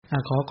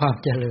ขอความ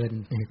เจริญ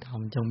ในธรร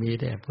มจงมี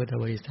แด่พุทธ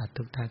บริษัท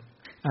ทุกท่าน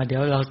เดี๋ย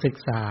วเราศึก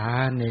ษา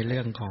ในเ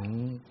รื่องของ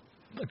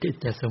ปฏิจ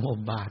จสมุป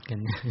บาทกัน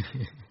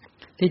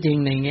ที่จริง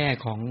ในแง่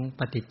ของ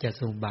ปฏิจจส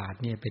มุปบาท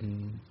เนี่ยเป็น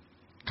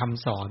ค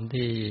ำสอน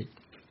ที่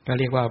ก็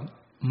เรียกว่า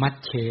มัช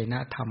เชนะ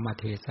ธรรม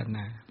เทศน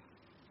า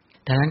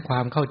ดังนั้นคว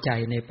ามเข้าใจ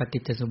ในปฏิ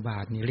จจสมุปบา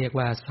ทนี่เรียก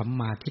ว่าสัม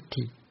มาทิฏ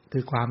ฐิคื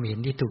อความเห็น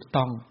ที่ถูก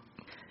ต้อง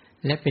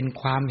และเป็น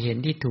ความเห็น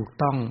ที่ถูก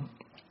ต้อง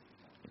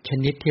ช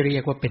นิดที่เรี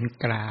ยกว่าเป็น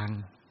กลาง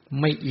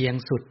ไม่เอียง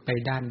สุดไป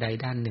ด้านใด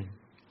ด้านหนึ่ง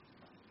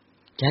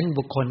ฉะนั้น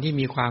บุคคลที่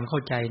มีความเข้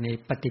าใจใน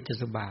ปฏิจจ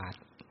สมุปบาท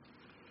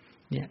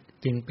เนี่ย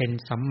จึงเป็น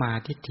สัมมา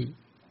ทิฏฐิ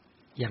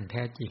อย่างแ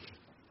ท้จริง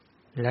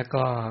แล้ว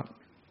ก็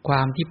คว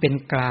ามที่เป็น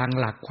กลาง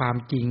หลักความ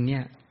จริงเนี่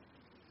ย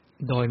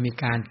โดยมี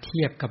การเ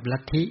ทียบกับลั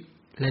ทธิ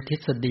และทฤ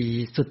ษฎี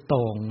สุดโ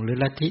ต่งหรือ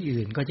ลัทธิ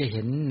อื่นก็จะเ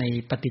ห็นใน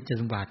ปฏิจจ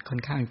สมุปบาทค่อ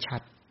นข้างชั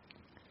ด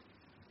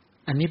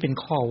อันนี้เป็น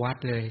ข้อวัด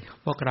เลย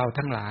พวกเรา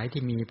ทั้งหลาย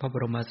ที่มีพระบ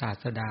รมศา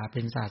สดาเ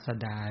ป็นศาส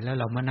ดาแล้ว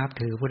เรามานับ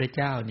ถือพระพุทธ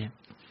เจ้าเนี่ย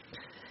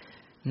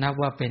นับ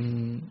ว่าเป็น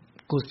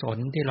กุศล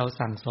ที่เรา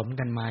สั่งสม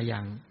กันมาอย่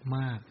างม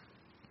าก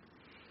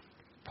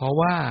เพราะ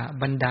ว่า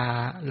บรรดา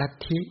ลัท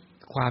ธิ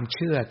ความเ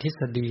ชื่อทฤษ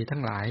ฎีทั้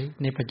งหลาย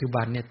ในปัจจุ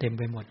บันเนี่ยเต็ม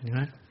ไปหมด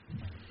นะ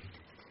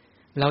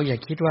เราอย่า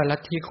คิดว่าลั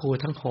ทธิครู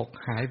ทั้ง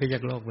6หายไปจา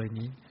กโลกใบ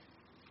นี้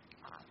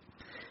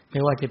ไ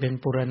ม่ว่าจะเป็น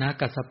ปุรณ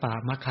กัสสปะ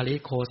มัคคลิ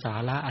โคสา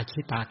ละอา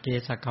ชิตาเก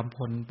สกัมพ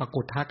ลป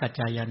กุฏทกัจ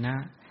จายนะ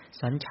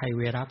สัญชัยเ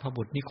วรพ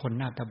บุตรนิคน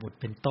นาถบุตร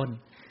เป็นต้น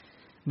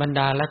บรรด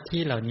าลัทธิ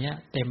เหล่านี้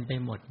เต็มไป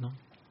หมดเนาะ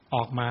อ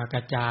อกมากร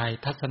ะจาย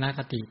ทัศนค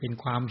ติเป็น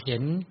ความเห็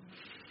น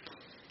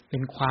เป็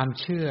นความ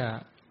เชื่อ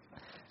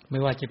ไม่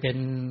ว่าจะเป็น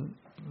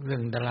เรื่อ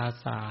งดารา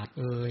ศาสตร์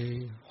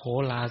โห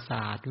ราศ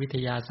าสตร์วิท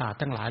ยาศาสตร์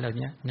ทั้งหลายเหล่า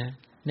นี้นะ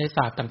ในศ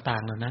าสตร์ต่า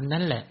งๆเหล่านั้น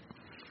นั่นแหละ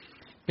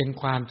เป็น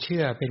ความเ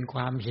ชื่อเป็นค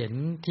วามเห็น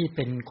ที่เ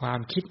ป็นความ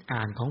คิด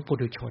อ่านของปุ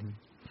ถุชน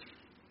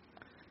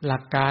หลั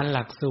กการห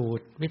ลักสูต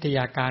รวิทย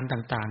าการ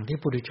ต่างๆที่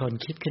ปุถุชน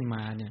คิดขึ้นม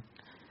าเนี่ย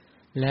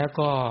แล้ว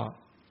ก็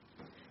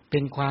เป็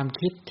นความ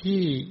คิด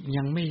ที่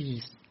ยังไ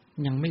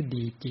ม่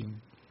ดีจริง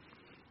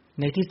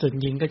ในที่สุด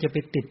ยิงก็จะไป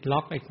ติดล็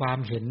อกไอ้ความ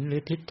เห็นหรื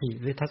อทิฏฐิ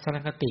หรือทัศน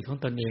คติของ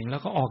ตนเองแล้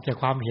วก็ออกจาก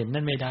ความเห็น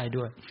นั้นไม่ได้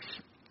ด้วย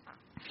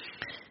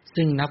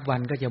ซึ่งนับวั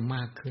นก็จะม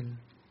ากขึ้น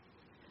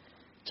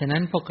ฉะนั้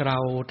นพวกเรา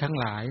ทั้ง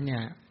หลายเนี่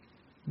ย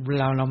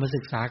เรามา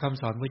ศึกษาค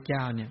ำสอนพระเจ้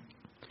าเนี่ย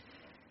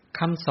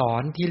คำสอ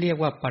นที่เรียก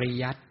ว่าปริ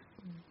ยัติ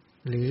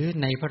หรือ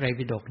ในพระไตร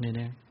ปิฎกเนี่ย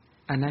นะ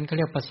อันนั้นเขาเ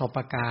รียกประสบ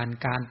การณ์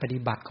การปฏิ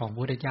บัติของพระ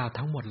พุทธเจ้า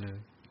ทั้งหมดเลย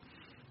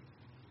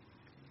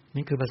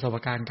นี่คือประสบ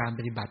การณ์การป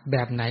ฏิบัติแบ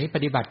บไหนป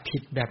ฏิบัติผิ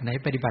ดแบบไหน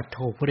ปฏิบัติ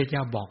ถูกพระพุทธเจ้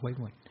าบอกไว้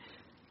หมด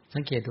สั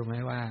งเกตดูไหม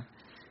ว่า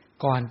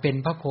ก่อนเป็น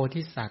พระโพ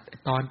ธิสัตว์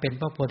ตอนเป็น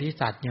พระโพธิ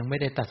สัตว์ยังไม่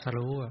ได้ตรัส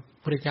รู้พร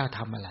ะพุทธเจ้าท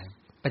ำอะไร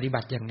ปฏิบั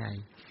ติยังไง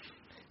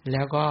แ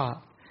ล้วก็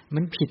มั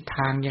นผิดท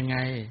างยังไง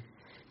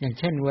อย่าง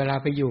เช่นเวลา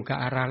ไปอยู่กับ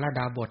อาราล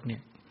ดาบทเนี่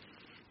ย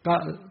ก็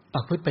ปร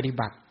ะพฤติปฏิ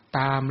บัติต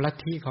ามลัท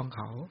ธิของเข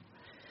า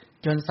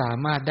จนสา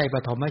มารถได้ป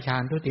ฐมฌา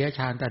นทุติย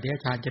ฌานตติย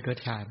ฌานจตุต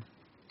ฌาน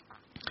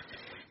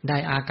ได้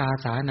อากา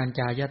สานัญ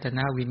จายตน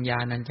ะวิญญา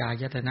ณัญจา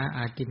ยตนะอ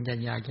ากิญจัญ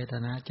ญายต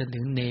นะจนถึ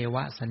งเนว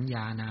สัญญ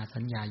านาสั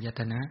ญญาย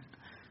ตนะ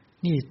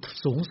นี่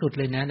สูงสุด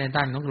เลยนะใน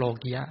ด้านของโล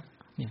กียะ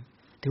เนี่ย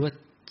ถือว่า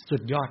สุ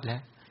ดยอดแล้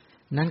ว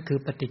นั่นคือ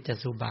ปฏิจจ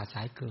สมุปบาทส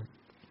ายเกิด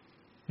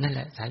นั่นแห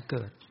ละสายเ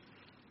กิด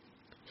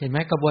เห็นไหม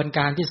กระบวนก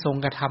ารที่ทรง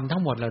กระทำทั้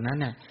งหมดเหล่านั้น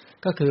เนี่ย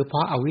ก็คือเพรา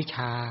ะอวิชช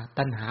า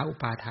ตัณหาอุ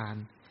ปาทาน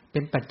เป็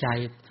นปัจจัย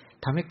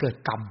ทำให้เกิด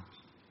กรรม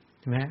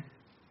ใช่ไหม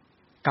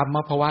กรรม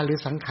ภาวะหรือ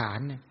สังขาร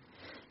เนี่ย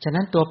ฉะ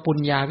นั้นตัวปุญ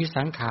ญาวิ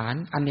สังขาร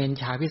อเนญ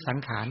ชาวิสัง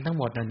ขารทั้ง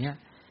หมดเหล่านี้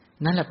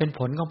นั่นแหละเป็นผ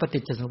ลของปฏิ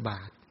จจสมุปบ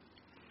าท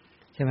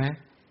ใช่ไหม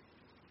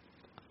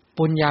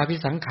ปุญญาวิ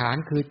สังขาร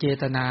คือเจ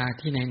ตนา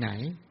ที่ไหน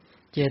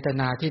เจต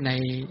นาที่ใน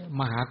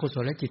มหากุศ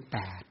ลจิต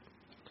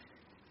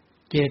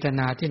8เจตน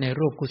าที่ใน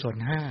รูปกุศล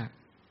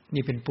5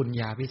นี่เป็นปุญ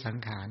ญาวิสัง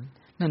ขาร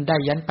นั่นได้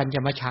ยันปัญจ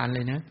มฌานเล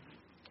ยนะ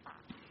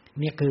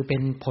นี่คือเป็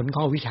นผลข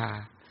องอวิชชา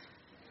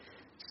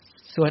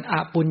ส่วนอ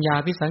ปุญญา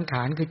วิสังข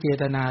ารคือเจ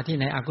ตนาที่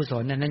ในอกุศ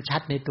ลนั้นชั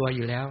ดในตัวอ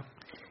ยู่แล้ว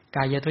ก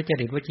ายทุจ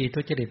ริตวจี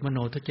ทุจริตมโน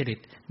ทุจริต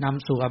น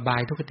ำสู่อบา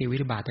ยทุกขติวิ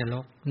บัติในโล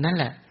กนั่น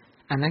แหละ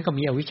อันนั้นก็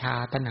มีอวิชชา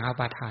ตัณหาอุ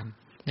ปาทาน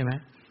ใช่ไหม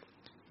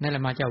นั่นแหล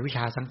ะมาจากอวิชช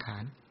าสังขา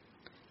ร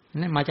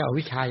นั่นมาจากอ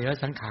วิชชาอยู่แล้ว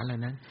สังขารเหล่า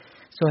นั้น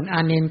ส่วนอ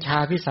เนญชา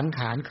วิสังข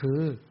ารคื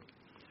อ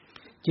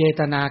เจ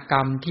ตนากร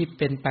รมที่เ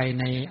ป็นไป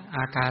ในอ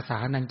ากาสา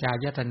นัญจา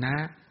ยตนะ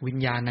วิญ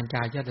ญาณัญจ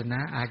ายตนะ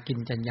อากิญ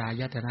จัญญา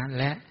ยตนะ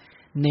และ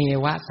เน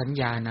วสัญ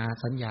ญานา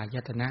สัญญาย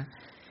ตนะ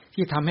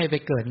ที่ทำให้ไป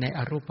เกิดในอ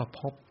รูปภ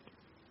พ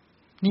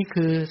นี่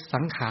คือ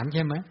สังขารใ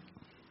ช่ไหม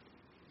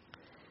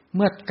เ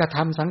มื่อกระท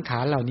ำสังขา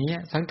รเหล่านี้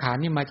สังขาร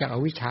นี่มาจากอ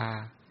วิชชา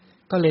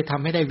ก็เลยท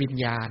ำให้ได้วิญ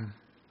ญาณ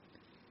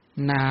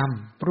นาม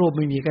รูปไ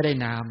ม่มีก็ได้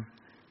นาม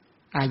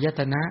อาย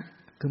ตนะ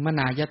คือม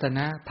นายตน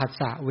ะผัส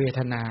สะเว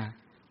ทนา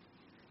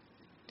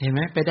เห็นไห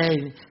มไปได้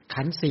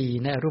ขันธ์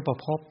4ในรูป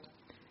ภพ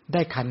ไ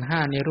ด้ขันธ์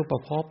5ในรูป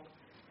ภพ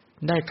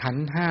ได้ขัน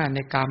ธ์5ใน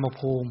กาม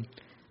ภูมิ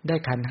ได้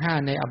ขันธ์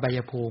5ในอบาย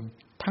ภูมิ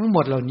ทั้งหม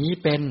ดเหล่านี้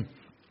เป็น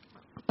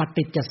ป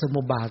ฏิจจส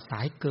มุปบาทส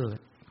ายเกิด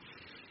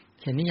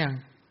เห็นหรือยัง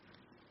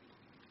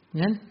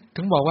งั้น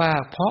ถึงบอกว่า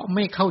เพราะไ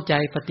ม่เข้าใจ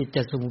ปฏิจจ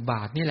สมุปบ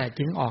าทนี่แหละ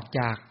จึงออก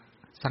จาก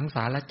สังส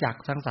ารจักร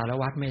สังสาร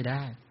วัฏไม่ไ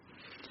ด้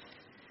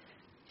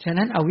ฉะ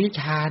นั้นอวิช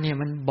ชาเนี่ย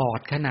มันบอ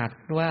ดขนาด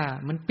ว่า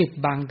มันปิด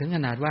บังถึงข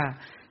นาดว่า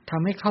ท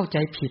ำให้เข้าใจ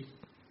ผิด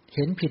เ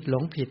ห็นผิดหล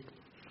งผิด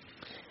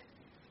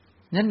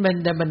นั้น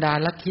บรรดา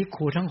ลัทธิค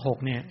รูทั้ง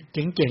6เนี่ยเ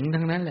จ๋งๆ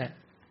ทั้งนั้นแหละ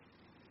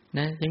น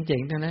ะเจ๋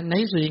งๆทั้งนั้นใน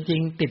ที่สุดจริ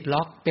งๆติดล็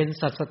อกเป็น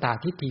สัสสต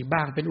ทิฏฐิบ้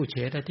างเป็นอุเฉ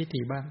ททิฏ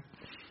ฐิบ้าง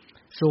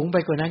สูงไป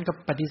กว่านั้นก็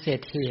ปฏิเสธ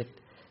เหตุ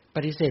ป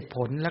ฏิเสธผ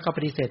ลแล้วก็ป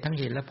ฏิเสธทั้ง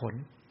เหตุและผล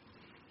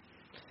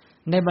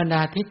ในบรรด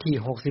าทิฏฐิ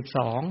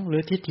62หรื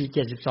อทิฏฐิ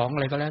72อะ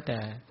ไรก็แล้วแต่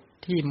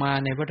ที่มา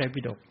ในพระไตร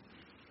ปิฎก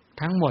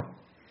ทั้งหมด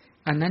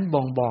อันนั้น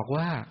บ่งบอก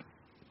ว่า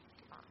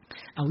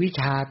อวิช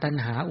ชาตัณ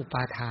หาอุป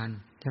าทาน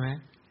ใช่ไหม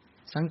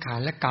สังขาร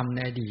และกรรมใน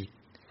อดีต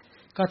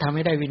ก็ทำใ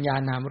ห้ได้วิญญา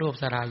ณนามรูป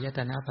สลายต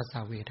นะภาษา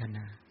เวทน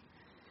า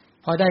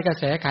พอได้กระ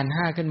แสขันธ์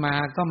5ขึ้นมา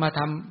ก็มาท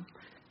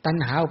ำตัณ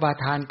หาอุปา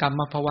ทานกรร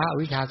มภวะอ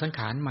วิชชาสังข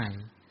ารใหม่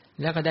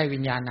แล้วก็ได้วิ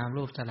ญญาณนาม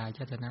รูปสลาย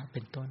ตนะเ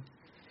ป็นต้น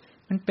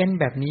มันเป็น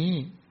แบบนี้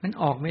มัน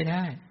ออกไม่ไ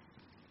ด้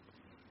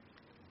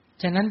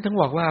ฉะนั้นถึง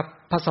บอกว่า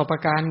ประสบ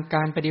การณ์ก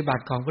ารปฏิบั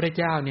ติของพระ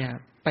เจ้าเนี่ย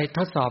ไปท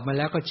ดสอบมาแ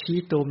ล้วก็ชี้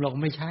ตูมลง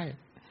ไม่ใช่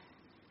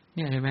เ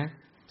นี่ยเห็นไหม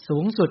สู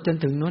งสุดจน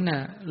ถึงนู้นน่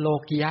ะโล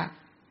กิยะ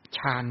ฌ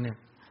านเนี่ย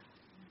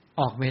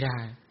ออกไม่ได้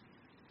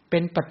เป็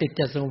นปฏิจ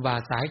จสมุปบา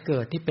ทสายเกิ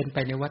ดที่เป็นไป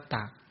ในวัฏฏ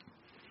ะ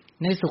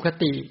ในสุค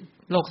ติ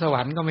โลกสว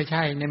รรค์ก็ไม่ใ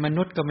ช่ในม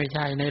นุษย์ก็ไม่ใ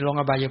ช่ในโลก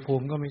อบายภู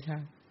มิก็ไม่ใช่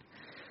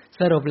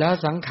สรุปแล้ว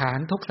สังขาร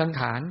ทุกสัง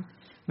ขาร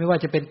ไม่ว่า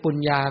จะเป็นปุญ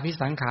ญาภิ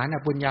สังขารอ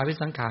ปุญญาภิ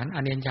สังขารอ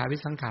เนญชาภิ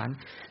สังขาร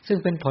ซึ่ง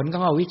เป็นผลขอ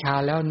งอวิชชา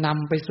แล้วน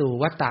ำไปสู่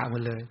วัฏฏะหม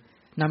ดเลย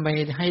นำไป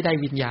ให้ได้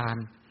วิญญาณ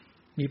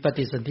มีป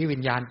ฏิสนธิวิ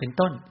ญญาณเป็น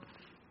ต้น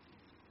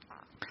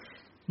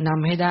น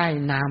ำให้ได้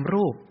นาม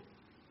รูป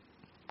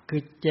คื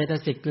อเจต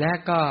สิกและ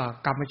ก็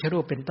กรรมชรู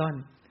ปเป็นต้น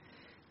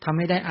ทำใ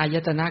ห้ได้อาย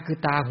ตนะคือ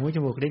ตาหูจ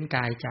มูกลิ้นก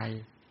ายใจ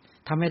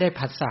ทำให้ได้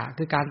ผัสสะ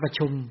คือการประ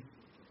ชุม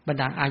บรร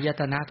ดาอาย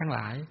ตนะทั้งหล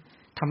าย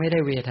ทำให้ได้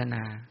เวทน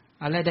า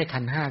อะไรได้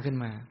ขันธ์5ขึ้น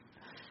มา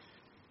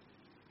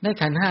ได้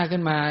ขันธ์5ขึ้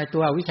นมาตั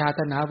วอวิชชา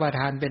ตัณหาอุปาท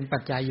านเป็นปั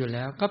จจัยอยู่แ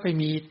ล้วก็ไป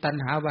มีตัณ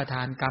หาอุปาท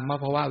านกรรม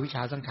ภวะอวิชช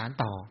าสังขาร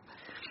ต่อ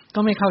ก็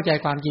ไม่เข้าใจ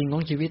ความจริงขอ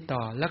งชีวิตต่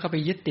อแล้วก็ไป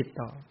ยึดติด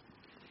ต่อ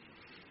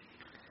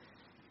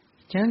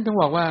ฉะนั้นต้อง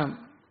บอกว่า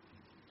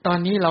ตอน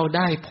นี้เราไ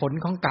ด้ผล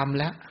ของกรรม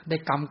แล้วได้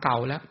กรรมเก่า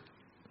แล้ว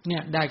เนี่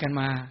ยได้กัน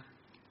มา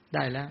ไ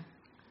ด้แล้ว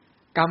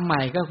กรรมให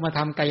ม่ก็มาท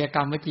ำกายกร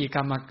รมวจีก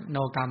รรมมโน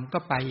กรรมก็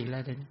ไปอีกแล้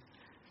ว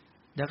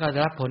แล้วก็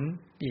รับผล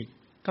อีก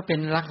ก็เป็น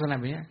ลักษณะ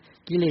แบบนี้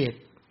กิเลส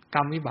ก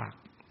รรมวิบาก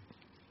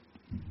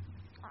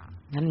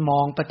งั้นมอ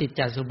งปฏิจ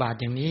จสมุปบาท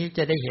อย่างนี้จ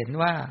ะได้เห็น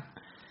ว่า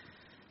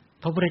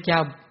พระพุทธเจ้า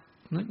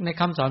ใน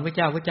คำสอนพระเ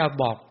จ้า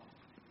บอก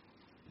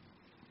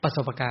ประส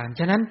บการณ์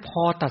ฉะนั้นพ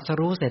อตรัส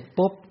รู้เสร็จ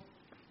ปุ๊บ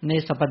ใน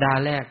สัปดา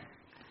ห์แรก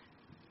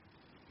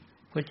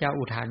พระเจ้า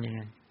อุทานยังไ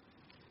ง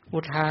อุ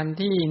ทาน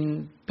ที่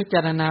พิจ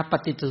ารณาป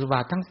ฏิจจสมุปบา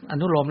ททั้งอ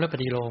นุโลมและป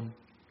ฏิโลม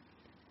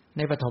ใ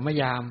นปฐม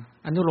ยาม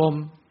อนุโลม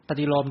ป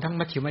ฏิโลมทั้ง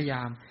มัชฌิมย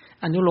าม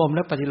อนุโลมแล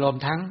ะปฏิโลม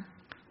ทั้ง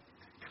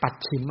ปัจ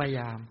ฉิมย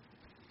าม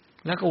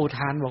แล้วก็อุท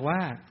านบอกว่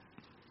า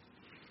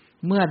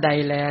เมื่อใด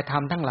แลธร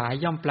รมทั้งหลาย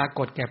ย่อมปราก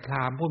ฏแก่พร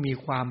าหมณ์ผู้มี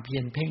ความเพี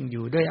ยรเพ่งอ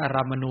ยู่ด้วยอาร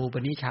ามณูป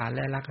นิชฌานแ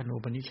ละลักขณู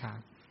ปนิชฌาน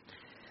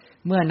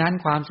เมื่อนั้น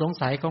ความสง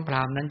สัยของพร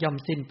าหมณ์นั้นย่อม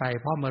สิ้นไป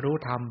เพราะมารู้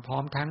ธรรมพร้อ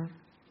มทั้ง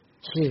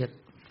เฉด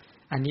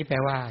อันนี้แปล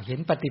ว่าเห็น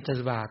ปฏิจจ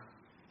สมุปบาท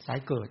สาย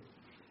เกิด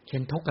เห็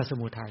นทุกขส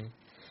มุทัย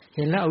เ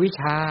ห็นแล้วอวิช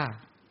ชา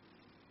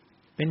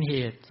เป็นเห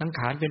ตุสังข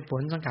ารเป็นผ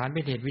ลสังขารเ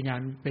ป็นเหตุวิญญา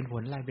ณเป็นผ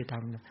ลไล่ไปตา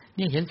ม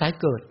นี่เห็นสาย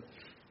เกิด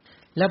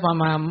แล้วพอ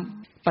มา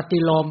ปฏิ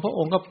โลมพระอ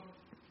งค์ก็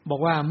บอ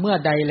กว่าเมื่อ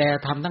ใดแล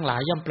ธรรมทั้งหลา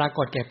ยย่อมปราก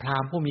ฏแก่พรา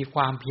หมณ์ผู้มีค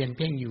วามเพียรเ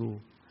พ่งอยู่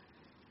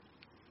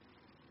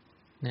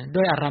นะ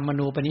ด้วยอาราม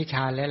ณูปนิชฌ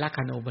านและลักข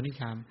ณูปนิช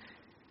ฌาน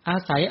อา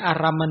ศัยอา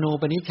รามณู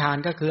ปนิชฌาน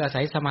ก็คืออา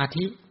ศัยสมา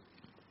ธิ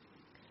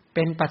เ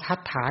ป็นประทั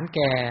ดฐานแ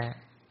ก่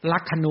ลั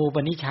กขณูป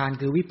นิชฌาน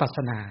คือวิปัสส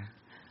นา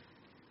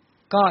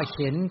ก็เ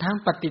ห็นทั้ง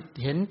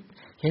เ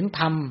ห็นธ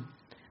รรม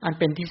อัน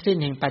เป็นที่สิ้น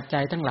แห่งปัจจั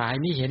ยทั้งหลาย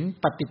นี่เห็น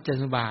ปฏิจจ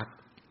สมุปบาท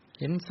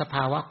เห็นสภ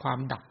าวะความ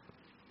ดับ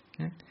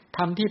ธ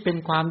รรมที่เป็น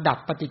ความดับ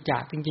ปฏิจ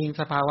จ์จริงๆ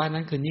สภาวะ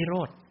นั้นคือนิโร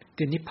ธ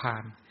คือนิพพา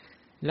น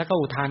แล้วก็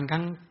อุทานค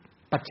รั้ง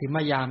ปัจฉิม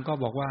ยามก็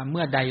บอกว่าเ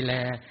มื่อใดแล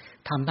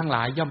ธรรมทั้งหล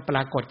ายย่อมปร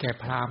ากฏแก่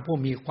พราหมณ์ผู้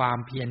มีความ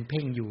เพียรเ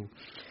พ่งอยู่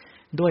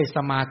ด้วยส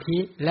มาธิ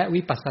และ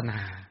วิปัสสน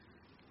า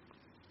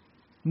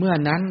เมื่อ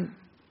นั้น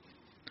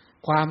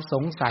ความส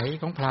งสัย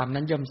ของพราหมณ์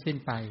นั้นย่อมสิ้น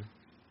ไป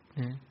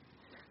นะ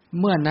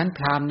เมื่อนั้นพ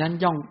ราหมณ์นั้น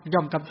ย่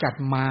อมกำจัด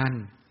มาร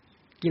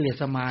กิเล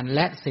สมารแล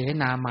ะเส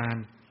นามาร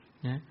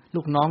นะ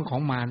ลูกน้องของ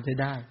มารจะ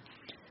ได้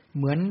เ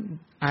หมือน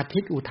อาทิ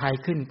ตย์อุทัย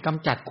ขึ้นก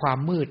ำจัดความ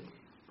มืด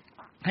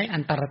ให้อั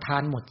นตรธา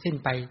นหมดสิ้น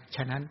ไปฉ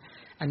ะนั้น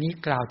อันนี้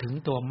กล่าวถึง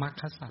ตัวมรร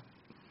คสัจ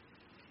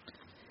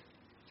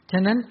ฉ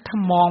ะนั้นถ้า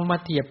มองมา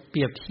เป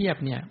รียบเทียบ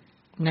เนี่ย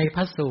ในพ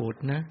ระสูตร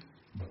นะ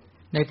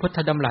ในพุทธ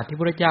ดำรัสที่พระ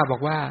พุทธเจ้าบอ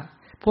กว่า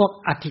พวก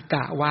อธิก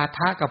าวาท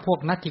ะกับพวก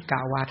นัตถิกา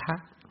วาทะ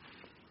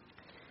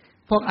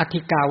พวกอ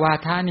ธิกาวา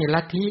ทะนี่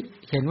ลัทธิ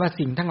เห็นว่า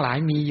สิ่งทั้งหลาย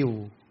มีอยู่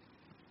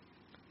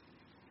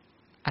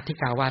อธิ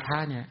กาวาทะ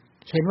เนี่ย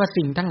เห็นว่า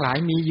สิ่งทั้งหลาย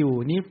มีอยู่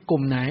นี่กลุ่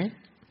มไหน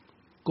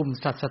กลุ่ม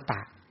สัสสต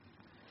ะ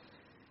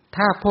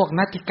ถ้าพวก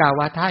นัตถิกา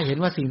วาทะเห็น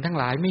ว่าสิ่งทั้ง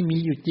หลายไม่มี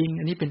อยู่จริง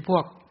อันนี้เป็นพว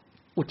ก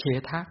อุเฉ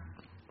ทะ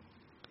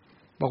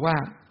บอกว่า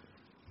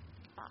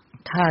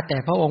ถ้าแต่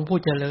พระองค์ผู้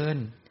เจริญ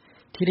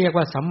ที่เรียก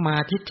ว่าสัมมา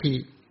ทิฏฐิ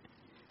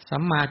สั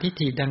มมาทิฏ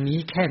ฐิดังนี้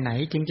แค่ไหน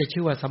จึงจะ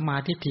ชื่อว่าสัมมา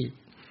ทิฏฐิพ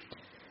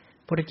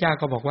ระพุทธเจ้า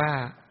ก็บอกว่า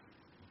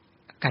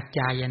กัจจ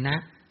ายนะ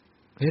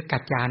หรือกั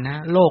จจานะ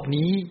โลก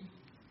นี้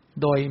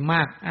โดยม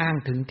ากอ้าง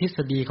ถึงทฤษ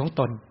ฎีของ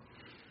ตน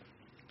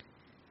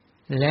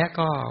และ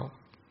ก็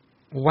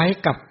ไว้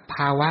กับภ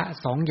าวะ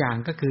สองอย่าง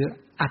ก็คือ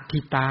อัตถิ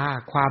ตา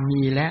ความ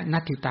มีและนั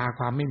ตถิตา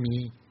ความไม่มี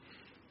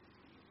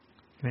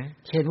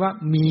เห็นว่า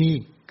มี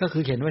ก็คื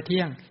อเห็นว่าเที่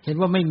ยงเห็น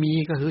ว่าไม่มี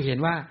ก็คือเห็น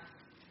ว่า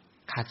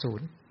ขาดศู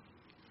นย์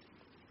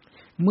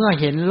เมื่อ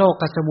เห็นโล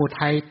กสมุ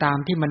ทัยตาม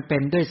ที่มันเป็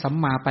นด้วยสัม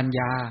มาปัญญ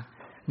า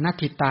นัต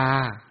ถิตา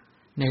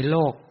ในโล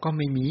กก็ไ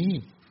ม่มี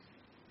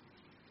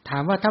ถา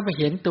มว่าถ้าไป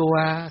เห็นตัว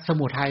ส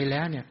มุทัยแ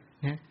ล้วเนี่ย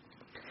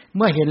เ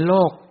มื่อเห็นโล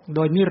กโด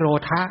ยนิโร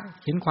ธะ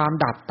เห็นความ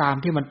ดับตาม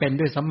ที่มันเป็น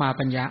ด้วยสัมมา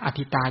ปัญญาอ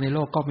ธิตาในโล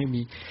กก็ไม่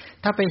มี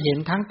ถ้าไปเห็น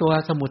ทั้งตัว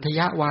สมุทั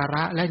ยวาร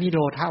ะและนิโร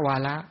ธาวา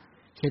ระ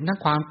เห็นทั้ง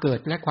ความเกิด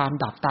และความ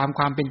ดับตามค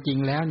วามเป็นจริง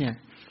แล้วเนี่ย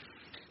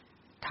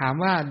ถาม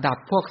ว่าดับ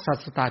พวกสัส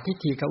สตทิฏ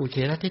ฐิกับอุเฉ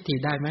ททิฏฐิ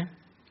ได้ไหม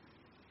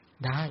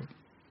ได้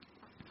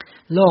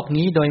โลก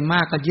นี้โดยม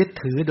ากก็ยึด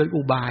ถือโดย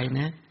อุบาย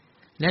นะ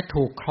และ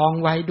ถูกคล้อง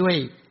ไว้ด้วย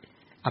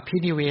อภิ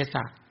นิเวส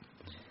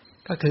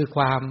ก็คือค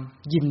วาม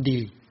ยินดี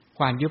ค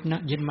วามยึด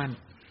มั่น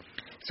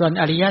ส่วน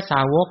อริยส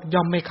าวกย่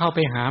อมไม่เข้าไป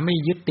หาไม่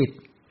ยึดติด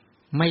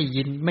ไม่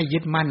ยึ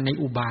ดมั่นใน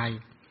อุบาย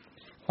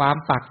ความ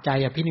ปักใจ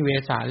อภินิเว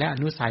สและอ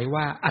นุสัย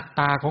ว่าอัต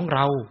ตาของเร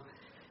า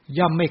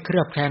ย่อมไม่เครื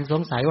อบแคลงส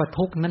งสัยว่า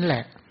ทุกข์นั่นแหล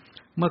ะ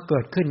เมื่อเกิ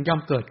ดขึ้นย่อ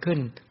มเกิดขึ้น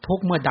ทุก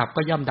ข์เมื่อดับ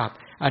ก็ย่อมดับ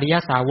อริย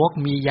สาวก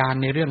มีญาณ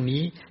ในเรื่อง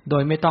นี้โด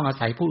ยไม่ต้องอา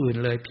ศัยผู้อื่น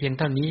เลยเพียงเ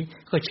ท่านี้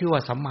ก็ชื่อว่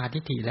าสัมมาทิ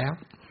ฏฐิแล้ว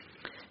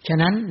ฉะ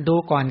นั้นดู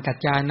ก่อนกัจ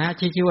จานะ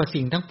ที่ชื่อว่า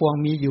สิ่งทั้งปวง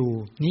มีอยู่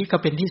นี้ก็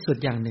เป็นที่สุด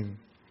อย่างหนึ่ง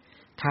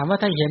ถามว่า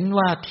ถ้าเห็น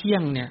ว่าเที่ย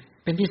งเนี่ย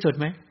เป็นที่สุด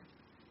ไหม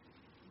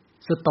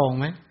สุดโต่ง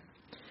ไหม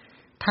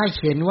ถ้า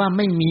เห็นว่าไ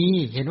ม่มี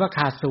เห็นว่าข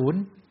าดศูนย์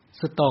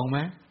สุดโต่งไหม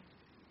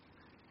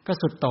ก็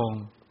สุดโต่ง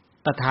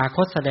ตถาค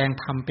ตแสดง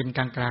ธรรมเป็นก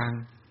ลาง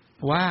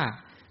ๆว่า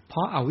เพร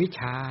าะอวิช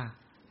ชา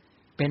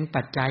เป็น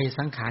ปัจจัย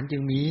สังขารจึ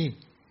งมี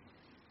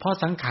เพราะ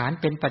สังขาร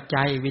เป็นปัจ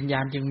จัยวิญญา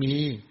ณจึงมี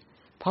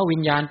เพราะวิ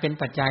ญญาณเป็น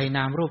ปัจจัยน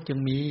ามรูปจึง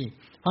มี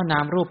เพราะนา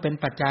มรูปเป็น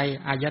ปัจจัย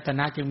อายต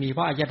นะจึงมีเพ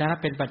ราะอายตนะ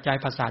เป็นปัจจัย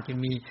ภาษาจึง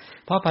มี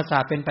เพราะภาษา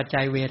เป็นปัจ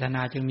จัยเวทน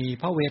าจึงมี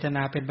เพราะเวทน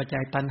าเป็นปัจจั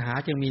ยตัณหา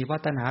จึงมีเพรา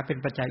ะตัณหาเป็น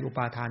ปัจจัยอุป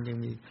าทานจึง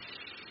มี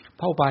เ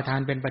พราะอุปาทาน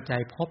เป็นปัจจั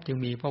ยภพจึง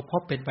มีเพราะภ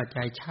พเป็นปัจ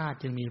จัยชาติ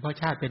จึงมีเพราะ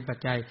ชาติเป็นปัจ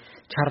จัย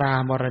ชรา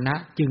มรณะ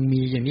จึง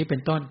มีอย่างนี้เป็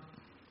นต้น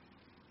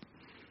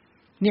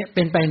เนี่ยเ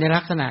ป็นไปใน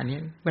ลักษณะนี้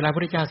เวลาพระพุ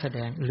ทธเจ้าแสด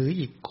งหรือ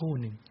อีกคู่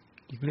หนึ่ง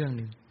อีกเรื่อง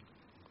นึง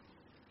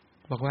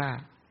บอกว่า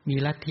มี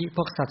ลัทธิพ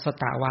วกสัสส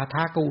ตวาท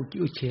ะกับ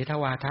อุเฉท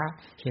วาทะ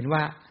เห็นว่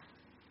า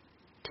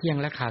เที่ยง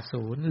และขาด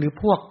ศูนย์หรือ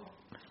พวก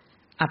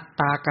อัต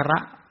ต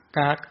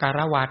การ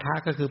วาทะ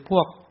ก็คือพ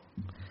วก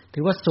ถื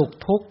อว่าสุข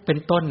ทุกข์เป็น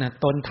ต้นน่ะ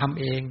ตนทำ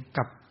เอง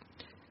กับ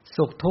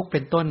สุขทุกข์เป็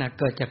นต้นน่ะ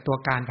เกิดจากตัว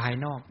การภาย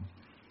นอก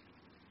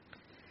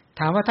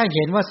ถามว่าถ้าเ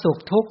ห็นว่าสุข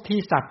ทุกข์ที่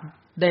สัตว์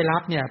ได้รั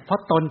บเนี่ยเพรา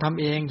ะตนท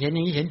ำเองเห็นอ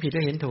ย่างนี้เห็นผิดหรื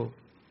อเห็นถูก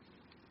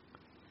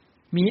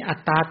มีอัต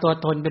ตาตัว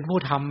ตนเป็นผู้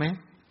ทำไหม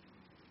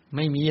ไ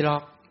ม่มีหรอ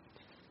ก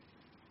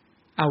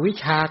อวิช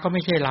ชาก็ไ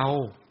ม่ใช่เรา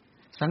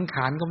สังข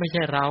ารก็ไม่ใ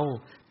ช่เรา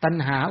ตัณ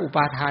หาอุป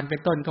าทานเป็น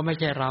ต้นก็ไม่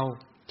ใช่เรา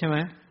ใช่ไหม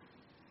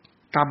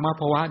กรรม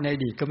ภวะในอ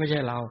ดีตก็ไม่ใช่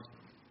เรา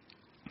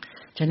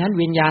ฉะนั้น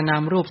วิญญาณน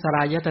ามรูปสล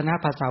ายตนะ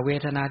ภาษาเว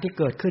ทนาที่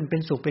เกิดขึ้นเป็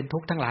นสุขเป็นทุ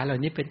กข์ทั้งหลายเหล่า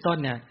นี้เป็นต้น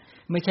เนี่ย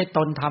ไม่ใช่ต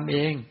นทำเอ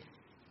ง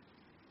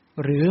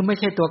หรือไม่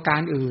ใช่ตัวกา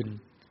รอื่น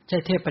ใช่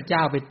เทพเจ้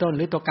าเป็นต้นห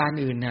รือตัวการ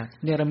อื่นเนี่ย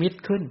เนรมิต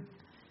ขึ้น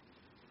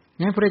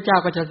งั้นพระเจ้า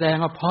ก็จะแสดง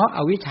ว่าเพราะอ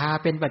วิชชา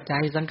เป็นปัจจั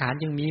ยสังขาร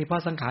จึงมีเพรา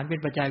ะสังขารเป็น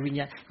ปัจจัยวิญ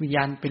ญ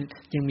าณเป็น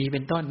จึงมีเป็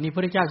นต้นนี่พ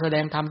ระเจ้าแสด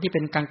งธรรมที่เ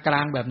ป็นกล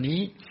างๆแบบนี้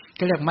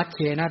ก็เรียกมัชเช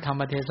นะธรร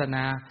มเทศน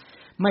า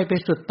ไม่ไป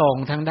สุดโต่ง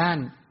ทางด้าน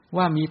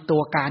ว่ามีตั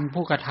วการ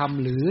ผู้กระท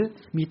ำหรือ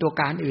มีตัว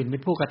การอื่นเป็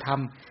นผู้กระท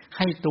ำใ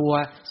ห้ตัว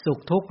สุข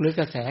ทุกข์หรือ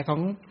กระแสของ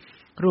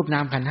รูปนา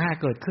มขันธ์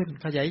5เกิดขึ้น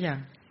เข้าใจยัง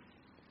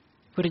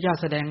พระเจ้า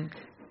แสดง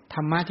ธ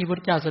รรมะที่พ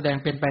ระเจ้าแสดง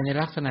เป็นไปใน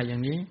ลักษณะอย่า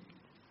งนี้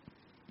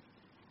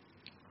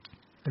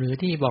หรือ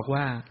ที่บอก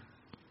ว่า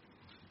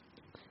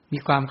มี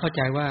ความเข้าใ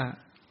จว่า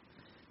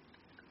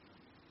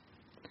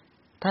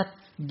ถ้า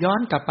ย้อน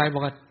กลับไปบอ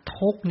กว่า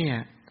ทุกข์เนี่ย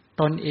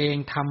ตนเอง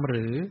ทำห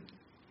รือ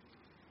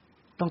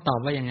ต้องตอบ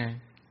ว่ายังไง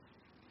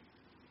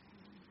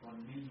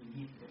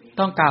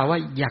ต้องกล่าวว่า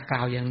อย่ากล่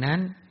าวอย่างนั้น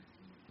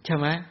ใช่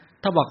ไหม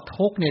ถ้าบอก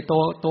ทุกข์เนี่ย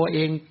ตัวเอ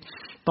ง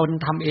ตน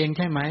ทำเองใ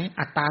ช่ไหม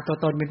อัตตาตัว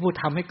ตนเป็นผู้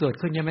ทำให้เกิด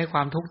ขึ้นใช่ไหมคว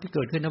ามทุกข์ที่เ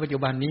กิดขึ้นในปัจจุ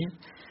บันนี้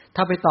ถ้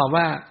าไปตอบ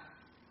ว่า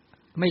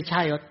ไม่ใ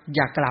ช่อ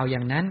ย่ากล่าวอ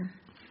ย่างนั้น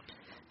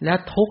แล้ว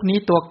ทุกข์นี้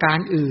ตัวการ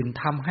อื่น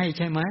ทำให้ใ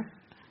ช่ไหม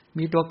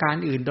มีตัวการ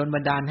อื่นดลบั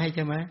นดาลให้ใ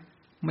ช่ไหม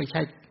ไม่ใ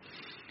ช่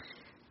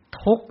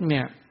ทุกข์เ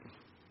นี่ย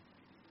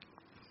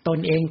ตน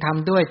เองท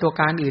ำด้วยตัว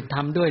การอื่นท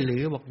ำด้วยหรื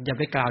อบอกอย่า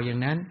ไปกล่าวอย่าง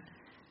นั้น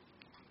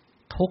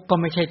ทุกข์ก็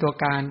ไม่ใช่ตัว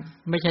การ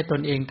ไม่ใช่ต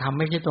นเองทำ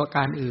ไม่ใช่ตัวก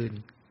ารอื่น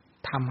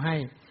ทำให้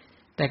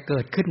แ แต่เกิ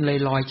ดขึ้น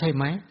ลอยๆใช่ไ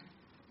หม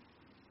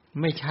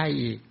ไม่ใช่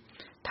อีก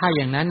ถ้าอ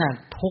ย่างนั้นน่ะ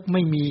ทุกข์ไ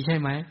ม่มีใช่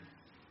ไหม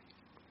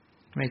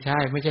ไม่ใ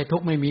ช่ทุ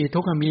กข์ไม่มีทุ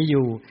กข์มีอ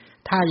ยู่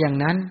ถ้าอย่าง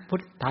นั้น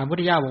ถามพุท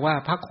ธเจ้าบอกว่า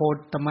พระโค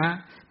ตมะ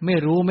ไม่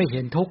รู้ไม่เ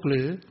ห็นทุกข์ห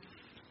รือ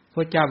พุ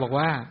ทธเจ้าบอก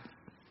ว่า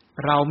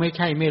เราไม่ใ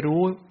ช่ไม่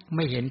รู้ไ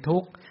ม่เห็นทุ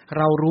กข์เ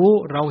รารู้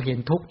เราเห็น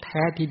ทุกข์แ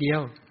ท้ทีเดีย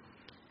ว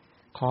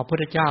ขอพุท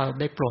ธเจ้า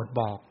ได้โปรด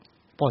บอก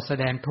โปรดแส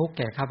ดงทุกข์แ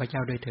ก่ข้าพเจ้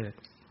าด้วยเถิด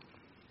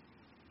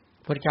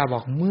พุทธเจ้าบ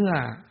อกเมื่อ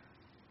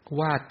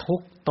ว่าทุก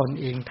ข์ตน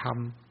เองท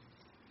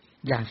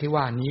ำอย่างที่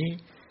ว่านี้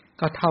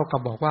ก็เท่ากับ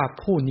บอกว่า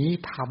ผู้นี้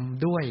ท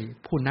ำด้วย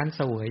ผู้นั้นเ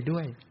สวยด้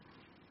วย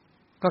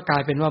ก็กลา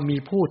ยเป็นว่ามี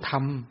ผู้ท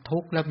ำทุ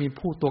กข์และมี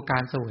ผู้ตัวกา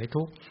รเสวย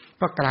ทุกข์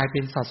ก็กลายเป็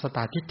นสัสสต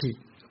ทิฏฐิ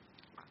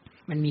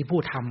มันมีผู้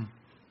ท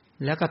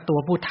ำแล้วก็ตัว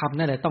ผู้ทำ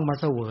นั่นแหละต้องมา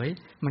เสวย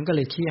มันก็เล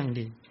ยเที่ยง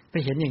ดีไป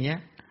เห็นอย่างเงี้ย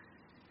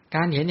ก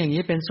ารเห็นอย่าง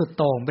นี้เป็นสุด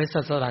โต่งเป็น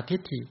สัสสตทิ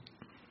ฏฐิ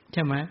ใ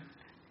ช่ไหม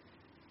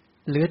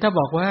หรือถ้า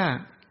บอกว่า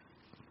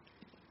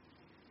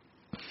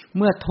เ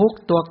มื่อทุก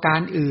ตัวกา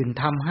รอื่น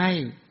ทำให้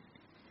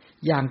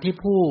อย่างที่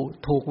ผู้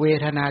ถูกเว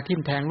ทนาทิ่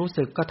มแทงรู้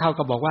สึกก็เท่า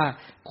กับบอกว่า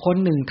คน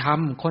หนึ่งท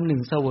ำคนหนึ่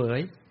งเสว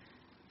ย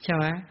ใช่ไ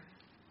หม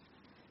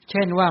เ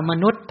ช่นว่าม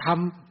นุษย์ท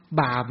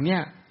ำบาปเนี่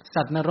ย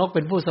สัตว์นรกเ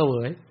ป็นผู้เสว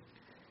ย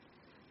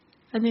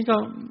อันนี้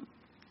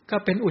ก็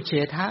เป็นอุเฉ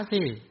ทะ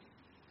สิ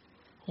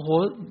โอ้โห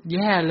แ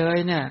ย่เลย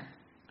เนี่ย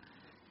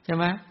ใช่ไ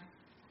หม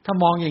ถ้า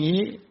มองอย่าง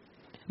นี้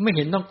ไม่เ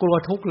ห็นต้องกลัว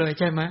ทุกข์เลย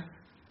ใช่ไหม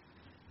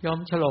ยอม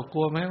ฉลกก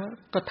ลัวไหมว่า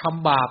ก็ท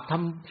ำบาปท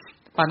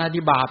ำปาณา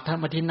ติบาปท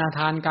ำอทินนาท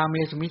านกาเม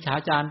สุมิจฉา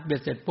จารเบ็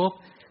ดเสร็จปุ๊บ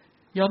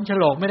ยอมฉ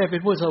ลกไม่ได้เป็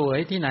นผู้เสวย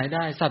ที่ไหนไ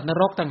ด้สัตว์น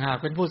รกต่างหาก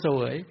เป็นผู้เสว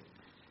ย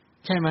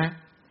ใช่ไหม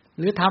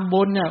หรือทำ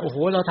บุญเนี่ยโอ้โห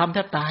เราทำแท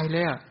บตายเล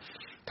ยอะ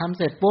ทำ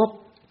เสร็จปุ๊บ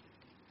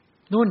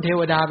นู่นเท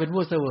วดาเป็น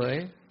ผู้เสวย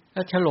แ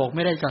ล้วฉลกไ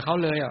ม่ได้กับเขา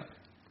เลยอ่ะ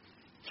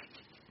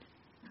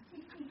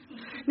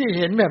นี่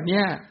เห็นแบบเนี้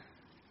ย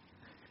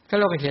ก็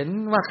เราก็เห็น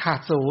ว่าขาด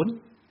ศูนย์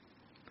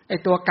ไอ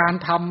ตัวการ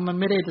ทำมัน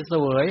ไม่ได้เส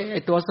วยไอ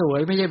ตัวเสวย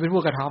ไม่ใช่เป็น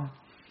ผู้กระท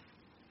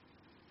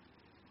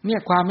ำเนี่ย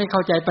ความไม่เข้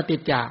าใจปฏิ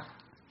จจ์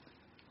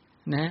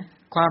นะ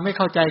ความไม่เ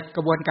ข้าใจก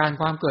ระบวนการ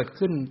ความเกิด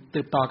ขึ้น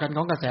ติดต่อกันข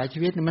องกระแสชี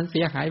วิตมันเ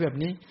สียหายแบบ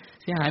นี้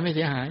เสียหายไม่เ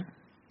สียหาย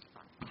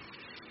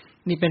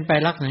นี่เป็นไป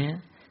ลักษณะ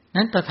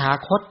นั้นตถา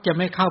คตจะ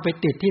ไม่เข้าไป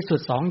ติดที่สุด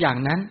สองอย่าง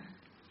นั้นพ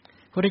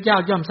ระพุทธเจ้า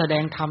ย่อมแสด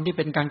งธรรมที่เ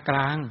ป็นกล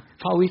างๆ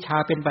เพราะวิชชา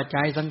เป็นปัจ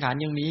จัยสังขาร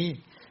ยังมี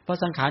เพราะ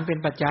สังขารเป็น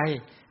ปัจจัย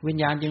วิญ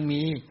ญาณยัง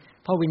มี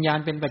เพราะวิญญาณ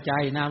เป็นปัจจั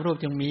ยนามรูป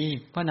ยังมี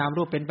เพราะนาม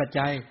รูปเป็นปัจ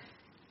จัย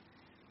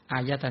อา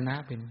ยตนะ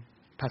เป็น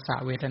ภาษา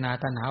เวทนา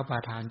ตัณหาอุปา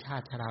ทานชา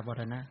ติชราบ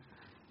รณะ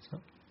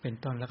เป็น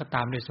ต้นแล้วก็ต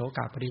ามด้วยโสก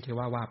ปริเทว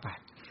ะว่าไป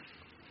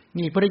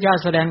นี่พระพุทธเจ้า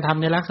แสดงธรรม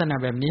ในลักษณะ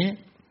แบบนี้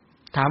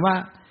ถามว่า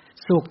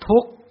สุขทุ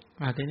กข์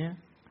ทีนี้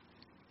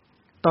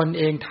ตน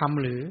เองท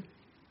ำหรือ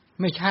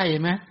ไม่ใช่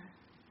ไหม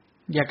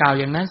อย่ากล่าว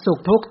อย่างนั้นสุข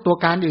ทุกข์ตัว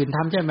การอื่นท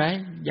ำใช่ไหม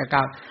อย่าก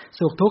ล่าว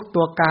สุขทุกข์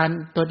ตัวการ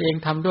ตนเอง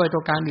ทำด้วยตั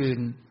วการอื่น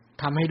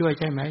ทำให้ด้วย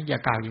ใช่ไหมอย่า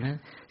กล่าวอย่างนั้น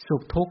สุ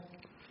ขทุกข์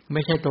ไ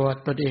ม่ใช่ตัว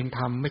ตนเองท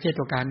ำไม่ใช่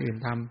ตัวการอื่น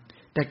ท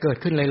ำแต่เกิด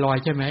ขึ้นลอย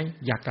ๆใช่ไหม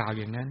อย่ากล่าว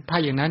อย่างนั้นถ้า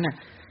อย่างนั้นน่ะ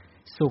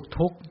สุข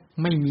ทุกข์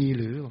ไม่มี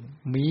หรือ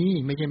มี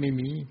ไม่ใช่ไม่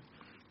มี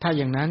ถ้าอ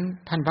ย่างนั้น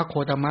ท่านพระโค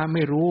ตมะไ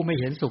ม่รู้ไม่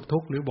เห็นสุขทุ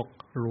กข์หรือบอก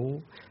รู้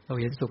เรา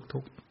เห็นสุขทุ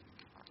กข์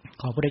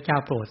ขอพระเจ้า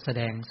โปรดแส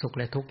ดงสุข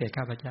และทุกข์แก่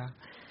ข้าพเจ้า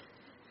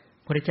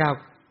พระเจ้า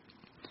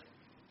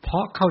เพรา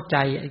ะเข้าใจ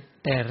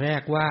แต่แร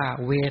กว่า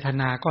เวท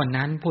นาก้อน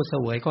นั้นผู้เส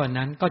วยก้อน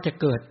นั้นก็จะ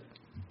เกิด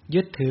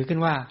ยึดถือขึ้น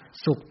ว่า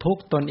สุขทุก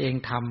ข์ตนเอง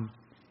ทำ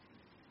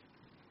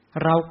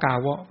เรากล่าว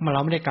ว่าเร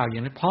าไม่ได้กล่าวอย่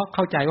างนั้นเพราะเ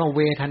ข้าใจว่าเ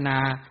วทนา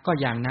ก็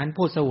อย่างนั้น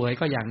ผู้เสวย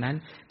ก็อย่างนั้น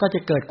ก็จะ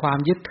เกิดความ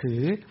ยึดถื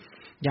อ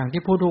อย่าง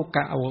ที่ผู้ถูก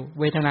เอา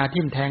เวทนา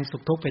ทิ่มแทงสุ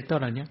ขทุกข์เป็นต้น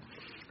เหล่านี้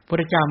พ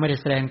ระเจ้าไม่ได้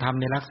แสดงธรรม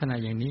ในลักษณะ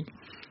อย่างนี้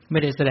ไม่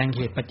ได้แสดงเห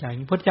ตุปัจจัย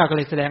พระเจ้าก็เ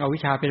ลยแสดงอวิ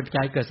ชชาเป็นปัจ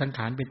จัยเกิดสังข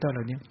ารเป็นต้นเห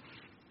ล่านี้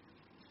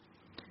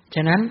ฉ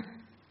ะนั้น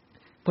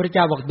พระเ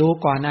จ้าบอกดู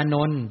ก่อนอาน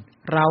นท์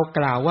เราก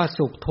ล่าวว่า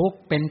สุขทุกข์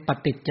เป็นป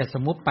ฏิจจส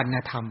มุปปน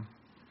ธรรม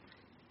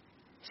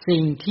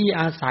สิ่งที่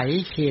อาศัย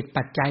เหตุ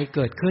ปัจจัยเ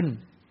กิดขึ้น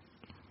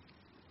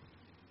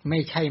ไม่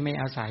ใช่ไม่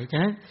อาศัยฉะ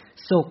นั้น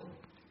สุข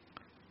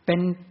เ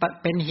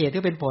ป็นเหตุหรื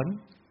อเป็นผล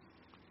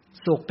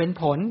สุขเป็น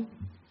ผล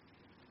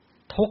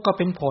ทุกข์ก็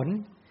เป็นผล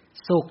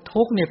สุข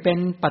ทุกข์เนี่ยเป็น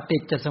ปฏิ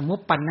จจสมุป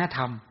ปนธ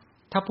รรม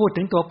ถ้าพูด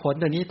ถึงตัวผล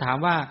ตัวนี้ถาม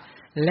ว่า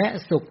และ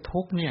สุขทุ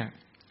กข์เนี่ย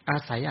อา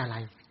ศัยอะไร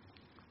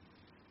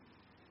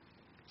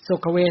สุ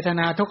ขเวท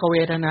นาทุกขเว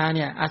ทนาเ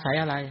นี่ยอาศัย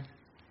อะไร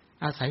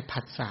อาศัยผั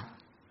สสะ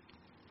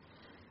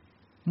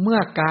เมื่อ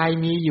กาย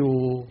มีอยู่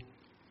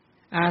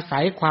อาศั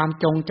ยความ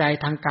จงใจ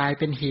ทางกาย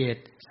เป็นเห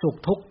ตุสุข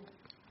ทุกข์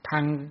ทา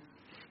ง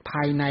ภ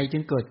ายในจึ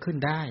งเกิดขึ้น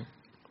ได้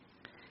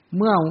เ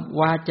มื่อ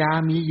วาจา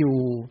มีอยู่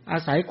อา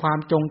ศัยความ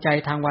จงใจ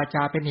ทางวาจ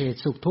าเป็นเหตุ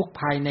สุขทุกข์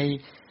ภาย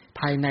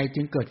ใน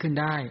จึงเกิดขึ้น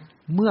ได้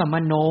เมื่อม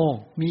โน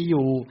มีอ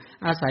ยู่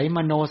อาศัยม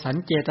โนสัญ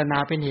เจตนา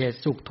เป็นเหตุ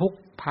สุขทุกข์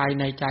ภาย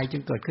ในใจจึ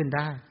งเกิดขึ้นไ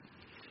ด้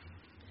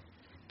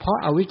เพราะ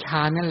อวิชช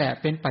านั่นแหละ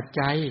เป็นปัจ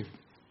จัย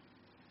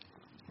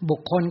บุค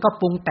คลก็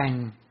ปรุงแต่ง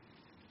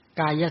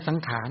กายสัง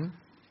ขาร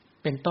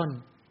เป็นต้น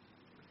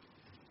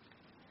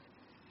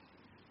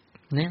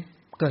เนี่ย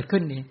เกิดขึ้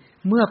นนี่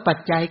เมื่อปัจ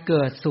จัยเ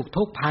กิดสุข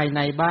ทุกข์ภายใน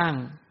บ้าง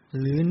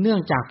หรือเนื่อ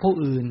งจากผู้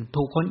อื่น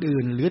ถูกคน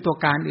อื่นหรือตัว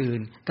การอื่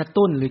นกระ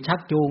ตุ้นหรือชัก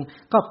จูง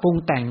ก็ปรุง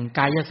แต่งก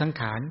ายสัง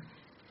ขาร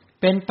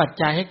เป็นปัจ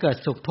จัยให้เกิด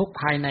สุขทุกข์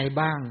ภายใน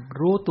บ้าง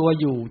รู้ตัว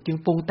อยู่จึง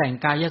ปรุงแต่ง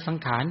กายสัง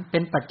ขารเป็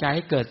นปัจจัยใ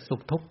ห้เกิดสุ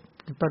ขทุกข์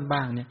เป็นต้นบ้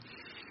างเนี่ย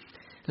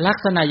ลัก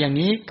ษณะอย่าง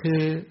นี้คื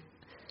อ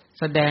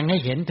แสดงให้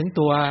เห็นถึง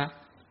ตัว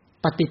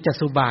ปฏิจจ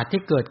สุบาท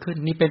ที่เกิดขึ้น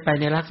นี่เป็นไป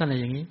ในลักษณะ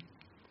อย่างนี้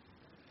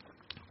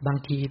บาง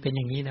ทีเป็นอ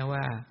ย่างนี้นะ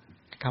ว่า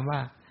คำว่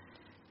า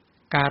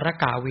การ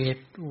กะ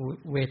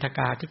เวทก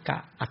าธิกะ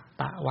อัต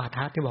ตวาท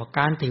ะที่บอก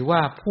การถือว่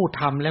าผู้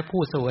ทำและ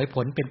ผู้เสวยผ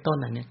ลเป็นต้น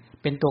อันนี้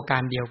เป็นตัวกา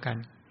รเดียวกัน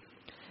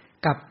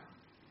กับ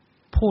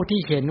ผู้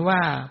ที่เห็นว่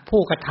า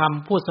ผู้กระท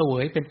ำผู้เสว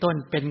ยเป็นต้น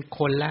เป็นค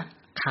นละ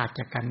ขาดจ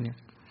ากกันเนี่ย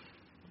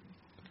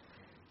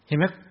เห็น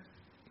ไหม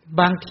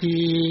บางที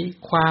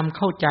ความเ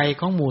ข้าใจ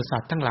ของหมู่สั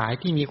ตว์ทั้งหลาย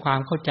ที่มีความ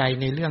เข้าใจ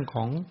ในเรื่องข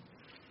อง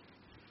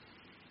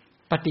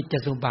ปฏิจจ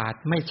สมุปบาท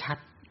ไม่ชัด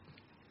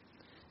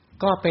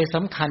ก็ไปส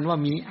ำคัญว่า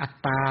มีอัต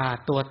ตา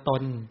ตัวต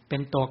นเป็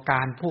นตัวก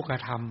ารผู้กระ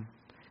ท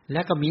ำแล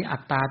ะก็มีอั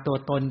ตตาตัว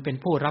ตนเป็น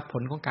ผู้รับผ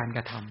ลของการก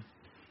ระท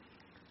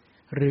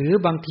ำหรือ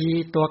บางที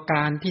ตัวก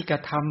ารที่กร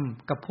ะท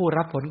ำกับผู้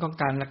รับผลของ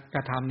การก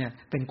ระทำเนี่ย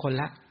เป็นคน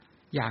ละ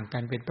อย่างกั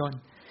นเป็นต้น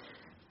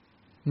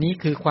นี้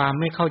คือความ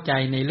ไม่เข้าใจ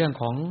ในเรื่อง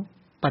ของ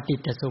ปฏิจ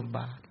จสมุปบ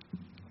าท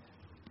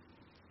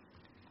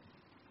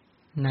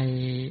ใน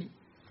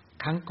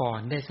ครั้งก่อน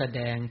ได้แสด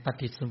งป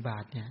ฏิจจสมุปบา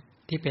ทเนี่ย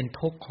ที่เป็น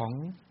ทุกข์ของ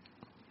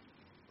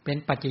เป็น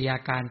ปัจจัย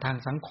การทาง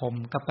สังคม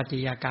กับปัจจั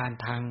ยการ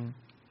ทาง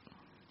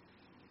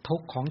ทุ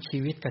กข์ของชี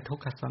วิตกับทุก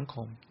ข์กับสังค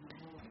ม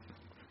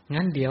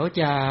งั้นเดี๋ยว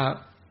จะ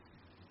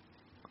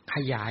ข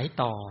ยาย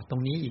ต่อตร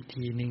งนี้อีก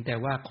ทีนึงแต่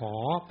ว่าขอ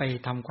ไป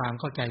ทำความ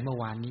เข้าใจเมื่อ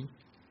วาน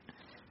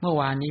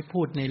นี้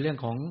พูดในเรื่อง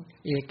ของ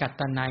เอกัต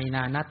ตนัยน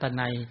านัตต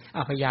นัยอ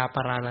ภยาป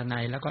ราลนั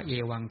ยแล้วก็เอ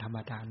วังธรรม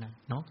ทานะ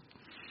เนาะ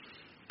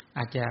อ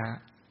าจจะ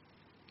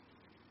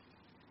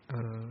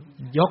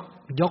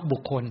ยกบุ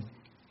คคล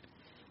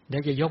เดี๋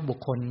ยวจะยกบุค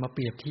คลมาเป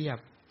รียบเทียบ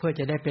เพื่อจ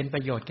ะได้เป็นปร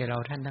ะโยชน์แก่เรา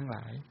ท่านทั้งหล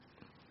าย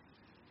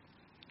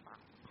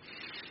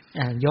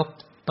ยก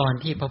ตอน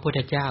ที่พระพุทธ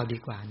เจ้าดี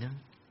กว่าเนาะ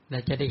เรา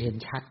จะได้เห็น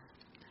ชัด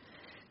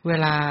เว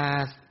ลา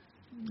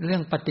เรื่อ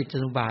งปฏิจจ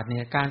สมุปบาทเนี่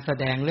ยการแส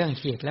ดงเรื่อง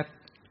เหตุและ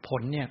ผ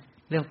ลเนี่ย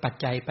เรื่องปัจ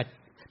จัย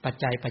ปัจ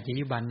จัย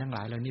บันทั้งหล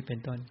ายเหล่านี้เป็น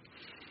ต้น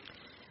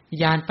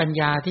ญาณปัญ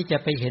ญาที่จะ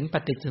ไปเห็นป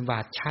ฏิจจสมุปบา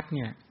ทชัดเ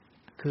นี่ย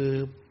คือ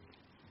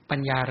ปัญ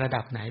ญาระ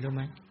ดับไหนรู้ไห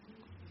ม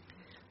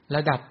ร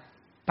ะดับ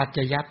ปัจจ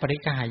ยปริ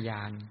ฆาญ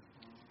าณ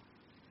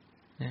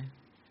นะ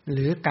ห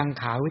รือกัง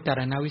ขาวิตร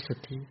ณวิสุท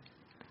ธิ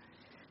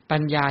ปั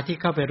ญญาที่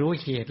เข้าไปรู้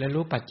เหตุและ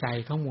รู้ปัจจัย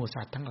ของหมู่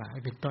สัตว์ทั้งหลาย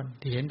เป็นต้น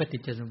ที่เห็นปฏิ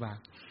จจสมุปบาท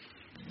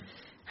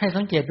ให้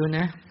สังเกตดูน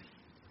ะ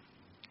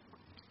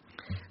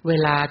เว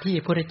ลาที่พ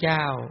ระพุทธเจ้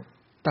า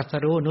ตรัส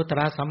รู้อนุตต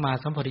รสัมมา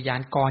สัมโพธิญา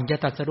ณก่อนจะ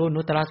ตรัสรู้อ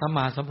นุตตรสัมม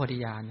าสัมโพธิ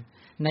ญาณ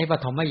ในป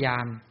ฐมยา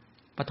ม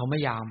พระ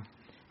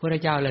พุทธ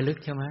เจ้าระลึก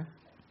ใช่ไหม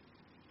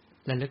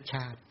ระลึกช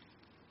าติ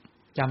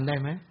จำได้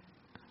ไหม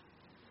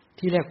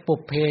ที่เรียกปุ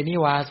พเพนิ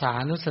วาสา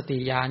นุสติ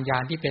ญาณญา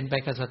ณที่เป็นไป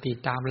กับสติ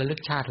ตามระลึ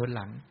กชาติหนห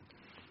ลัง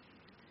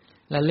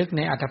ระลึกใ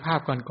นอัตภาพ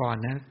ก่อน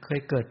ๆนะเคย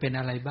เกิดเป็น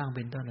อะไรบ้างเ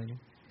ป็นต้นอะไร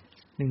นี้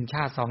1ช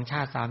าติ2ช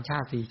าติ3ชา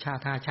ติ4ชา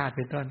ติ5ชาติเ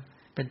ป็นต้น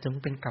เป็นถึง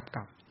เป็น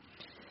กับ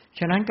ฉ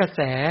ะนั้นกระแ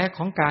สข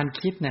องการ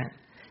คิดเนี่ย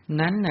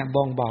นั้นเนี่ย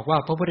บ่งบอกว่า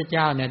พระพุทธเ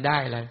จ้าเนี่ยได้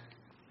อะไร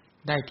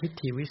ได้ทิฏ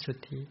ฐิวิสุท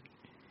ธิ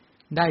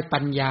ได้ปั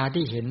ญญา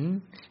ที่เห็น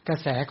กระ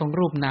แสของ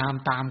รูปนาม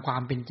ตามควา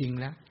มเป็นจริง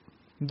แล้ว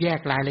แยก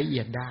รายละเอี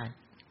ยดได้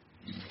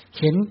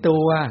เห็นตั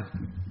ว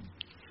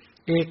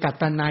เอกัต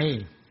ตนัย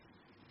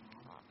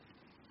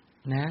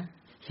นะ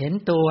เห็น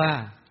ตัว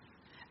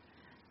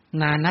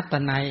นานัตต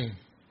นัย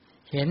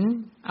เห็น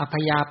อภ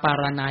ยาปา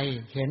รนัย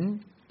เห็น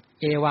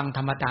เอวังธ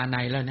รรมตา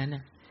นัยแล้วนั้นน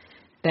ะ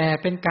แต่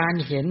เป็นการ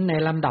เห็นใน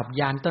ลำดับ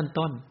ญาณ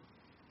ต้น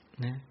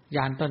ๆนะญ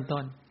าณ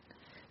ต้น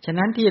ๆฉะ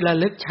นั้นที่ระ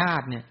ลึกชา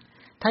ติเนี่ย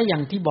ถ้าอย่า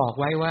งที่บอก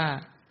ไว้ว่า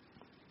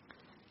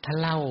ถ้า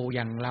เล่าอ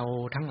ย่างเรา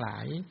ทั้งหลา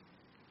ย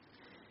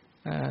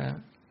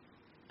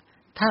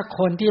ถ้าค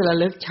นที่ระ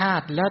ลึกชา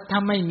ติแล้วถ้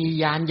าไม่มี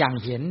ญาณอย่าง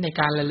เห็นใน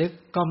การระลึก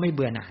ก็ไม่เ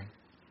บื่อหน่าย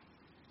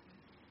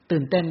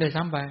ตื่นเต้นเลย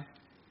ซ้ำไป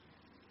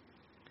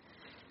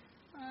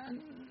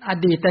อ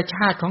ดีตช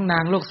าติของนา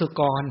งโลกสุ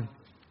กร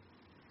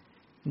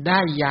ได้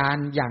ญาณ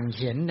อย่าง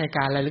เห็นในก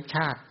ารระลึกช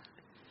าติ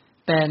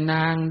แต่น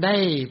างได้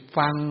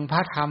ฟังพร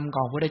ะธรรมข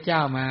องพระพุทธเจ้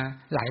ามา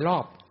หลายรอ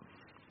บ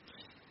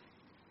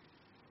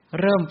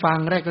เริ่มฟัง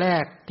แร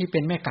กๆที่เป็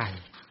นแม่ไก่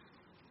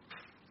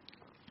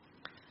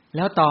แ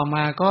ล้วต่อม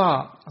าก็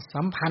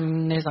สัมพัน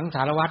ธ์ในสังส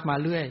ารวัฏมา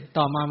เรื่อย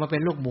ต่อมาเป็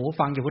นลูกหมู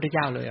ฟังจากพระพุทธเ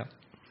จ้าเลย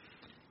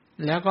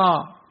แล้วก็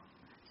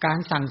การ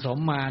สั่งสม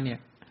มาเนี่ย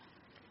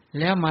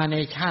แล้วมาใน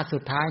ชาติสุ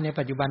ดท้ายใน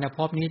ปัจจุบันภ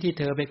พนี้ที่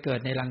เธอไปเกิด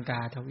ในลังกา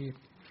ทวีป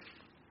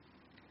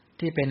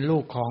ที่เป็นลู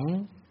กของ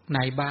น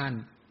ายบ้าน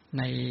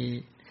ใน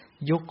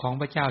ยุคของ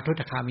พระเจ้าทุ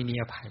ตคามินี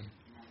อภัย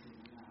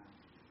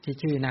ที่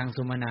ชื่อนาง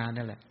สุมนา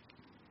นั่นแหละ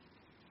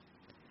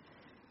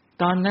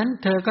ตอนนั้น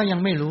เธอก็ยัง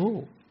ไม่รู้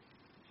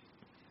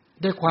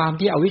ด้วยความ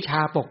ที่อวิชช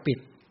าปกปิด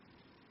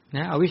น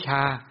ะอวิชช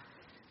า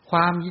คว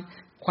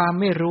าม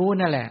ไม่รู้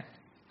นั่นแหละ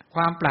ค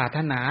วามปรารถ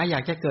นาอยา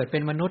กจะเกิดเป็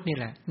นมนุษย์นี่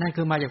แหละนั่น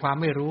คือมาจากความ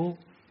ไม่รู้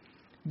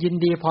ยิน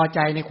ดีพอใจ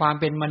ในความ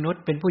เป็นมนุษ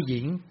ย์เป็นผู้หญิ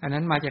งอัน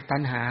นั้นมาจากตั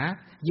ณหา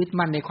ยึด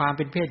มั่นในความเ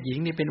ป็นเพศหญิง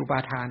นี่เป็นอุปา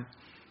ทาน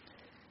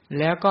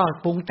แล้วก็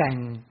ปรุงแต่ง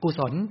กุ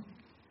ศล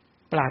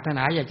ปรารถน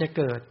าอยากจะเ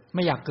กิดไ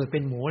ม่อยากเกิดเป็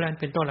นหมูแล้ว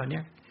เป็นต้นเหล่า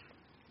นี้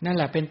นั่นแ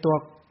หละเป็น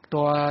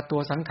ตั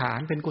วสังขาร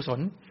เป็นกุศล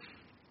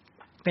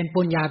เป็น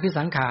ปุญญาภิ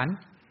สังขาร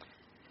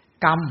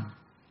กรรม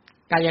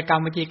กายกรร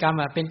มวจีกรรม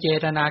เป็นเจ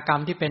ตนากรร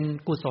มที่เป็น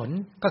กุศล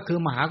ก็คือ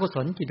มหากุศ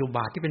ลจิตอุบ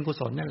าทที่เป็นกุ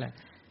ศลนั่นแหละ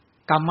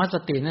กรรมส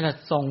ตินั่นแหละ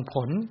ส่งผ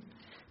ล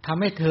ทำ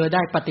ให้เธอไ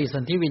ด้ปฏิส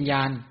นธิวิญญ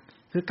าณ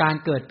คือการ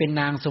เกิดเป็น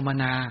นางสุม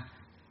นา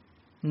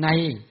ใน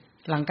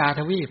ลังกา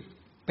ทวีป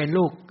เป็น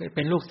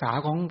ลูกสาว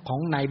ของ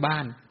นายบ้า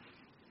น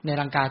ใน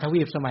ลังกาท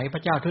วีปสมัยพร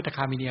ะเจ้าทุตค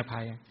ามินีอ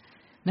ภัย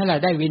นั่นแหละ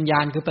ได้วิญญา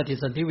ณคือปฏิ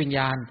สนธิวิญญ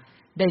าณ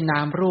ได้นา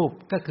มรูป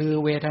ก็คือ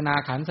เวทนา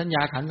ขันธ์สัญญ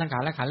าขันธ์สังขา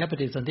รขันธ์และป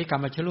ฏิสนธิกร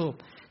รมชรูป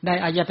ได้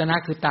อายตนะ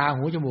คือตา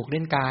หูจมูก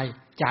ลิ้นกาย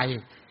ใจ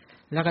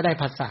แล้วก็ได้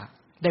ผัสสะ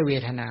ได้เว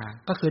ทนา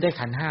ก็คือได้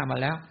ขันธ์5มา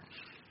แล้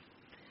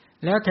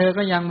วเธอ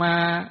ก็ยัง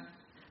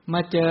ม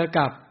าเจอ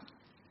กับ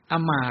อ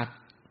มาตย์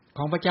ข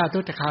องพระเจ้าทุ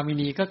ตคามิ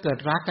นีก็เกิด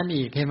รักกัน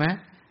อีกเห็นไหม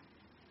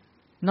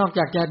นอกจ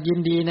ากจะยิน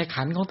ดีใน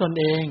ขันธ์ของตน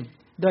เอง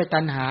ด้วยตั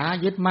ณหา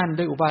ยึดมั่น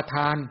ด้วยอุปาท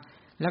าน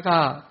แล้วก็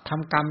ท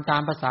ำกรรมตา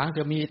มภาษา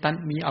คือ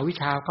มีอวิช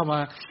ชาเข้ามา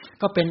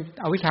ก็เป็น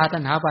อวิชชาตั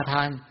ณหาอุปาท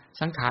าน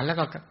สังขารแล้ว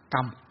ก็กร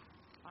รม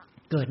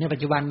เกิดในปัจ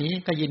จุบันนี้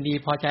ก็ยินดี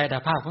พอใจแต่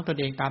ภาพของตน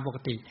เองตามปก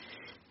ติ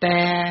แต่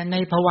ใน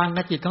ภวังค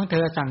จิตของเธ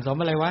อสั่งสม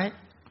อะไรไว้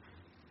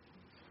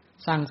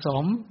สั่งส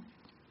ม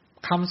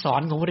คำสอ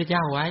นของพระพุทธเจ้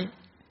าไว้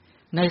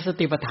ในส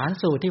ติปัฏฐาน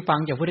สูตรที่ฟัง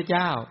จากพระพุทธเ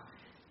จ้า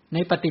ใน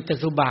ปฏิจจ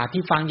สมุปบาท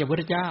ที่ฟังจากพระพุท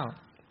ธเจ้า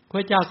พ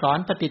ระเจ้าสอน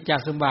ปฏิจจ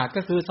สมุปบาท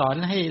ก็คือสอน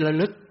ให้ระ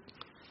ลึก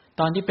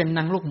ตอนที่เป็นน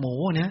างลูกหมู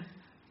เนี่ย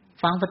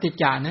ฟังปฏิจ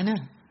จานะเนี่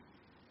ย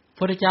พระ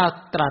พุทธเจ้า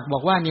ตรัสบอ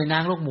กว่าเนี่ยนา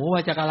งลูกหมูม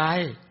าจากอะไร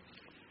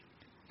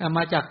ม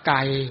าจากไ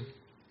ก่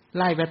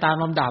ไล่ไปตาม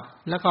ลำดับ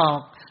แล้วก็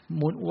ห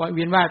มุนเ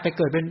วียนว่ายไปเ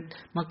กิดเ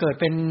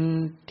ป็น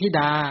ธิด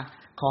า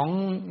ขอ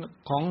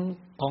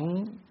ง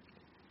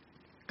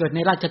เกิดใน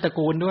ราชตระ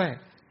กูลด้วย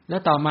แล้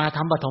วต่อมาท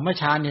ำปฐม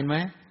ฌานเห็นไหม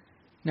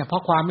เนี่ยเพรา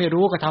ะความไม่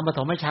รู้ก็ทำปฐ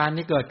มฌาน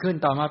นี่เกิดขึ้น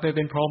ต่อมาไปเ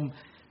ป็นพรหม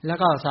แล้ว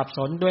ก็สับส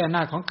นด้วยอำน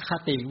าจของค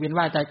ติเวียน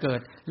ว่ายตายเกิด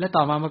แล้วต่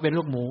อมาเป็น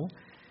ลูกหมู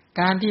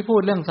การที่พู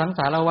ดเรื่องสัง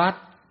สารวัฏ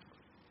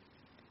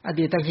อ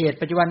ดีตเหตุ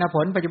ปัจจุบันผ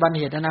ลปัจจุบัน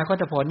เหตุอนาคต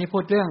ผลนี่พู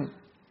ดเรื่อง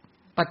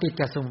ปฏิจ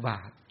จสมุปบา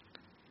ท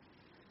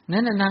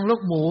นั้นนางลู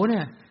กหมูเนี่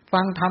ยฟั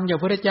งธรรมจากพ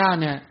ระพุทธเจ้า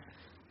เนี่ย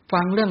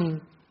ฟังเรื่อง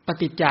ป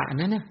ฏิจจา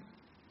นั้นเนี่ย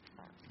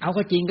เอา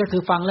ก็จริงก็คื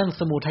อฟังเรื่อง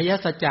สมุทัย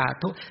สัจจะ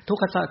ทุก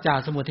ขสัจจะ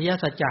สมุทัย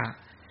สัจจะ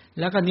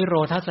แล้วก็นิโร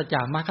ธสัจจ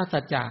ะมรรคสั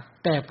จจะ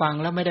แต่ฟัง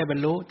แล้วไม่ได้บรร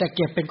ลุแต่เ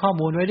ก็บเป็นข้อ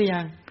มูลไว้หรือ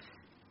ยัง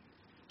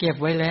เก็บ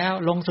ไว้แล้ว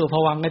ลงสู่ภ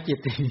วังคจิต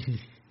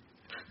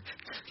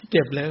เ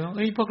ก็บแล้ว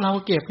พวกเรา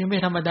เก็บนี่ไม่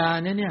ธรรมดา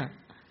เนี่ย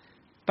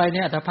ไปใน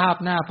อัตภาพ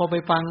หน้าพอไป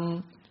ฟัง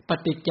ป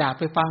ฏิจจ์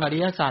ไปฟังอริ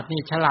ยสัจ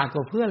นี่ฉลาดก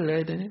ว่าเพื่อนเล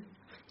ยตัวนี้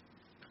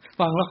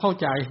ฟังแล้วเข้า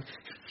ใจ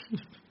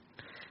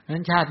นั้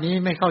นชาตินี้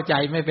ไม่เข้าใจ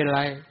ไม่เป็นไ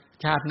ร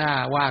ชาติหน้า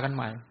ว่ากันใ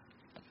หม่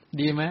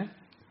ดีไหม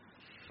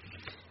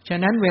ฉะ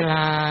นั้นเว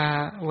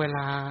ล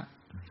า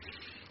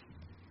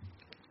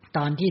ต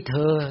อนที่เธ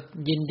อ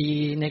ยินดี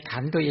ในขั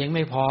นตัวเองไ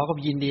ม่พอก็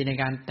ยินดีใน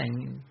การแต่ง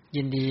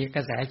ยินดีกร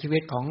ะแสชีวิ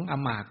ตของอ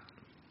มาตย์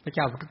พระเ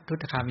จ้าทุ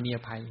ตคามินีอ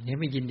ภัยเนี่ย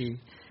ไม่ยินดี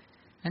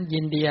นั้นยิ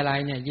นดีอะไร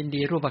เนี่ยยิน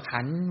ดีรูปขั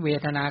นธ์เว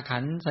ทนาขั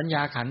นธ์สัญญ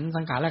าขันธ์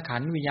สังขารขั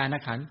นธ์วิญญาณ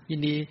ขันธ์ยิ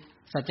นดี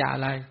สัจจะอ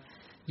ะไร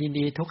ยิน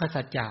ดีทุกข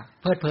สัจจะ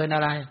เพลิดเพลินอ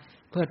ะไร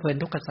เพลิดเพลิน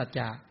ทุกขสัจจ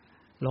ะ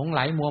หลงไหล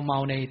มัวเมา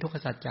ในทุกข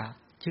สัจจะ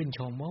ชื่นช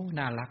มโอ้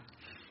น่ารัก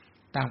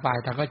ต่างฝ่าย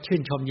ต่างก็ชื่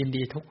นชมยิน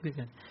ดีทุกข์ด้วย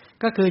กัน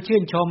ก็คือชื่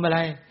นชมอะไร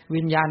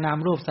วิญญาณนาม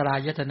รูปสลา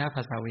ยตนะภ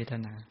าษาเวท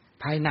นา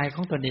ภายในข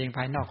องตนเองภ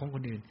ายนอกของค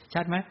นอื่น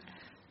ชัดไหม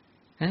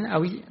นั้น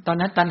ตอน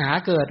นั้นตัณหา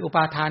เกิดอุป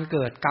าทานเ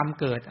กิดกรรม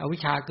เกิดอวิช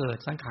ชาเกิด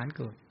สังขารเ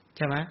กิดใ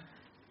ช่ไหม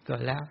เกิ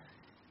ดแล้ว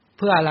เ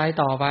พื่ออะไร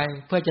ต่อไป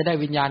เพื่อจะได้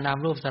วิญญาณนาม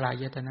รูปสลา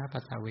ยตนะภ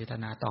าษาเวท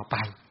นาต่อไป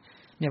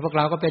เนี่ยพวกเ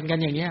ราก็เป็นกัน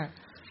อย่างเนี้ย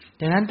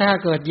ดังนั้นถ้า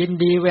เกิดยิน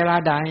ดีเวลา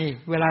ใ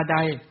ด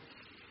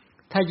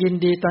ถ้ายิน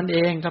ดีตนเอ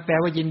งก็แปล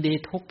ว่ายินดี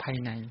ทุกภาย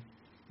ใน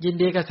ยิน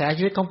ดีกระแส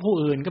ชีวิตของผู้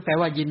อื่นก็แปล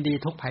ว่ายินดี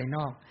ทุกภายน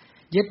อก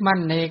ยึดมั่น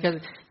ใ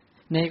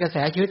นกระแส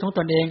ชีวิตของต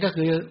นเองก็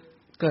คือ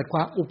เกิดคว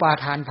ามอุปา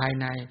ทานภาย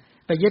ใน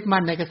ไปยึด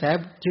มั่นในกระแส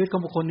ชีวิตขอ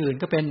งบุคคลอื่น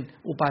ก็เป็น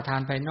อุปาทา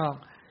นภายนอก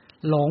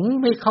หลง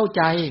ไม่เข้าใ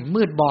จ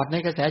มืดบอดใน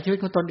กระแสชีวิต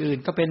ของตนอื่น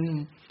ก็เป็น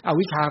อ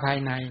วิชชาภาย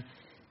ใน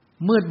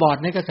มืดบอด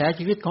ในกระแส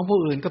ชีวิตของผู้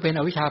อื่นก็เป็น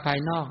อวิชชาภาย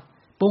นอก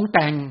ปรุงแ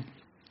ต่ง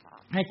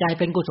ให้ใจ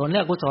เป็นกุศลแล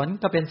ะอกุศล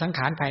ก็เป็นสังข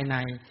ารภายใน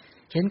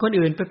เห็นคน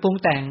อื่นไปปรุง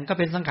แต่งก็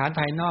เป็นสังขาร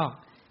ภายนอก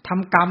ท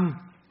ำกรรม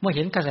เมื่อเ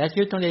ห็นกระแสชี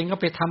วิตตนเองก็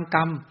ไปทำกร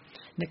รม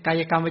ในกา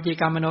ยกรรมวจี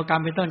กรรมมโนกรร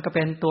มเป็นต้นก็เ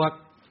ป็นตัว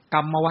ก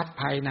รรมวัฏ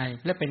ภายใน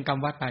และเป็นกรรม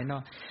วัฏภายนอ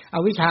กอ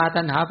วิชชา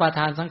ตัณหาอุปาท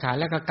านสังขาร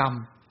และก็กรรม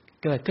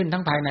เกิดขึ้นทั้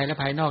งภายในและ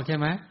ภายนอกใช่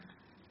ไหม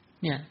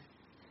เนี่ย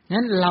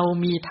งั้นเรา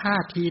มีท่า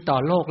ทีต่อ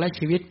โลกและ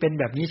ชีวิตเป็น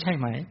แบบนี้ใช่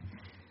ไหม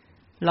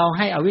เราใ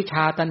ห้อวิชช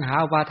าตัณหา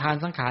อุปาทาน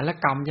สังขารและ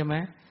กรรมใช่ไหม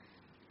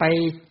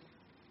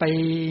ไป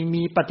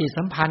มีปฏิ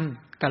สัมพันธ์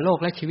กับโลก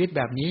และชีวิตแ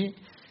บบนี้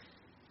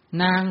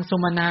นางสุ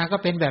มนาก็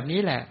เป็นแบบนี้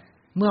แหละ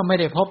เมื่อไม่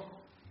ได้พบ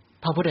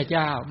พระพุทธเ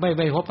จ้าไ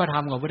ม่พบพระธร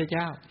รมของพระพุทธเ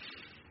จ้า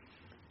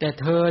แต่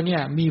เธอเนี่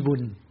ยมีบุ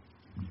ญ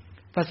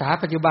ภาษา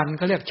ปัจจุบันเ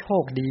ขาเรียกโช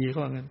คดี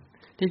ก็งั้น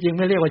ที่จริงไ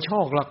ม่เรียกว่าโช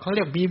คหรอกเขาเ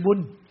รียกมีบุญ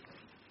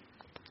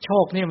โช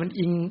คเนี่ยมัน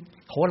อิง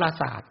โหรา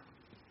ศาสตร์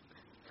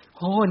โ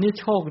อ้นี่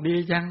โชคดี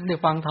จังได้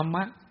ฟังธรรม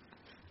ะ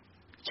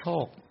โช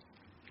ค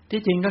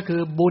ที่จริงก็คื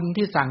อบุญ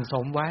ที่สั่งส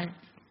มไว้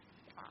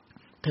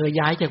เธอ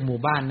ย้ายจากหมู่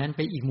บ้านนั้นไ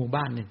ปอีกหมู่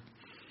บ้านหนึ่ง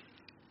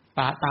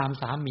ป่าตาม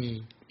สามี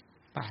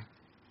ไป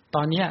ต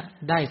อนนี้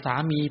ได้สา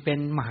มีเป็น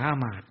มหาอ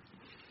มาตย์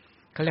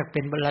เขาเรียกเ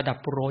ป็นระดับ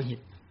ปุโรหิต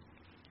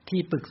ที่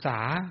ปรึกษา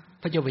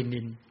พระเจ้าแผ่น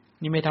ดิน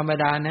นี่ไม่ธรรม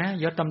ดานะ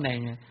ยศตำแหน่ง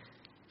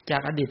จา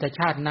กอดีตช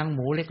าตินางห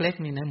มูเล็ก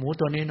ๆนี่นะหมู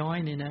ตัวน้อย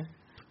ๆนี่นะ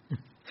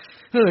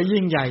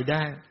ยิ่งใหญ่ไ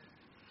ด้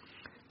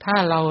ถ้า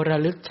เราระ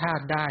ลึกชา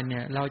ติได้เนี่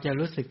ยเราจะ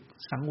รู้สึก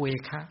สังเว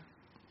ช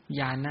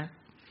ญาณนะ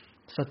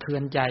สะเทือ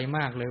นใจม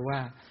ากเลยว่า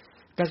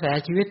กระแส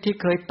ชีวิตที่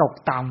เคยตก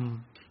ต่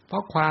ำเพรา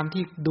ะความ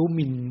ที่ดูห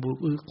มิ่นบุค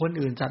คลคน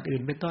อื่นสัตว์อื่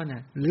นเป็นต้นน่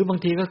ะหรือบาง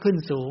ทีก็ขึ้น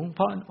สูงเพ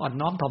ราะอ่อน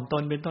น้อมถ่อมต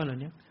นเป็นต้นเหล่า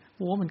นี้โ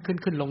อ้มัน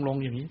ขึ้นลง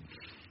อย่างนี้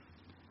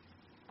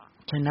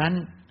ฉะนั้น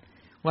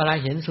เวลา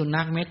เห็นสุ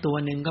นัขแม้ตัว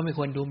นึงก็ไม่ค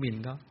วรดูหมิ่น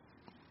เขา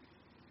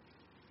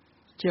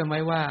เชื่อไหม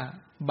ว่า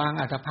บาง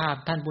อัตภาพ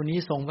ท่านผู้นี้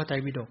ทรงพระไตร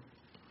ปิฎก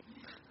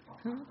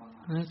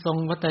ทรง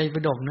พระไตร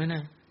ปิฎกนั่นน่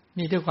ะ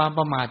นี่ด้วยความป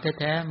ระมาท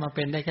แท้ๆมาเ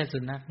ป็นได้แค่สุ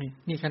นัข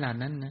นี่ขนาด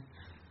นั้นนะ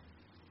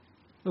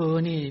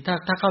นี่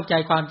ถ้าเข้าใจ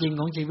ความจริง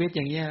ของชีวิตอ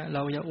ย่างเงี้ยเร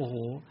าจะโอ้โห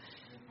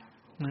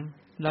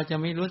เราจะ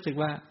ไม่รู้สึก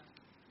ว่า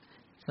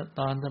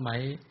ตอนสมัย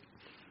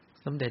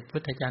สมเด็จพุ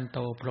ทธจารย์โต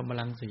พรหม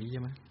รังสีใ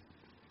ช่ไหม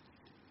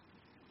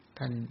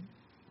ท่าน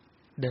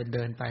เ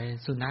ดินไป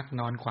สุนัข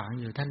นอนขวาง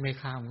อยู่ท่านไม่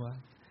ข้ามว่า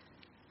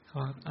เขา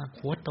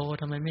หัวโต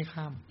ทำไมไม่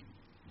ข้าม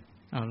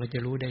เราจะ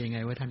รู้ได้ยังไง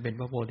ว่าท่านเป็น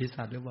พระโพธิ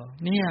สัตว์หรือเปล่า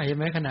เนี่ยเห็นไ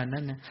หมขนาด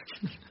นั้นนะ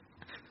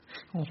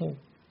โอ้โห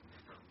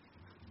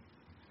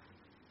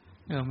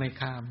ไม่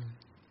ข้าม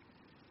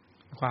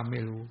ความไม่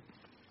รู้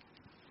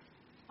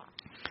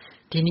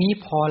ทีนี้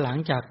พอหลัง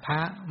จากพระ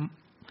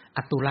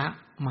อัตุละ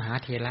มหา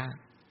เถระ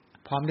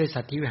พร้อมด้วย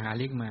สัตถิวิหา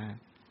ริกมา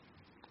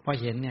พอ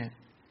เห็นเนี่ย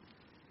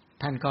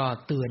ท่านก็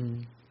เตือน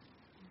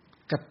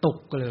กระตุก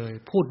เลย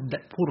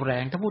พูดแร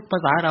งถ้าพูดภา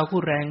ษาเราพู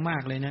ดแรงมา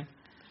กเลยนะ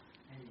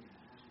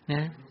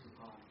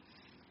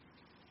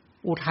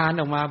อุทาน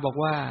ออกมาบ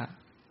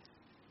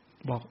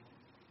อก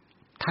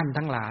ท่าน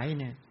ทั้งหลาย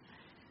เนี่ย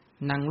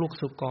นางลูก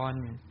สุกร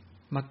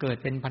มาเกิด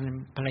เป็น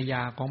ภรรย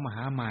าของมห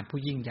าอมาตย์ผู้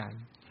ยิ่งใหญ่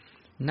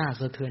น่า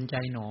สะเทือนใจ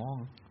หนอ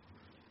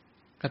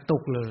กระตุ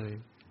กเลย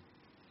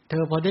เธ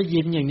อพอได้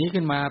ยินอย่างนี้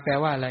ขึ้นมาแปล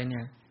ว่าอะไรเ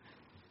นี่ย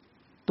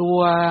ตัว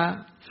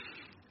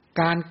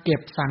การเก็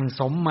บสั่ง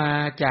สมมา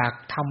จาก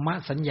ธรรม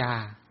สัญญ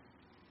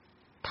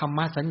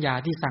า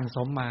ที่สั่งส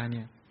มมาเ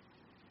นี่ย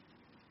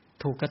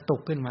ถูกกระตุ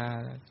กขึ้นมา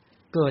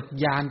เกิด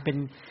ญาณเป็น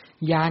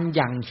ญาณอ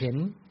ย่างเห็น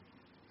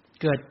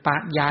เกิด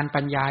ญาณ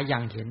ปัญญาอย่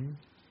างเห็น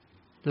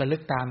ระลึ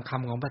กตามค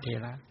ำของพระเถ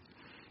ระ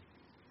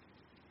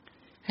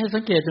ให้สั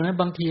งเกตดูนะ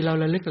บางทีเรา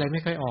ระลึกอะไรไ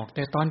ม่ค่อยออกแ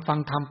ต่ตอนฟัง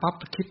ธรรมปั๊บ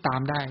คิดตา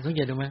มได้สังเก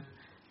ตดูไหม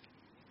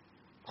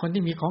คน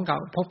ที่มีของเก่า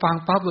พอฟัง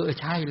ปั๊บ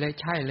ใช่เล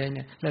ยเ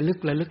นี่ยระลึก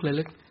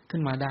ขึ้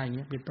นมาได้อย่างเ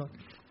งี้ยเป็นต้น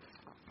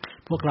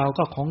พวกเรา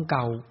ก็ของเ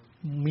ก่า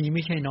มีไ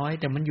ม่ใช่น้อย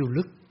แต่มันอยู่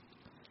ลึก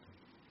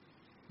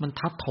มัน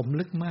ทับถม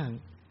ลึกมาก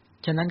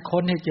ฉะนั้น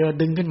ค้นให้เจอ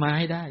ดึงขึ้นมาใ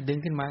ห้ได้ดึง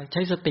ขึ้นมาใ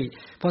ช้สติ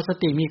พอส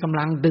ติมีกำ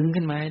ลังดึง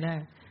ขึ้นมาให้ได้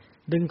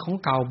ดึงของ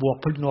เก่าบวก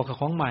ผนวกกับ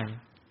ของใหม่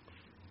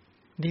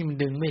นี่มัน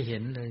ดึงไม่เห็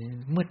นเลย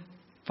มืด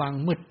ฟัง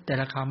มืดแต่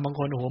ละคำบางค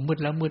นโอ้โหมืด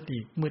แล้วมืดอี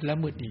ก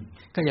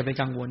ก็อย่าไป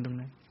กังวลตรง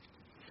นั้น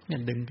เนี่ย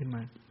ดึงขึ้นม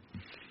า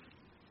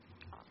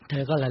เธ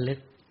อก็ระลึก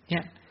เนี่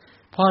ย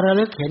พอระ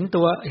ลึกเห็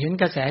น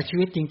กระแสชี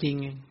วิตจริง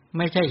ๆไ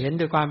ม่ใช่เห็นโ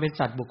ดยความเป็น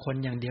สัตว์บุคคล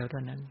อย่างเดียวเท่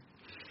านั้น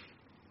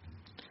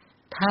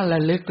ถ้าระ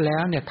ลึกแล้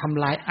วเนี่ยท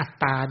ำลายอัต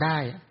ตาได้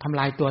ทำ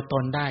ลายตัวต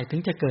นได้ถึ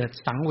งจะเกิด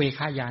สังเวค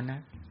ญาณนะ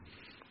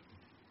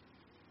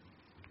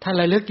ถ้า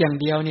ระลึกอย่าง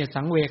เดียวเนี่ย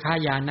สังเวค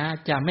ญาณนะ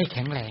จะไม่แ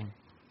ข็งแรง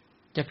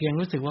จะเพียง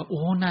รู้สึกว่าโ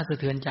อ้น่าสะ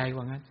เทือนใจ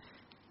ว่างั้น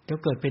เดี๋ยว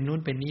เกิดเป็นนู้น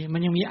เป็นนี้มั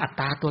นยังมีอัต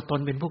ตาตัวตน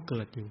เป็นผู้เ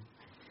กิดอยู่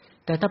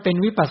แต่ถ้าเป็น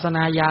วิปัสสน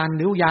าญาณห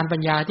รือญาณปั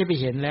ญญาที่ไป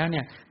เห็นแล้วเ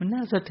นี่ยมันน่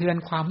าสะเทือน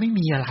ความไม่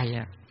มีอะไร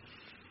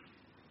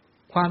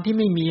ความที่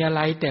ไม่มีอะไ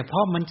รแต่เพรา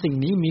ะมันสิ่ง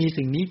นี้มี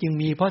สิ่งนี้จึง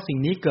มีเพราะสิ่ง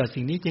นี้เกิด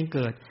สิ่งนี้จึงเ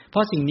กิดเพรา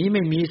ะสิ่งนี้ไ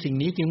ม่มีสิ่ง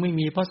นี้จึงไม่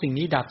มีเพราะสิ่ง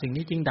นี้ดับสิ่ง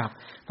นี้จึงดับ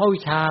เพราะวิ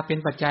ชาเป็น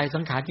ปัจจัยสั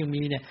งขารจึง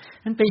มีเนี่ย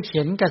มันไปเ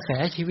ห็นกระแส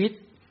ชีวิต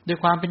โดย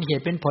ความเป็นเห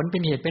ตุเป็นผลเป็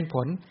นเหตุเป็นผ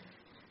ล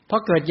เพรา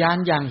ะเกิดญาณ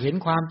อย่างเห็น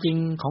ความจริง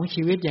ของ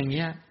ชีวิตอย่างเ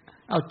นี้ย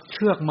เอาเ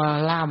ชือกมา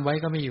ล่ามไว้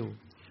ก็ไม่อ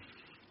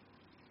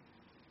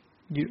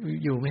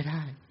ยู่ไม่ไ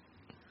ด้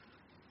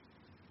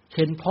เ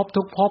ห็นภพ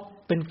ทุกภพ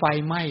เป็นไฟ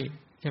ไหม้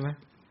ใช่ไหม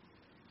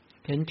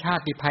เห็นชา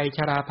ติภัยช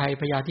ราภัย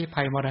พยาธิ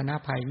ภัยมรณะ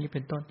ภัยนี่เ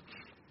ป็นต้น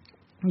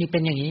นี่เป็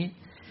นอย่างนี้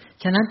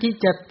ฉะนั้นที่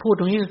จะพูด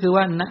ตรงนี้ก็คือ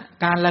ว่า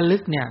การระลึ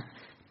กเนี่ย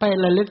ไป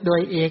ระลึกโด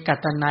ยเอกัต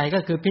ตนัยก็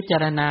คือพิจา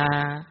รณา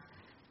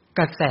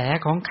กระแส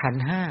ของขัน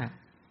ธ์ห้า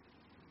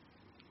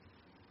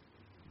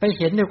ไปเ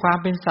ห็นด้วยความ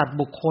เป็นสัตว์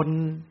บุคคล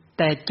แ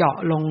ต่เจาะ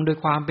ลงโดย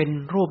ความเป็น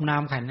รูปนา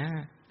มขันธ์ห้า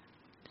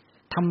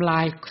ทำลา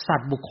ยสั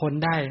ตว์บุคคล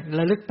ได้ร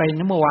ะลึกไป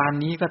เมื่อวาน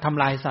นี้ก็ท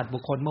ำลายสัตว์บุ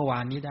คคลเมื่อวา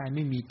นนี้ได้ไ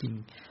ม่มีจริง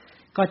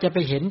ก็จะไป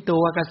เห็นตั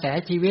วกระแส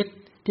ชีวิต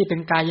ที่เป็น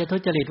กายทุ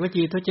จริตว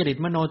จีทุจริต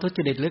มโนทุจ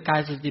ริตหรือกาย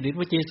สุจริต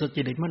วจีสุจ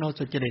ริตมโน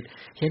สุจริต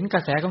เห็นกร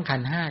ะแสของขั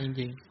นธ์ห้าจ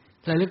ริง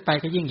ๆระลึกไป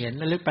ก็ยิ่งเห็น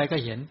ระลึกไปก็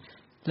เห็น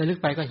ระลึก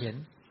ไปก็เห็น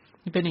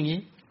นี่เป็นอย่างนี้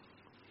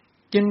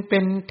จึงเป็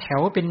นแถ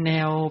วเป็นแน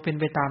วเป็น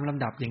ไปตามล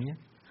ำดับอย่างนี้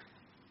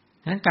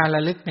นั้นการร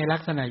ะลึกในลั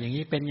กษณะอย่าง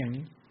นี้เป็นอย่าง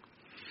นี้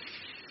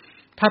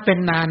ถ้าเป็น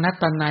นานัต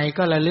ตนัย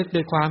ก็ระลึกโด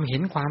ยความเห็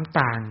นความ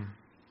ต่าง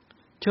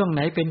ช่วงไห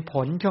นเป็นผ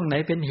ลช่วงไหน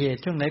เป็นเหตุ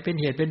ช่วงไหนเป็น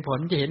เหตุเป็นผล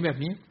จะเห็นแบบ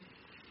นี้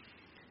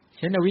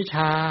เห็นอวิชช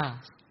า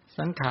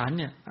สังขาร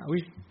เนี่ย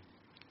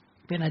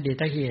เป็นอดี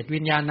ตเหตุวิ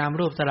ญญาณนาม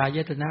รูปสลาย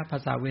ตนะภา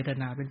ษาเวท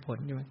นาเป็นผล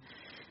ใช่ไหม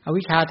อ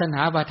วิชชาตัณห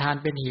าอุปาทาน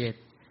เป็นเหตุ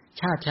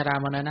ชาติชรา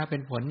มรณะเป็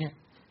นผลเนี่ย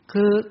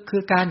คื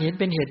อการเห็น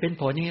เป็นเหตุเป็น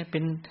ผลอย่างเงี้ยเป็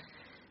น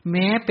แ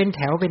ม้เป็นแ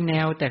ถวเป็นแน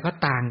วแต่ก็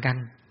ต่างกัน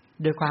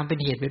โดยความเป็น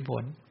เหตุเป็นผ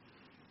ล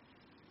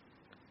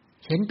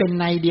เห็นเป็น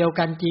ในเดียว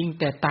กันจริง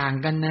แต่ต่าง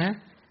กันนะ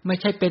ไม่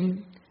ใช่เป็น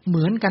เห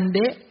มือนกันเด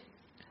ะ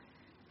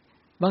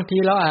บางที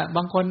เราบ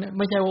างคนไ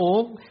ม่ใช่โอ้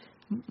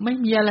ไม่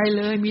มีอะไร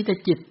เลยมีแต่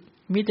จิต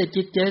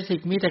เจสิก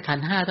มีแต่ขัน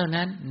ธ์ห้าเท่า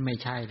นั้นไม่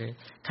ใช่เลย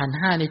ขันธ์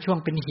ห้าในช่วง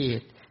เป็นเห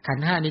ตุขัน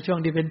ธ์ห้าในช่วง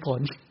ที่เป็นผ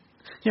ล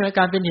ใช่ไหมก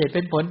ารเป็นเหตุเ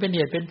ป็นผลเป็นเห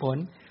ตุเป็นผล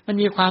มัน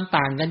มีความ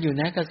ต่างกันอยู่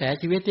นะกระแส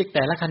ชีวิตที่แ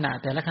ต่ละขณะ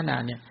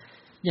เนี่ย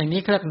อย่างนี้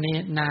เรียก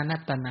นานั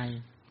ตตนัย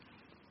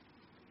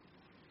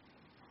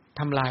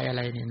ทำลายอะไ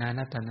รเนี่ยนา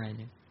นัตตนัยเ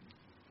นี่ย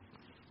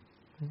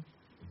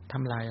ท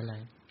ำลายอะไร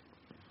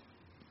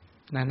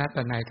นานัตต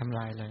นัยทำล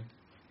ายอะไร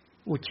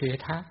อุเฉ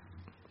ทะ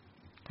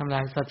ทำลา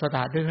ยสัสส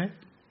ะด้วยไหม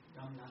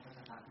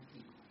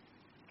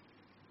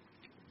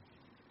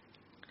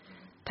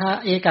ถ้า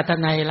เอกัต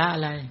นัยละอ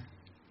ะไร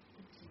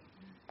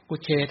อุ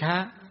เฉทะ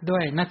ด้ว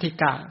ยนัตถิ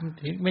กะ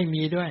ไม่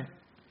มีด้วย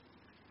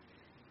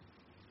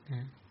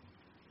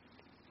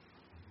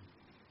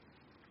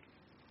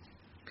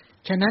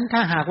ฉะนั้นถ้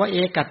าหากว่าเอ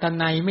กัต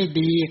นัยไม่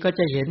ดีก็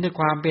จะเห็นด้วย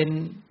ความเป็น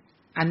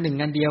อันหนึ่ง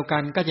อันเดียวกั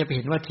นก็จะไปเ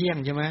ห็นว่าเที่ยง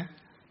ใช่ไหม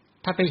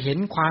ถ้าไปเห็น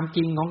ความจ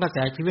ริงของกระแส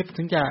ชีวิต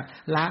ถึงจะ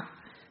ละ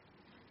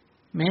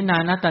แม้นา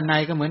นัตตนั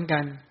ยก็เหมือนกั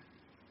น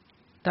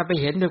ถ้าไป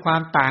เห็นด้วยควา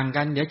มต่าง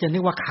กันเดี๋ยวจะนึ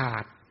กว่าขา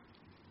ด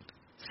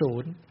ศู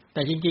นย์แ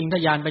ต่จริงๆถ้า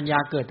ญาณปัญญา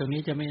เกิดตรง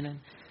นี้จะไม่นั่น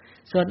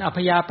ส่วนอัพ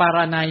ยาปาร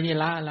านัยนี่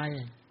ละอะไร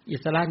อิ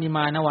สระนิม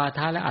านวาท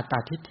ะและอัตต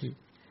ทิฏฐิ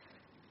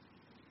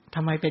ท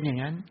ำไมเป็นอย่าง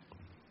นั้น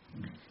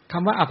ค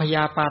ำว่าอัพย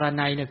าปารา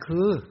นัยเนี่ย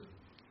คือ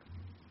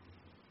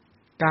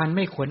การไ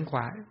ม่ขวนขว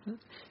าย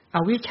อ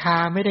วิชชา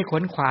ไม่ได้ข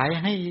วนขวาย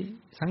ให้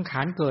สังข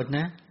ารเกิดน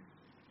ะ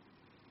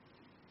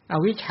อ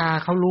วิชชา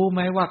เขารู้ไห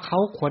มว่าเขา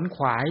ขวนข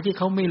วายที่เ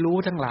ขาไม่รู้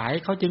ทั้งหลาย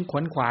เขาจึงข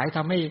วนขวายท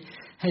ำใ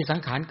ห้สัง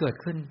ขารเกิด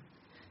ขึ้น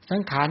สั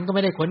งขารก็ไ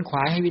ม่ได้ขวนขว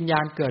ายให้วิญญา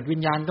ณเกิดวิ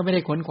ญญาณก็ไม่ไ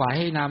ด้ขวนขวายใ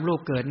ห้นามรูป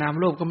เกิดนาม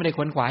รูปก็ไม่ได้ข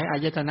วนขวายให้อา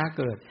ยตนะ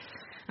เกิด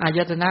อาย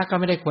ตนะก็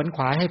ไม่ได้ขวนข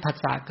วายให้ผัส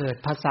สะเกิด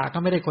ผัสสะก็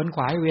ไม่ได้ขวนข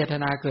วายให้เวท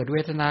นาเกิดเว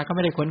ทนาก็ไ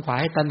ม่ได้ขวนขวาย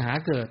ให้ตัณหา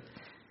เกิด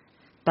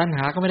ตัณห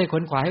าก็ไม่ได้ข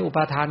วนขวายให้อุป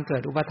าทานเกิ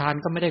ดอุปาทาน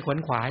ก็ไม่ได้ขวน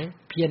ขวาย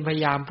เพียรพย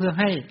ายามเพื่อ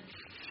ให้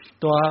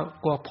ตั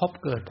วภพ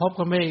เกิดภพ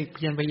ก็ไม่เ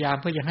พียรพยายาม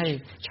เพื่อจะให้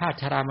ชาติ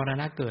ชรามร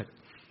ณะเกิด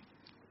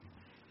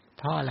เ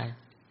พราะอะไร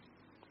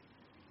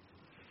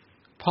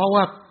เพราะ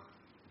ว่า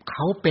เข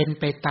าเป็น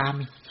ไปตาม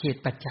เห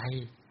ตุปัจจัย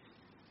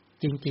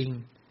จริง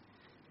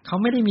ๆเขา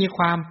ไม่ได้มีค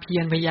วามเพี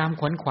ยรพยายาม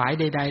ขวนขวาย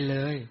ใดๆเล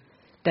ย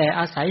แต่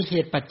อาศัยเห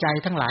ตุปัจจัย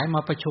ทั้งหลายม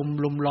าประชุม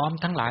ลุมล้อม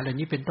ทั้งหลายเหล่า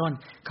นี้เป็นต้น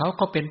เขา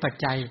ก็เป็นปัจ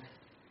จัย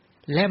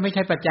และไม่ใ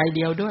ช่ปัจจัยเ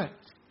ดียวด้วย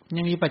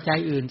ยังมีปัจจัย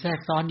อื่นแทรก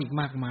ซ้อนอีก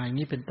มากมาย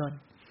นี้เป็นต้น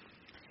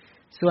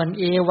ส่วน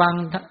เอวัง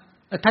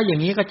ถ้าอย่า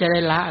งนี้ก็จะได้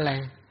ละอะไร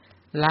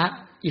ละ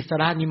อิส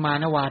ระนิมา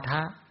นวาท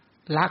ะ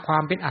ละควา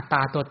มเป็นอัตต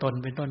าตัวตน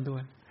เป็นต้นด้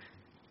วย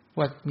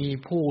ว่ามี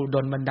ผู้ด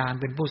ลบันดาล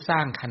เป็นผู้สร้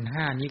างขันธ์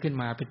ห้านี้ขึ้น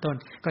มาเป็นต้น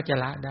ก็จะ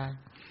ละได้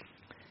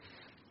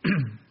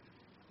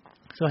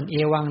ส่วนเอ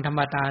วังธรรม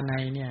ตาใน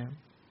เนี่ย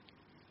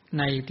ใ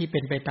นที่เป็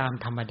นไปตาม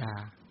ธรรมดา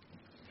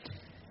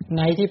ใ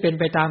นที่เป็น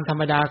ไปตามธร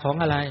รมดาของ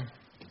อะไร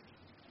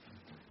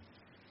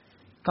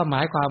ก็หม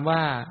ายความว่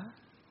า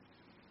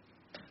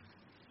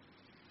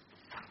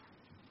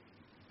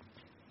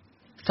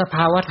สภ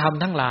าวธรรม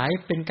ทั้งหลาย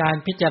เป็นการ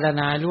พิจาร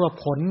ณาว่า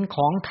ผลข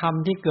องธรรม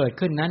ที่เกิด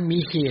ขึ้นนั้นมี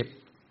เหตุ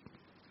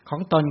ขอ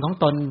ง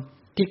ตน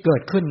ที่เกิ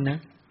ดขึ้นนะ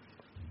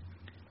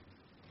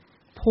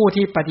ผู้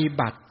ที่ปฏิ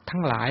บัติทั้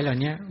งหลายเหล่า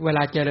นี้เวล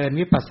าเจริญ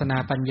วิปัสสนา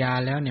ปัญญา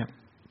แล้วเนี่ย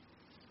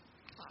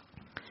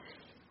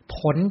ผ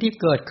ลที่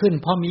เกิดขึ้น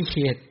เพราะมีเห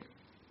ตุ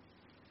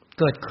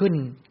เกิดขึ้น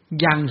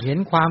อย่างเห็น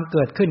ความเ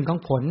กิดขึ้นของ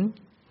ผล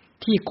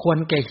ที่ควร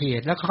แก่เห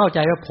ตุแล้วเข้าใจ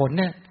ว่าผล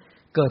เนี่ย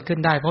เกิดขึ้น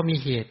ได้เพราะมี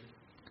เหตุ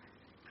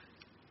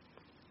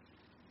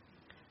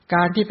ก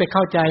ารที่ไปเ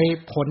ข้าใจ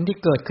ผลที่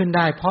เกิดขึ้นไ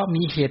ด้เพราะ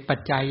มีเหตุปัจ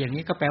จัยอย่าง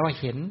นี้ก็แปลว่า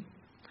เห็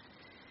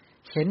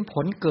นผ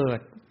ลเกิด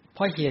เพ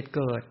ราะเหตุเ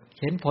กิด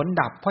เห็นผล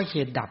ดับเพราะเห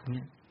ตุดับเ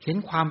นี่ยเห็น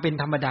ความเป็น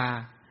ธรรมดา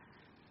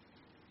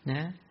น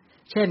ะ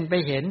เช่นไป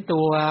เห็นตั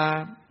ว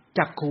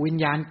จักขูวิญ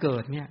ญาณเกิ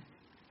ดเนี่ย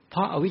เพร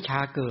าะอวิชชา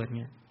เกิดเ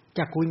นี่ย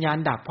จักขูวิญญาณ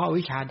ดับเพราะอ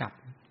วิชชาดับ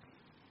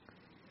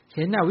เ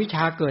ห็นอวิชช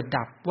าเกิด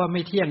ดับว่าไ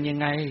ม่เที่ยงยัง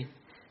ไง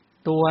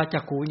ตัวจั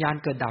กขูวิญญาณ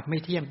เกิดดับไม่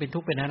เที่ยงเป็นทุ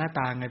กข์เป็นอนัตต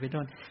าไงเป็น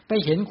ต้นไป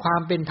เห็นควา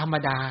มเป็นธรรม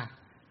ดา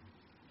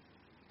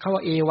เขาว่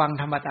าเอวัง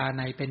ธรรมตาใ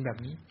นเป็นแบบ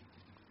นี้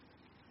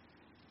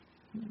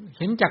เ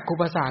ห็นจักขุ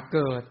ประสาทเ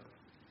กิด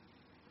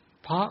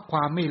เพราะคว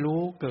ามไม่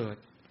รู้เกิด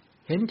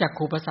เห็นจัก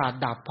ขุประสาท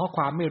ดับเพราะค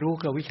วามไม่รู้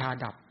เกิดวิชา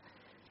ดับ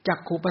จัก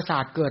ขุประสา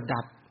ทเกิด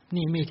ดับ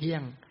นี่ไม่เที่ย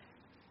ง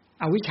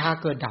อวิชชา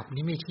เกิดดับ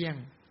นี่ไม่เที่ยง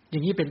อย่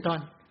างนี้เป็นต้น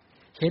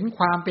เห็นค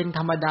วามเป็นธ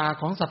รรมดา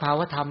ของสภาว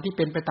ธรรมที่เ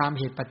ป็นไปตาม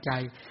เหตุปัจจั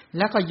ยแ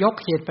ล้วก็ยก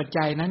เหตุปัจ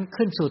จัยนั้น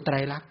ขึ้นสู่ไตร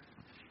ลักษณ์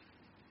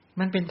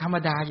มันเป็นธรรม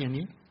ดาอย่าง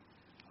นี้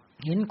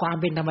เห็นความ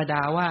เป็นธรรมด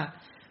าว่า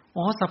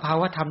อ๋อสภา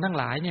วธรรมทั้ง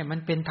หลายเนี่ยมัน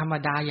เป็นธรรม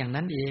ดาอย่าง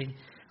นั้นเอง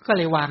ก็เ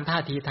ลยวางท่า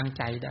ทีทางใ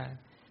จได้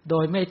โด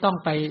ยไม่ต้อง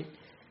ไป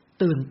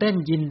ตื่นเต้น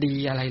ยินดี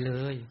อะไรเล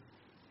ย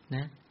น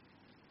ะ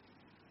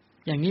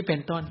อย่างนี้เป็น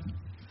ต้น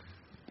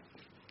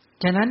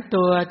ฉะนั้น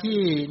ตัวที่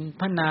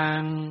พระนาง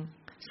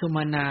สุม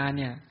าณาเ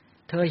นี่ย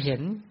เธอเห็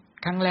น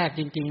ครั้งแรก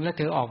จริงๆแล้วเ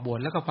ธอออกบวช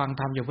แล้วก็ฟัง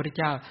ธรรมจากพระพุทธ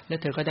เจ้าแล้ว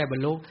เธอก็ได้บร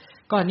รลุ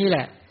ก็นี่แหล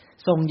ะ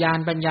ส่งญาณ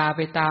ปัญญาไ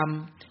ปตาม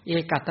เอ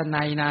กัตต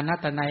นัยนานัต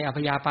ตนัยอภ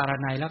ยาปาร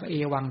นัยแล้วก็เอ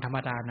วังธรรม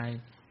ดานัย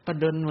ประ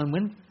เด็นเหมื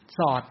อนส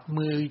อด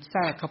มือแท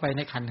รกเข้าไปใ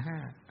นขันธ์ห้า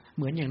เ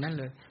หมือนอย่างนั้น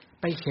เลย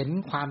ไปเห็น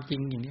ความจริ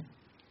งอย่างนี้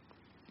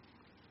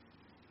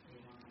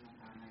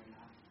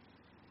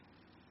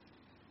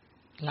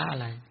ละอะ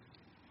ไร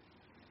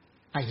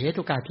อเห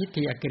ตุกาทิฏ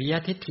ฐิอกิริย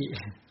ทิฏฐิ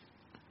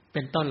เ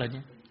ป็นต้นเหล่า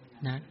นี้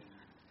นะ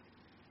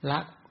ละ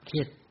เห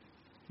ตุ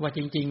ว่าจ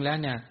ริงๆแล้ว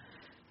เนี่ย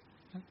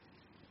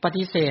ป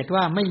ฏิเสธ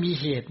ว่าไม่มี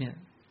เหตุเนี่ย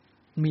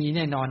มีแ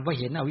น่นอนว่า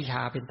เห็นอวิชช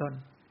าเป็นต้น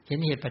เห็น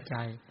เหตุปัจ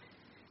จัย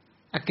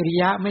อกิริ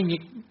ยะไ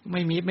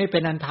ม่เป็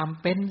นอันธรรม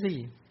เป็นสิ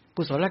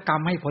กุศลกรร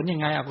มให้ผลยั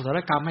งไงอกุศล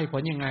กรรมให้ผ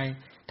ลยังไง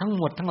ทั้ง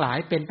หมดทั้งหลาย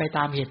เป็นไปต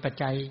ามเหตุปัจ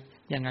จัย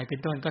ยังไงเป็น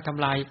ต้นก็ท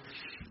ำลาย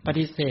ป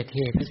ฏิเสธเห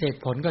ตุปฏิเสธ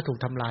ผลก็ถูก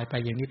ทำลายไป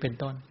อย่างนี้เป็น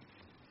ต้น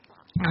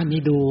อัน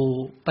นี้ดู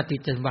ปฏิจ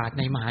จสมุปบาท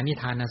ในมหานิ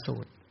ทานสู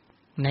ตร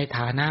ในฐ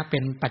านะเป็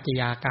นปัจจั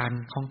ยการ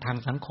ของทาง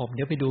สังคมเ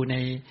ดี๋ยวไปดูใน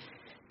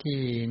ที่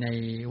ใน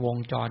วง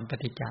จรป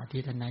ฏิจจ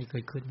ที่ท่านนายเค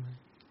ยขึ้น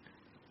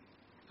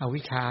อ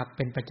วิชชาเ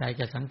ป็นปัจจัยแ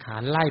ก่สังขา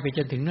รไล่ไปจ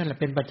นถึงนั่นแหละ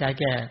เป็นปัจจัย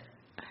แ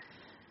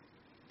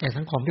ก่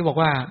สังคมที่บอก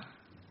ว่า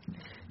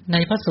ใน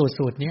พระ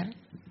สูตรนี้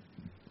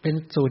เป็น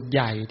สูตรใ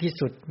หญ่ที่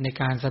สุดใน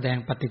การแสดง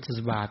ปฏิจจส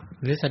มุปบาท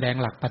หรือแสดง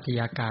หลักปัจจั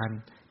ยการ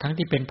ทั้ง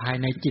ที่เป็นภาย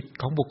ในจิต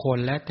ของบุคคล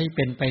และที่เ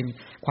ป็น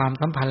ความ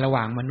สัมพันธ์ระห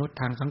ว่างมนุษย์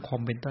ทางสังคม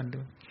เป็นต้น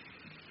ด้วย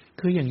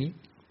คืออย่างนี้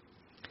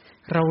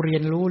เราเรีย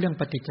นรู้เรื่อง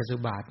ปฏิจจสมุ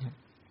ปบาทเนี่ย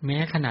แม้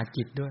ขนาด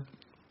จิตด้วย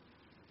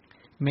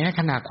แม้ข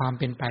นาดความ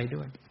เป็นไป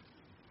ด้วย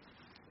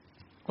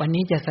วัน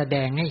นี้จะแสด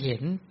งให้เห็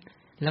น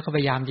แล้วก็พ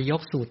ยายามจะย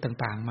กสูตร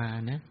ต่างๆมา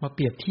นะมาเป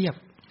รียบเทียบ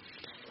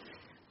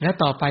แล้ว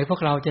ต่อไปพว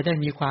กเราจะได้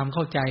มีความเ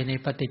ข้าใจใน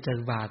ปฏิจจส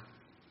มุปบาท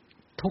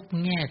ทุก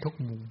แง่ทุก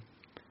มุม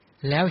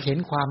แล้วเห็น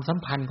ความสัม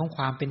พันธ์ของค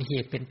วามเป็นเห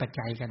ตุเป็นปัจ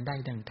จัยกันได้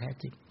ดังแท้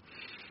จริง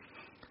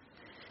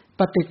ป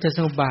ฏิจจส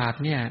มุปบาท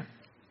เนี่ย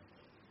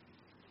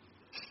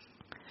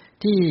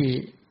ที่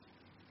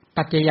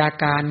ปัจจัย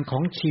การขอ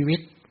งชีวิ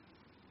ต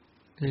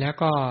แล้ว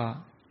ก็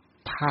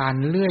ผ่าน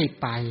เรื่อย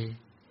ไป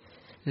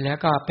แล้ว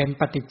ก็เป็น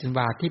ปฏิจจสมุป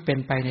บาทที่เป็น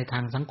ไปในทา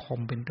งสังคม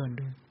เป็นต้น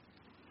ด้วย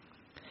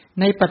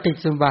ในปฏิจจ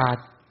สมุปบาท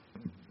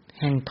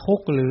แห่งทุก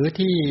ข์หรือ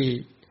ที่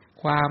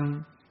ความ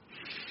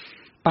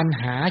ปัญ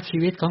หาชี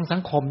วิตของสั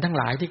งคมทั้ง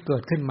หลายที่เกิ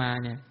ดขึ้นมา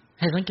เนี่ย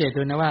ให้สังเกต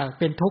ดูนะว่า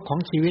เป็นทุกข์ของ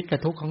ชีวิตกับ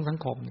ทุกข์ของสัง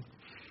คม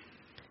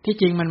ที่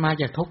จริงมันมา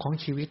จากทุกข์ของ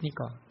ชีวิตนี่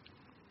ก่อน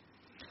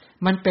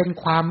มันเป็น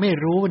ความไม่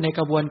รู้ในก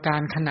ระบวนกา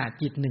รขณะ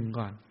จิตหนึ่ง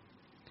ก่อน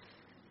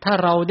ถ้า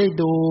เราได้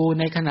ดู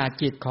ในขณะ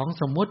จิตของ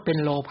สมมุติเป็น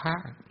โลภะ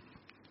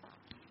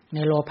ใน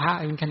โลภะ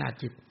เป็นขณะ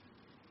จิต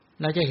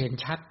เราจะเห็น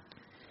ชัด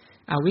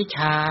อวิชช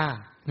า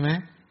ใช่ไหม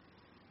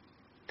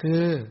คื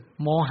อ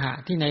โมหะ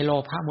ที่ในโล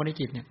ภะมูล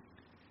จิตเนี่ย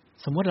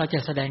สมมุติเราจะ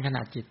แสดงขณ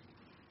ะจิต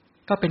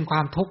ก็เป็นคว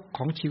ามทุกข์ข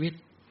องชีวิต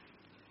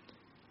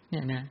เ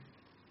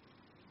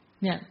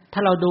นี่ยถ้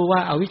าเราดูว่า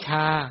อวิชช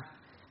า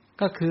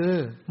ก็คือ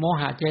โม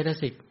หะเจต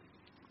สิก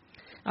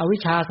อวิช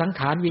ชาสัง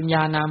ขารวิญญ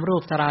าณนามรู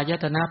ปสลาย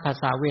ตนะภา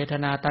ษาเวท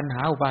นาตัณห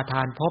าอุปาท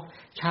านภพ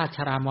ชาติช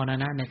รามร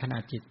ณะในขณะ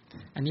จิต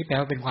อันนี้แปล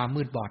ว่าเป็นความ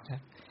มืดบอดน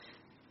ะ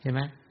เห็นไห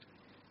ม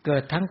เกิ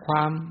ดทั้งคว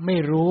ามไม่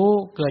รู้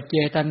เกิดเจ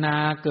ตนา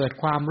เกิด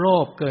ความโล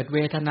ภเกิดเว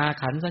ทนา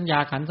ขันธ์สัญญา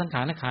ขันธ์สังข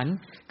ารขันธ์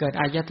เกิด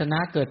อายตนะ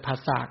เกิดภา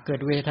ษาเกิ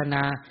ดเวทน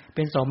าเ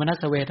ป็นโสมนั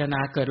สเวทนา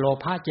เกิดโล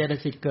ภะเจต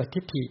สิกเกิด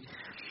ทิฏฐิ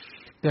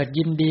เกิด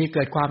ยินดีเ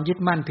กิดความยึด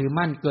มั่นถือ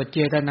มั่นเกิดเจ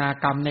ตนา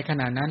กรรมในข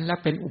ณะนั้นและ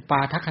เป็นอุป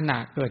าทขณะ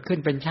เกิดขึ้น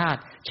เป็นชาติ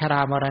ชร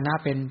ามรณะ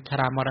เป็นช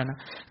รามรณะ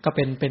ก็เ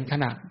ป็นข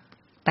ณะ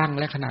ตั้ง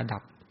และขณะดั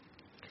บ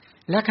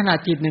และขณะ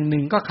จิตห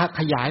นึ่งๆก็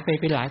ขยายไป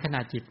เป็นหลายขณะ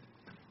จิต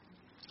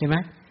เห็นไหม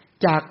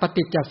จากป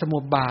ฏิจจสมุ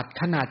ปบาท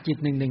ขนาดจิต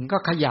หนึ่งๆก็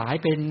ขยาย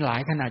เป็นหลา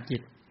ยขนาดจิ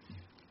ต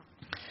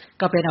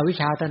ก็เป็นอวิช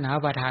ชาตัณหา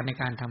อุปาทานใน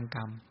การทำกร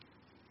รม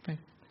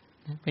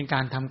เป็นกา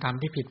รทำกรรม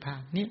ที่ผิดพลา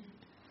ดนี่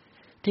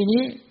ที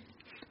นี้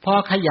พอ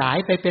ขยาย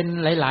ไปเป็น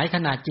หลายๆข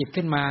นาดจิต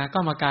ขึ้นมาก็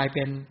มากลายเ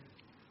ป็น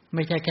ไ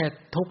ม่ใช่แค่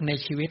ทุกข์ใน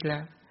ชีวิตแล้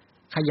ว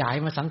ขยาย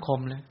มาสังคม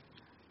แล้ว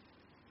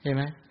เห็นไ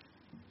หม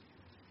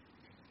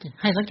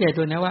ให้สังเกต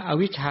ดูนะว่าอ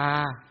วิชชา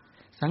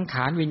สังข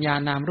ารวิญญาณ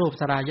นามรูป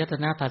สลายต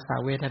นะภาษา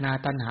เวทนา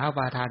ตัณหาอุป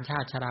าทานชา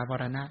ติชราม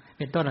รณะเ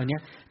ป็นต้นเหล่านี้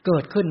เกิ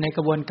ดขึ้นในก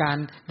ระบวนการ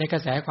ในกระ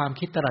แสความ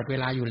คิดตลอดเว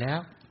ลาอยู่แล้ว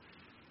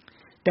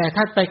แต่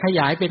ถ้าไปข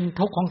ยายเป็น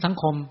ทุกข์ของสัง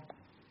คม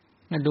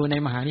นั่นดูใน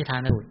มหานิทา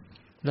นสูตร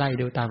ไล่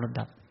ดูตามลำ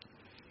ดับ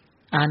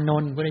อาน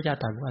นท์พระเจ้า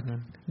ตรัสว่านั้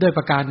นด้วยป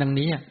ระการดัง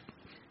นี้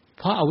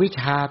เพราะอวิช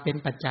ชาเป็น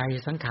ปัจจัย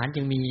สังขาร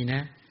จึงมีน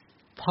ะ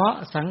เพราะ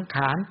สังข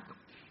าร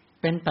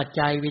เป็นปัจ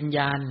จัยวิญญ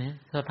าณเนี่ย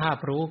สภาพ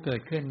รู้เกิ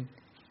ดขึ้น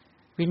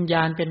วิญญ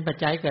าณเป็นปัจ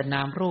จัยเกิดน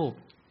ามรูป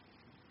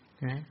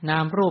นา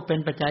มรูปเป็น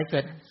ปัจจัยเกิ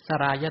ดส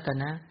ลายต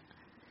นะ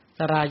ส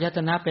ลายต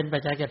นะเป็นปั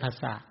จจัยเกิดผัส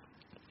สะ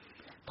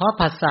เพราะ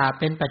ผัสสะ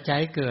เป็นปัจจั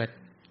ยเกิด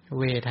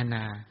เวทน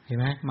าเห็น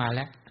ไหมมาแ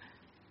ล้ว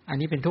อัน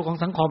นี้เป็นทุกข์ของ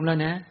สังคมแล้ว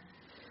นะ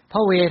เพรา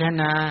ะเวท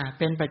นา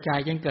เป็นปัจจัย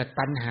จึงเกิด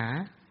ตัณหา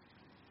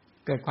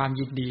เกิดความ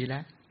ยินดีแ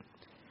ล้ว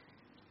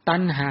ตั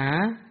ณหา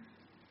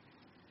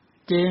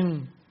จึง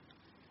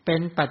เป็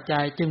นปัจจั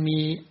ยจึงมี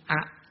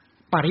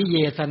ปริเย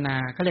สนา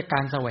ก็เรียกก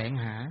ารแสวง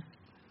หา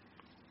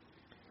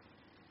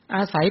อ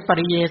าศัยป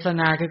ริเยส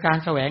นาคือการ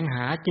แสวงห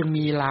าจึง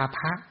มีลาภ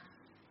ะ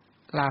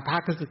ลาภะ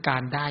ก็คือกา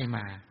รได้ม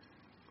า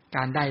ก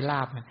ารได้ล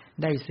าภ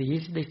ได้สี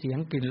ได้เสียง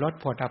กลิ่นรส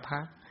โผฏฐัพพะ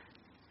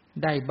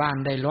ได้บ้าน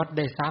ได้รถไ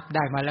ด้ทรัพย์ไ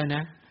ด้มาแล้วน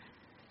ะ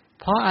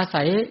เพราะอา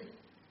ศัย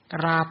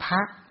ราภะ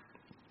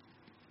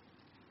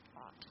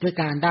ด้วย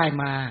การได้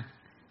มา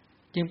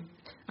จึง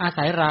อา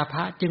ศัยราภ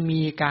ะจึง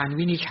มีการ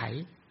วินิจฉัย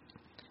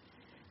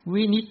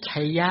วินิจ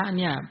ฉัยยะเ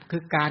นี่ยคื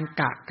อการ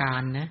กะกา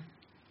รนะ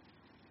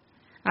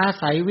อา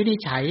ศัยวินิจ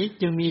ฉัย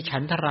จึงมีฉั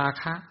นทรา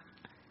คะ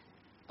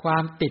ควา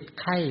มติด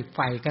ไข้ใ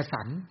ฝ่ก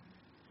สัน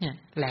เนี่ย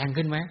แรง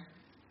ขึ้นไหม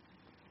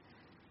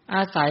อ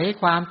าศัย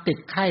ความติด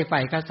ไข้ใ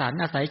ฝ่กสัน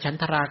อาศัยฉัน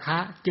ทราคะ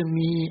จึง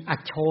มีอ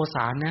โชส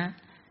านะ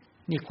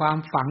นี่ความ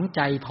ฝังใ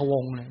จพะว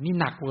งเลยนี่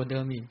หนักกว่าเดิ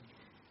มอีก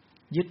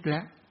ยึดแ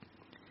ล้ว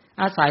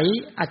อาศัย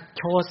อโ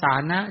ชสา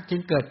นะจึ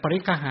งเกิดปริ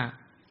ฆหะ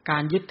กา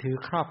รยึดถือ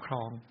ครอบคร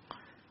อง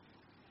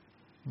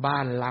บ้า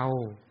นเรา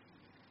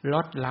ร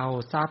ถเรา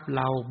ทรัพย์เ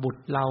ราบุต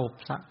รเรา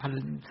ภรร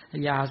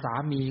ยาสา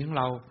มีของ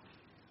เรา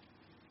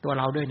ตัว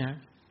เราด้วยนะ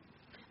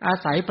อา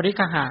ศัยปริ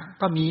ฆหะ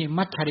ก็มี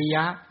มัจฉริย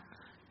ะ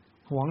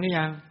หวงหรือ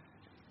ยัง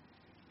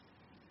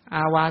อ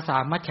าวาสา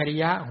มัจฉริ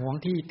ยะหวง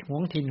ที่หว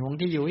งถิ่นหวง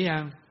ที่อยู่หรือยั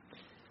ง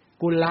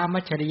กุลา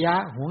มัจฉริยะ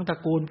หวงตระ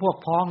กูลพวก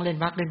พ้องเล่น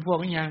พรรคเล่นพวก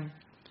หรือยัง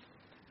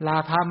ลา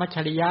ภมัจฉ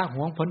ริยะห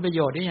วงผลประโย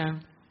ชน์หรือยัง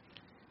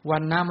วั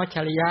นนามัจฉ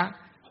ริยะ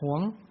หว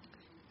ง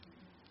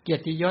เกีย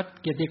รติยศ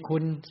เกียรติคุ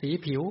ณสี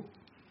ผิว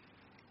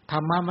ธร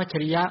รมมัจฉ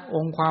ริยะอ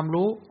งค์ความ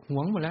รู้ห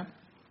วงหมดแล้ว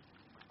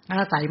อ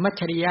าศัยมัจ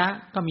ฉริยะ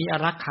ก็มีอา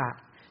รักขา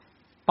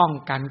ป้อง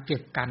กันเก็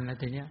บกันอะไ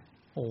รอย่างเงี้ย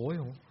โอ้ย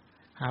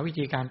หาวิ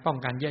ธีการป้อง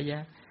กันเยอะแย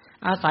ะ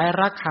อาศัยอา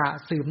รักขา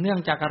สืบเนื่อง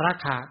จากอารัก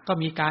ขาก็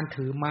มีการ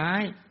ถือไม้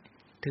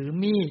ถือ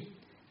มีด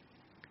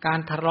การ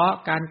ทะเลาะ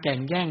การแข่ง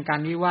แย่งกา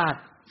รวิวาท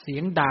เสี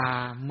ยงด่า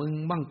มึง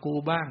บ้างกู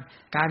บ้าง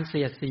การเ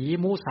สียดสี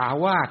มุสา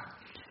วาท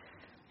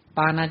ป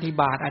าณาติ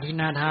บาตอธิ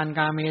นาทานก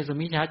าเมสุ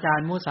มิจฉาจา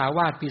รมุสาว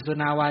าทปิสุ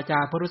นาวาจา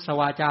พรุส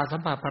วาจาสั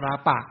มปปรา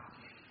ปะ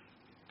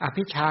อ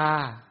ภิชา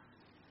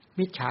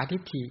มิจฉาทิ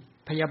ฏฐิ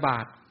พยาบา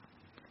ท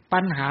ปั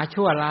ญหา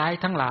ชั่วร้าย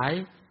ทั้งหลาย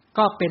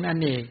ก็เป็นอ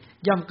เนก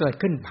ย่อมเกิด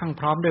ขึ้นพัง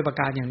พร้อมด้วยประ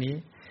การอย่างนี้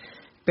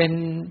เป็น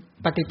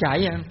ปฏิจจัย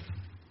อย่าง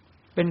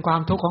เป็นควา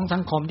มทุกข์ของสั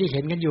งคมที่เ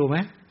ห็นกันอยู่ไหม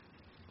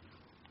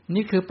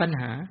นี่คือปัญ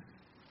หา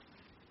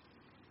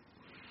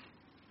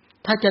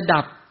ถ้าจะ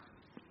ดับ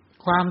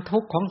ความทุ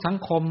กข์ของสัง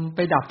คมไป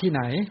ดับที่ไห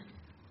น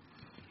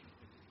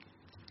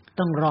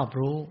ต้องรอบ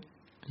รู้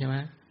ใช่ไหม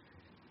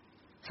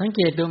สังเก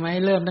ตดูไหม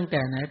เริ่มตั้งแต่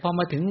ไหนพอ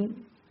มาถึง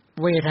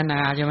เวทนา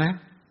ใช่ไหม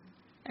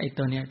ไอ้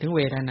ตัวเนี้ยถึงเ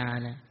วทนา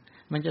เนี่ย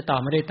มันจะต่อ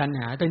มาด้วยตัณ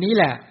หาตัวนี้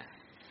แหละ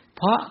เ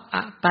พราะ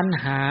ตัณ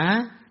หา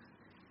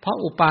เพราะ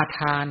อุปาท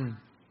าน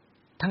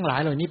ทั้งหลาย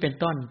เหล่านี้เป็น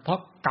ต้นเพราะ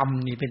กรรม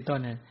นี่เป็นต้น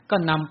เนี่ยก็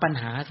นำปัญ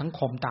หาสังค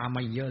มตามม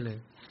าเยอะเลย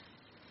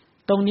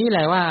ตรงนี้แห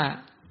ละว่า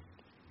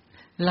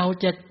เรา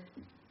จะ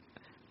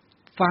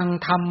ฟัง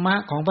ธรรมะ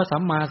ของพระสั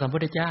มมาสัมพุ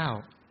ทธเจ้า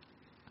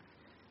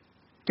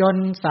จน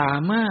สา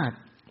มารถ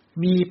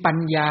มีปัญ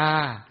ญา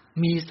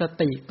มีส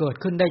ติเกิด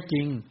ขึ้นได้จ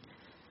ริง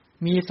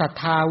มีศรัท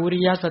ธาวิ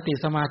ริยะสติ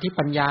สมาธิ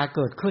ปัญญาเ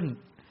กิดขึ้น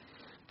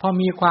พอ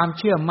มีความเ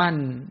ชื่อมั่น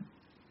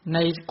ใน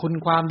คุณ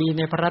ความดีใ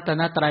นพระรัต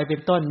นตรัยเป็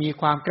นต้นมี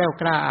ความแกล้ว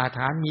กล้าอาถ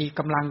รรพ์มีก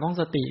ำลังของ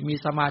สติมี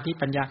สมาธิ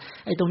ปัญญา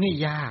ไอ้ตรงนี้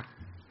ยาก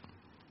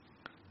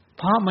เ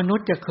พราะมนุษ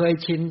ย์จะเคย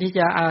ชินที่จ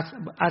ะ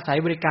อาศัย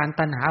บริการ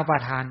ตัณหาอุปา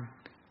ทาน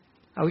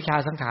อวิชชา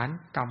สังขาร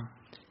กรรม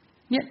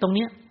เนี่ยตรงเ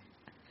นี้ย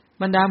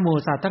บรรดาหมู่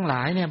สัตว์ทั้งหล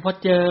ายเนี่ยพอ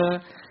เจ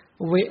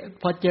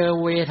อ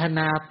เวทน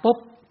าปุ๊บ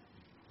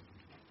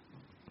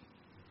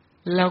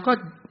เราก็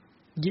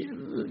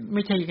ไ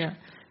ม่ใช่แค่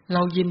เร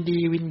ายินดี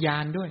วิญญา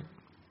ณด้วย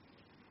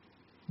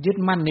ยึด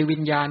มั่นในวิ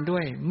ญญาณด้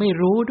วยไม่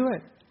รู้ด้วย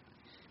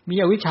มี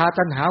อวิชชา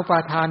ตัณหาอุปา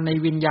ทานใน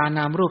วิญญาณน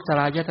ามรูปส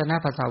ลายตนะ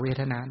ภาษาเว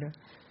ทนาด้วย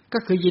ก็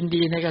คือยิน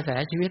ดีในกระแส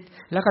ชีวิต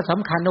แล้วก็ส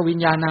ำคัญว่าวิญ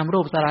ญาณนามรู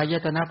ปสลาย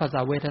ตนะภาษา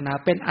เวทนา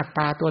เป็นอัตต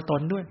าตัวต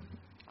นด้วย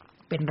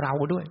เป็นเรา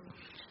ด้วย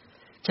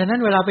ฉะนั้น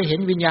เวลาไปเห็น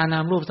วิญญาณนา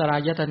มรูปสลา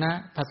ยตนะ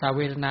ภาษาเ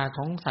วทนาข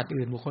องสัตว์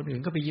อื่นบุคคลอื่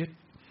นก็ไปยึด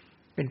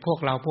เป็นพวก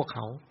เราพวกเข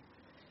า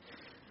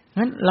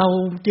งั้นเรา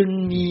จึง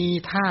มี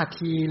ท่า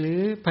ทีหรือ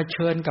เผ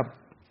ชิญกับ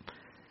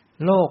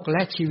โลกแล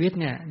ะชีวิต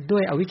เนี่ยด้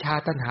วยอวิชชา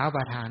ตัณหาอุป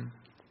าทาน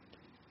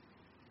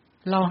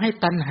เราให้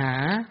ตัณหา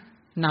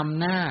นำ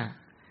หน้า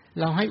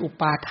เราให้อุ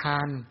ปาทา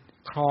น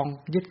ครอง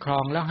ยึดครอ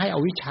งแล้วให้อ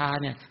วิชชา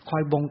เนี่ยคอ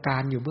ยบงกา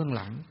รอยู่เบื้องห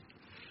ลัง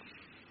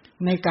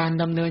ในการ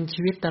ดำเนิน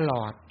ชีวิตตล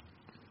อด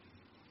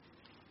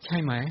ใช่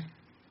ไหม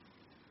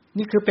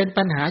นี่คือเป็น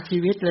ปัญหาชี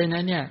วิตเลยน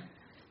ะเนี่ย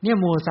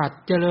หมู่สัต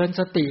ว์เจริญ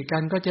สติกั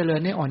นก็เจริญ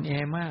ได้อ่อนแอ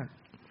มาก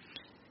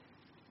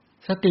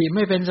สติไ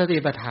ม่เป็นสติ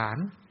ปัฏฐาน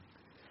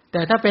แ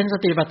ต่ถ้าเป็นส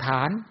ติปัฏฐ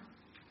าน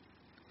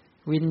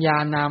วิญญา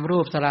ณนามรู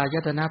ปสลาย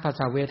ตนะภาษ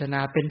าเวทนา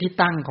เป็นที่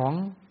ตั้งของ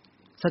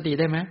สติ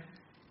ได้ไหม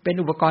เป็น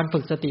อุปกรณ์ฝึ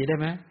กสติได้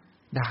ไหม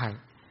ได้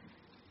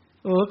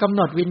กำห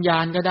นดวิญญา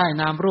ณก็ได้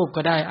นามรูป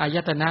ก็ได้อาย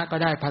ตนะก็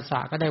ได้ภาษา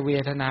ก็ได้เว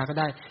ทนาก็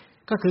ได้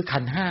ก็คือขั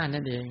นธ์ห้า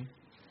นั่นเอง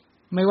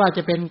ไม่ว่าจ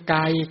ะเป็นก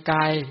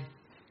าย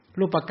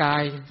รูปกา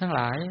ยทั้งห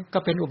ลายก็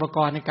เป็นอุปก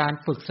รณ์ในการ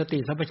ฝึกสติ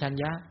สัมปชัญ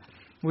ญะ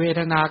เว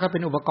ทนาก็เป็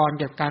นอุปกรณ์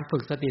เกี่ยวกับการฝึ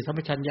กสติสัมป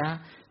ชัญญะ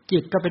จิ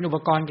ตก็เป็นอุป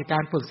กรณ์เกี่ยวกับกา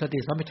รฝึกสติ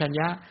สัมปชัญ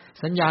ญะ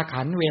สัญญา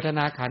ขันธ์เวทน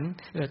าขันธ์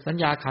สัญ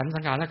ญาขันธ์สั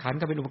งขารขันธ์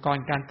ก็เป็นอุปกร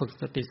ณ์การฝึก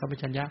สติสัมป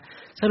ชัญญะ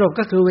สรุป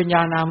ก็คือวิญญ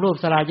าณนามรูป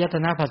สลายต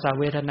นะภาษา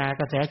เวทนา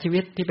กระแสชีวิ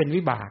ตที่เป็น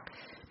วิบาก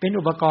เป็น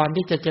อุปกรณ์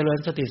ที่จะเจริญ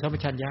สติสัมป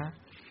ชัญญะ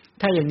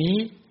ถ้าอย่างนี้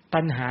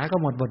ตัณหาก็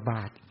หมดบทบ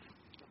าท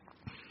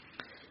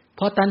เพ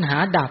ราะตัณหา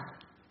ดับ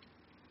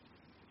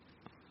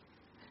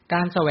ก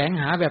ารแสวง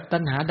หาแบบตั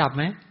ณหาดับไ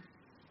หม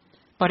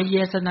ปริเย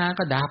สนา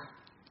ก็ดับ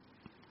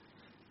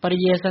ปริ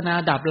เยสนา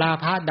ดับรา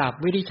คะดับ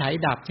วิริฉัย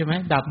ดับใช่ไหม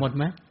ดับหมดไ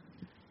หม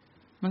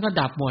มันก็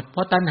ดับหมดเพร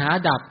าะตัณหา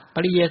ดับป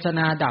ริเยสน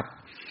าดับ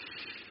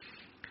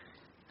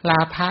ร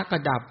าคะก็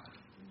ดับ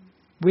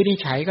วิริ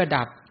ฉัยก็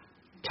ดับ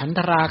ฉันท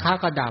ราคะ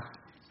ก็ดับ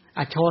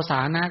อโชสา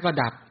นะก็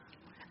ดับ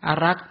อ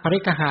รักปริ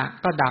กหะ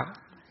ก็ดับ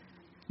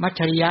มัช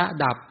ฌริยะ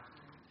ดับ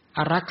อ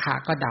รักขะ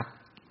ก็ดับ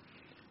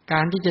ก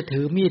ารที่จะถื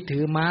อมีดถื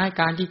อไม้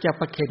การที่จะ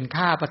ประเข็น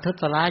ฆ่าประทุ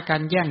ษร้ายกั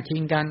นแย่งชิ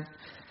งกัน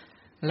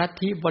ลัท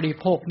ธิบริ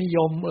โภคนิย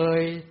ม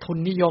ทุน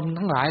นิยม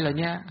ทั้งหลายเหล่า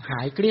นี้หา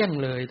ยเกลี้ยง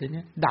เลยตัว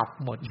นี้ดับ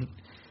หมด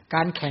ก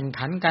ารแข่ง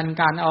ขันกัน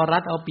การเอารั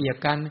ดเอาเปรียบ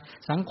กัน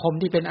สังคม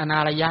ที่เป็นอนา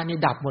รยะนี่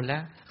ดับหมดแล้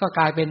วก็ก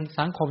ลายเป็น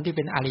สังคมที่เ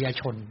ป็นอริย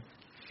ชน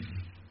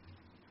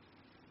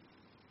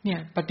เนี่ย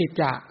ปฏิจ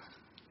จ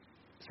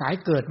สาย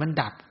เกิดมัน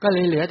ดับก็เล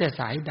ยเหลือแต่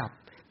สายดับ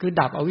คือ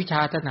ดับอวิชช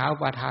าตัณหาอุ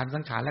ปาทานสั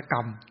งขารและกร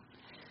รม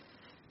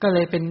ก็เล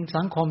ยเป็น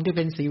สังคมที่เ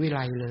ป็นศรีวิไล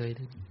เลย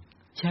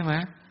ใช่ไหม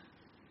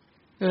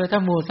ถ้า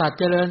หมู่สัตว์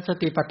เจริญส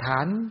ติปัฏฐา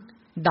น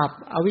ดับ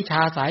อวิชช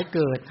าสายเ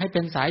กิดให้เป็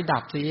นสายดั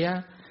บเสีย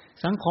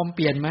สังคมเป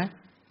ลี่ยนไหม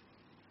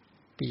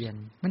เปลี่ยน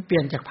มันเปลี่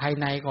ยนจากภาย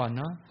ในก่อน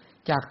เนาะ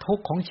จากทุก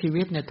ข์ของชี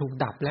วิตเนี่ยถูก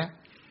ดับแล้ว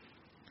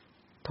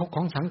ทุกข์ข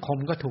องสังคม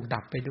ก็ถูก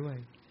ดับไปด้วย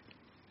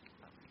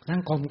สั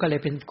งคมก็เลย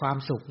เป็นความ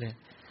สุขเลย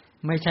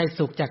ไม่ใช่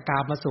สุขจากกา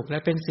มสุขแล้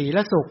วเป็นศีล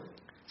สุข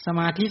ส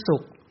มาธิสุ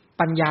ข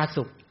ปัญญา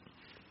สุข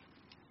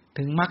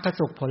ถึงมรรค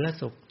สุขผล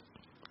สุข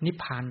นิพ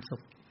พานสุ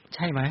ขใ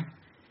ช่ไหม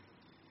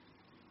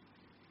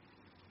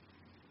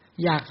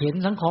อยากเห็น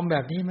สังคมแบ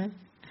บนี้ไหม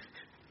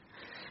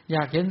อย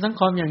ากเห็นสัง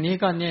คมอย่างนี้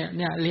ก็เ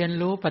นี่ยเรียน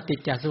รู้ปฏิจ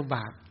จสมุปบ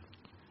าท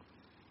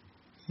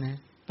นะ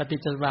ปฏิจ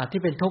จสมุปบาท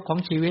ที่เป็นทุกข์ของ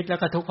ชีวิตแล้ว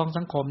ก็ทุกข์ของ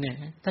สังคมเนี่ย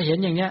ถ้าเห็น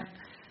อย่างเนี้ย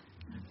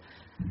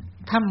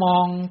ถ้ามอ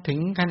งถึง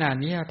ขนาด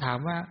นี้ถาม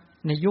ว่า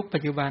ในยุคปั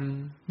จจุบัน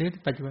หรือ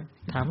ปัจจุบัน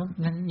ถามว่า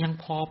นั้นยัง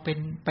พอเป็น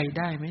ไปไ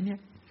ด้ไหมเนี่ย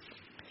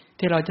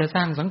ที่เราจะส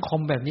ร้างสังคม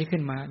แบบนี้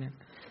ขึ้นมาเนี่ย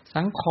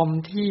สังคม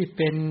ที่เ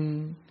ป็น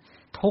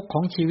ทุกข์ข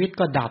องชีวิต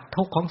ก็ดับ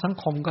ทุกข์ของสัง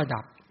คมก็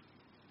ดับ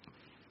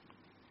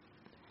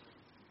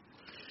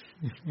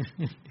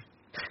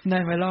ได้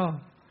ไหมล่ะ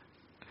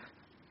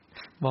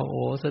บอกโ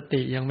อ้ส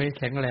ติยังไม่แ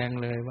ข็งแรง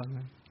เลยว่า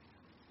งั้น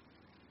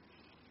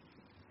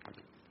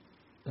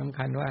สำ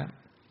คัญว่า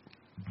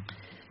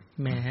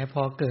แหมพ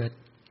อเกิด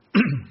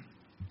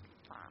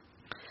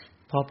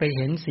พอไปเ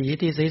ห็นสี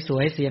ที่ส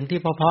วยๆเสียงที่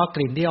เพราะๆก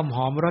ลิ่นที่ห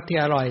อมรสที่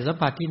อร่อยสัม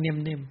ผัสที่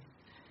นิ่ม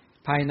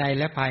ๆภายใน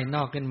และภายน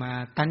อกขึ้นมา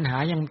ตัณหา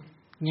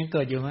ยังเ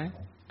กิดอยู่ไหม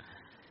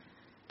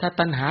ถ้า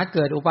ตัณหาเ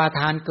กิดอุปาท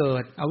านเกิ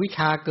ดอวิชช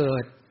าเกิ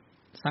ด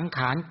สังข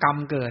ารกรรม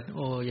เกิดโ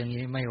อ้อย่าง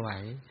นี้ไม่ไหว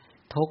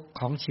ทุกข์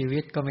ของชีวิ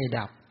ตก็ไม่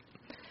ดับ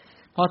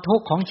พอทุก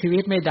ข์ของชีวิ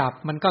ตไม่ดับ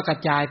มันก็กระ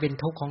จายเป็น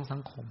ทุกข์ของสั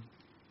งคม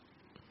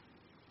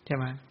ใช่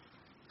ไหม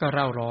ก็เ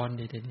ร่าร้อน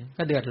ดีทีนี้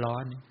ก็เดือดร้อ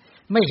น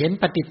ไม่เห็น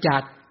ปฏิจ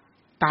จ์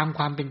ตามค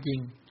วามเป็นจริง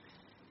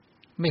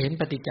ไม่เห็น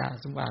ปฏิจจ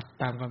สมุปบาท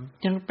ตามความ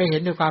ยังไปเห็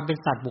นด้วยความเป็น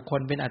สัตว์บุคค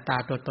ลเป็นอัตตา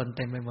ตัวตนเ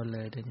ต็มไปหมดเล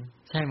ยทีนี้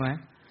ใช่ไหม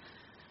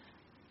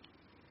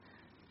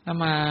ถ้า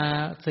มา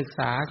ศึกษ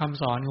าค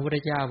ำสอนของพระพุทธ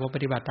เจ้าพอป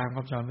ฏิบัติตามค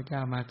ำสอนพระเจ้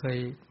ามาเคย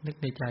นึก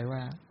ในใจว่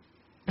า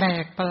แปล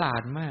กประหลา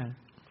ดมาก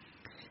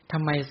ทำ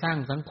ไมสร้าง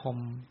สังคม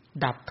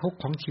ดับทุกข์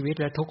ของชีวิต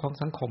และทุกข์ของ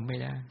สังคมไม่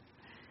ได้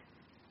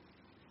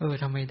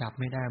ทำไมดับ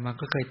ไม่ได้มัน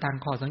ก็เคยตั้ง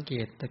ข้อสังเก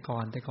ตแต่ก่อ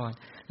น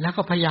แล้ว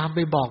ก็พยายามไป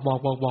บอก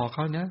เข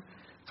านะ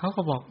เขา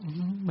ก็บอก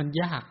มัน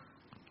ยาก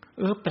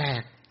แปล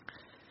ก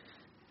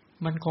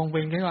มันคงเป็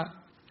นแค่ว่า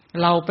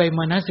เราไปม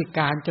นสิก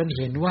ารจนเ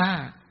ห็นว่า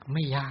ไ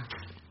ม่ยาก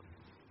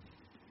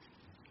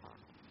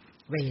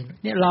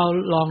เนี่ยเรา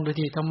ลองดู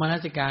ทีทำมน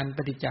สิการป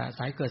ฏิจจส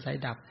ายเกิดสาย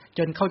ดับจ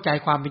นเข้าใจ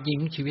ความเป็นจริง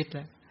ของชีวิต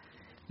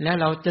แล้ว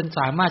เราจนส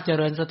ามารถเจ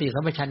ริญสติสั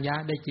มปชัญญะ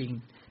ได้จริง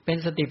เป็น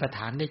สติปัฏฐ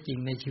านได้จริง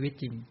ในชีวิต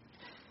จริง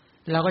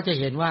เราก็จะ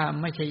เห็นว่า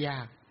ไม่ใช่ย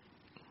าก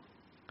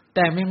แ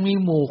ต่มันมี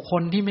หมู่ค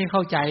นที่ไม่เข้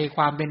าใจค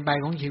วามเป็นไป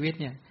ของชีวิต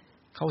เนี่ย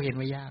เขาเห็น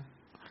ว่ายาก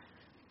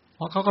เพ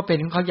ราะเขาก็เป็น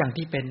ของเขาอย่าง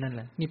ที่เป็นนั่นแห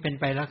ละนี่เป็น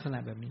ไปลักษณะ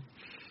แบบนี้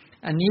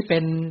อันนี้เป็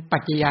นปั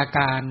จจัยก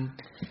าร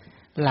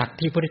หลัก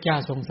ที่พระพุทธเจ้า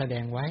ทรงแสด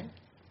งไว้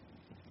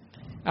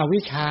อ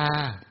วิชชา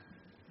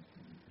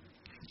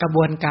กระบ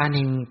วนการแ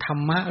ห่งธร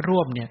รมะร่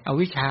วมเนี่ยอ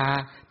วิชชา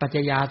ปัจจ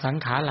ยาสัง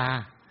ขารา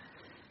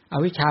อ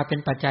วิชชาเป็น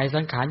ปัจจัย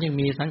สังขารยัง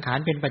มีสังขาร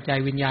เป็นปัจจัย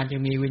วิญญาณยั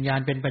งมีวิญญาณ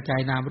เป็นปัจจัย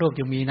นามรูป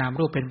ยังมีนาม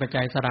รูปเป็นปัจ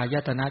จัยสลาย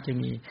ตนะจึง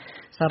มี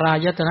สลา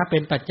ยตนะเป็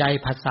นปัจจัย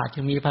ผัสสะจึ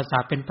งมีผัสสะ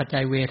เป็นปัจจั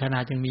ยเวทนา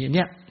จึงมีเ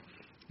นี่ย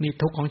มี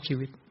ทุกข์ของชี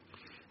วิต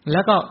แล้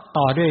วก็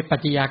ต่อด้วยปัจ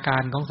จัยกา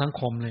รของสัง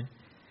คมเลย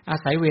อา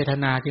ศัยเวท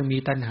นาจึงมี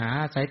ตัณหา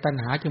อาศัยตัณ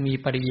หาจึงมี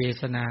ปริเย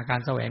สนากา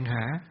รแสวงห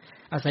า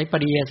อาศัยป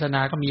ริเยสน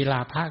าก็มีร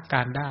าภะก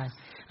ารได้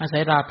อาศั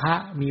ยราภะ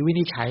มีวิ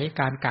นิจฉัย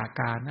การกะ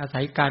การอาศั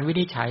ยการวิ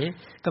นิจฉัย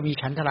ก็มี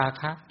ฉันทรา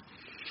คะ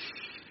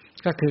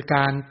ก็คือก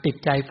ารติด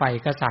ใจใฝ่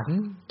กสัน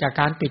จาก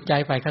การติดใจ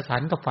ใฝ่กสั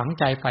นก็ฝัง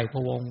ใจใฝ่พ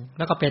ะวงแ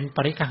ล้วก็เป็นป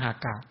ริคหา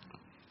กะ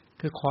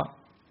คือ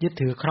ยึด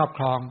ถือครอบค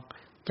รอง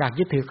จาก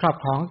ยึดถือครอบ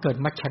ครองเกิด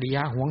มัจฉริย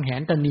ะหวงแห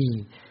นตนี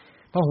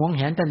พอหวงแ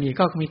หนตนี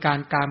ก็มีการ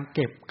กามเ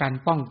ก็บการ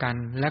ป้องกัน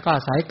แล้วก็อ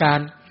าศัยการ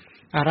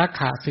อารัก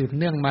ขาสืบ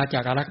เนื่องมาจา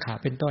กอารักขา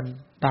เป็นต้น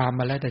ตามม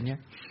าแล้วแต่เนี้ย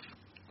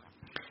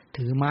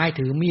ถือไม้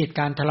ถือมีด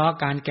การทะเลาะ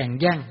การแข่ง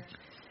แย่ง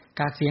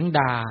การเสียง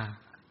ด่า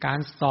การ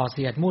ส่อเ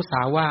สียดมุส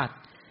าวาท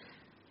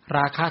ร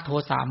าคะโท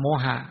สะโม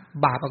หะ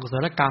บาปอกุศ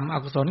ลกรรมอ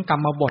กุศลกร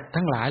รมบท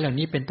ทั้งหลายเหล่า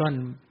นี้เป็นต้น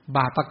บ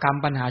าปกรรม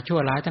ปัญหาชั่ว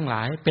ร้ายทั้งหล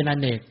ายเป็นอ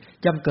เนก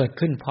ย่อมเกิด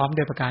ขึ้นพร้อม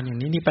ด้วยประการอย่าง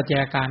นี้นี่ปัจจั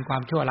ยการควา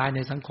มชั่วร้ายใน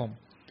สังคม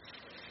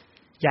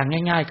อย่าง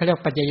ง่ายๆเขาเรียก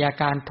ปัจจัย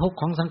การทุกข์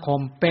ของสังคม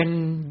เป็น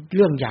เ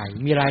รื่องใหญ่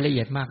มีรายละเ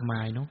อียดมากม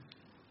ายเนาะ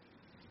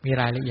มี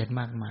รายละเอียด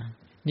มากมาย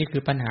นี่คื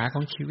อปัญหาข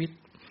องชีวิต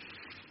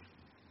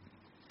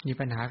มี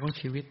ปัญหาของ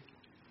ชีวิต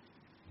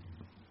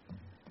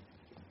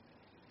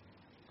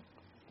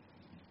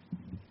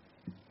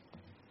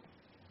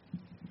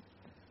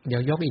เดี๋ย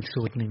วยกอีก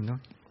สูตรหนึ่งเนาะ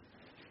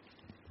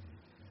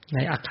ใน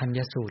อัคคัญญ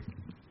สูตร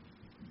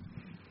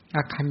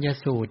อัคคัญญ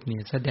สูตรนี่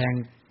แสดง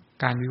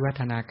การวิวั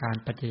ฒนาการ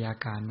ปัจจัย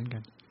การเหมือนกั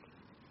น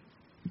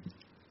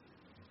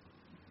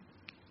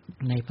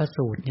ในพระ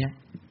สูตรเนี่ย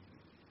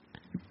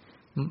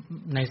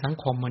ในสัง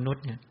คมมนุษ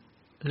ย์เนี่ย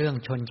เรื่อง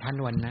ชนชั้น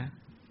วรรณะ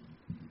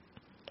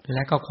แล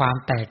ะก็ความ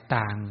แตก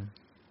ต่าง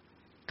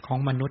ของ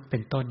มนุษย์เป็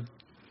นต้น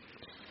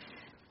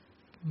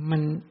มั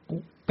น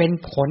เป็น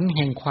ผลแ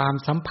ห่งความ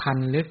สัมพัน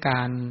ธ์หรือก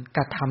ารก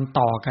ระทำ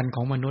ต่อกันข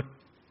องมนุษย์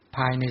ภ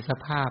ายในส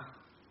ภาพ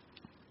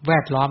แว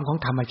ดล้อมของ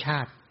ธรรมชา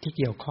ติที่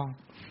เกี่ยวข้อง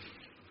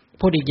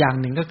พูดอีกอย่าง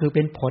หนึ่งก็คือเ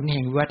ป็นผลแ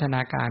ห่งวิวัฒน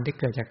าการที่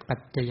เกิดจากปัจ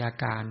จัย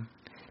การ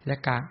และ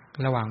การ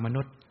ระหว่างม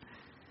นุษย์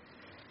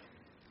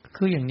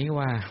คืออย่างนี้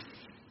ว่า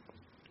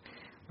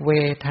เว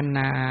ทน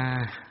า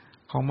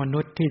ของมนุ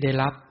ษย์ที่ได้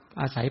รับ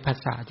อาศัยภา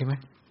ษาใช่ไหม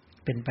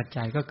เป็นปัจ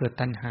จัยก็เกิด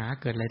ตัณหา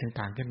เกิดอะไร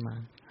ต่างๆขึ้นมา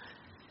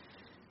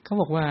เขา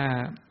บอกว่า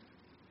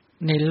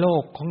ในโล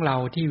กของเรา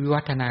ที่วิ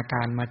วัฒนาก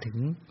ารมาถึง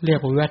เรียก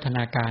ว่าวิวัฒน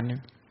าการเนี่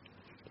ย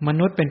ม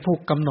นุษย์เป็นผู้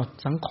กำหนด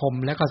สังคม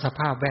และก็สภ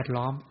าพแวด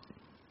ล้อม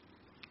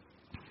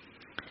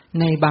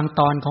ในบาง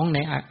ตอนของใน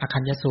อคั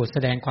ญญสูตรแส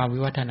ดงความวิ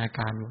วัฒนาก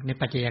ารใน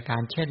ปัจจัยกา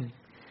รเช่น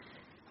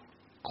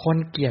คน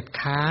เกียจ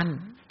ค้าน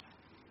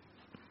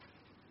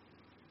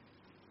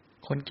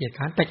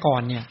แต่ก่อ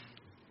นเนี่ย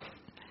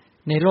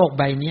ในโลกใ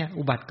บนี้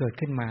อุบัติเกิด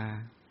ขึ้นมา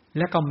แ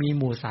ล้วก็มี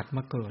หมู่สัตว์ม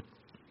าเกิด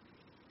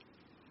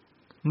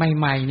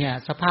ใหม่ๆเนี่ย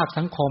สภาพ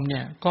สังคมเ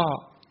นี่ยก็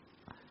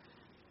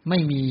ไม่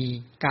มี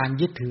การ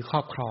ยึดถือคร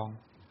อบครอง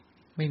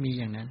ไม่มี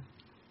อย่างนั้น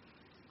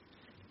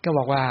ก็บ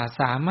อกว่า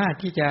สามารถ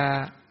ที่จะ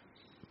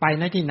ไป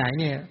ณที่ไหน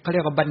เนี่ยเขาเรี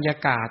ยกว่าบรรยา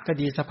กาศก็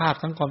ดีสภาพ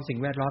สังคมสิ่ง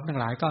แวดล้อมทั้ง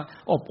หลายก็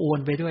อบอวล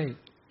ไปด้วย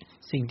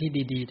สิ่งที่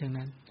ดีๆทั้ง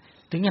นั้น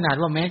ถึงขนาด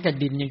ว่าแม้แต่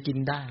ดินยังกิน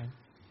ได้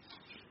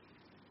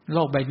โล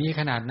กใบนี้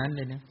ขนาดนั้นเ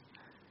ลยนะ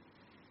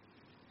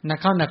นัก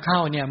เข้า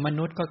เนี่ยม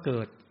นุษย์ก็เกิ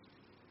ด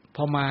พ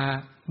อมา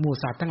หมู่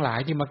สัตว์ทั้งหลาย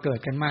ที่มาเกิด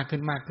กันมากขึ้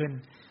น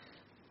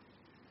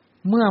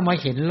เมื่อมา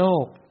เห็นโล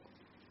ก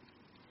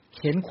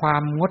เห็นควา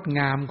มงด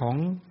งามของ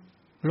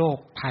โลก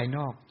ภายน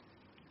อก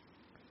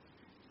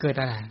เกิด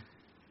อะไร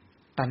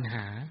ตัณห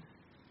า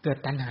เกิด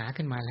ตัณหา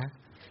ขึ้นมาแล้ว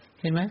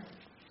เห็นไหม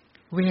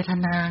เวท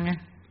นาไง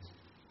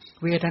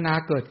เวทนา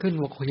เกิดขึ้น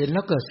เห็นแล้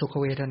วเกิดสุข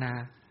เวทนา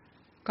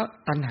ก็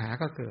ตัณหา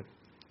ก็เกิด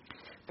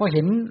พอเ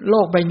ห็นโล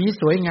กใบนี้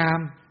สวยงาม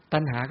ตั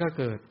ณหาก็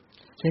เกิด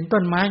เห็นต้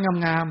นไม้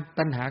งามๆ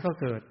ตัณหาก็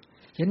เกิด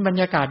เห็นบรร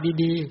ยากาศ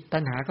ดีๆตั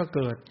ณหาก็เ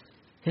กิด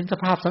เห็นส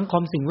ภาพสังค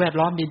มสิ่งแวด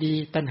ล้อมดี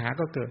ๆตัณหา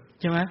ก็เกิด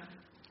ใช่ไหม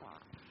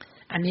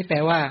อันนี้แปล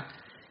ว่า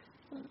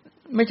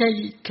ไม่ใช่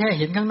แค่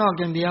เห็นข้างนอก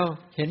อย่างเดียว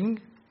เห็น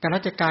กา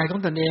ยกายขอ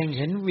งตนเอง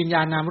เห็นวิญญ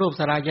าณนามรูป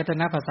สลายต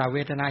นะภาษาเว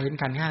ทนาเห็น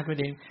ขันธ์5ตัว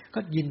เองก็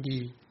ยินดี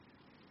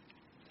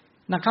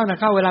นักเ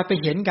ข้าเวลาไป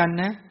เห็นกัน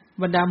นะ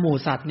บรรดาหมู่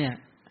สัตว์เนี่ย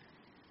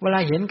เวลา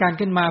เห็นกัน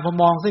ขึ้นมาพอ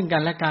มองซึ่งกั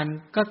นและกัน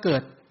ก็เกิ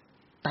ด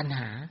ตัณห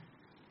า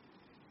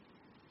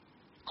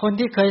คน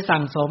ที่เคย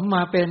สั่งสมม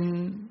าเป็น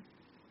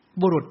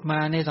บุรุษมา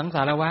ในสังส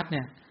ารวัฏเ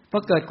นี่ยพอ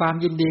เกิดความ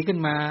ยินดีขึ้น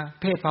มา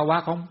เพศภาวะ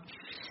ของ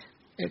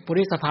ปุ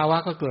ริสภาวะ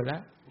ก็เกิดแล้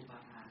ว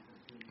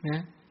น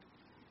ะ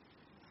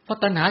เพราะ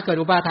ตัณหาเกิด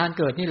อุปาทาน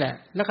เกิดนี่แหละ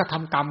แล้วก็ท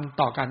ำกรรม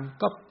ต่อกัน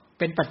ก็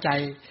เป็นปัจจัย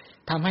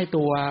ทำให้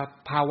ตัว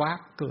ภาวะ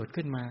เกิด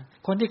ขึ้นมา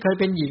คนที่เคย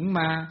เป็นหญิง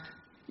มา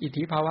อิท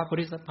ธิภาวะปุ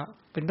ริสภาวะ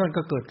เป็นต้น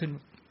ก็เกิดขึ้น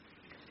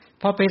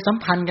พอไปสัม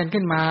พันธ์กัน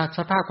ขึ้นมาส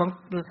ภาพของ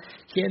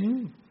เห็น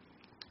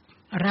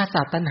ราส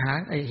ตัณหา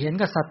เห็น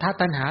กับสัทธ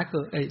ตัณหาเ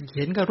กิดเ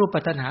ห็นกับรูป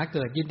ตัณหาเ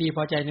กิดยินดีพ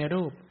อใจใน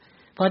รูป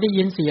พอได้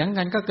ยินเสียง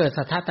กันก็เกิด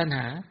สัทธตัณห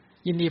า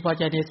ยินดีพอ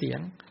ใจในเสียง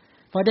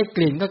พอได้ก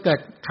ลิ่นก็เกิด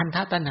คันธ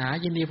ตัณหา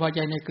ยินดีพอใจ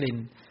ในกลิ่น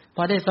พ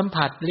อได้สัม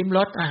ผัสลิ้มร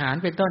สอาหาร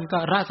เป็นต้นก็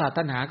รส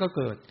ตัณหาก็เ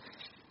กิด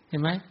เห็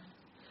นไหม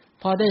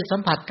พอได้สั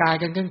มผัสกาย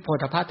กันขึ้นโผฏ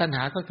ฐัพพตัณห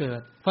าก็เกิด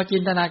พอจิ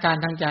นตนาการ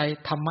ทางใจ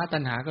ธรรมตั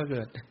ณหาก็เ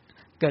กิด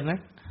ไหม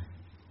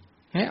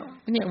เ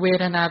นี่ยเว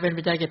ทนาเป็น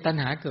ปัจจัยแก่ตัณ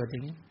หาเกิดอย่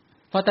างนี้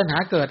พอตัณหา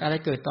เกิดอะไร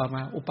เกิดต่อม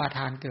าอุปาท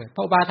านเกิดพ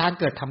ออุปาทาน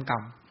เกิดทำกร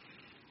รม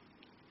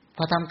พ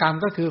อทำกรรม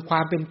ก็คือคว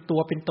ามเป็นตั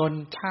วเป็นตน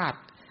ชาติ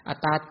อัต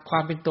ตาควา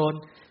มเป็นตน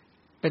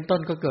เป็นต้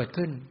นก็เกิด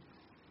ขึ้น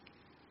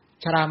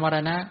ชรามร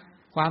ณะ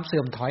ความเสื่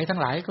อมถอยทั้ง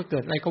หลายก็เกิ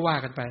ดอะไรก็ว่า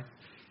กันไป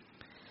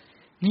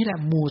นี่แหละ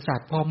หมู่สัต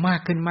ว์พอมา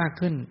ก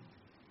ขึ้น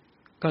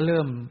ก็เ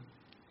ริ่ม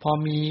พอ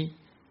มี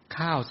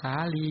ข้าวสา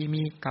ลี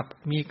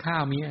มีข้า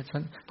วมี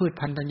พืช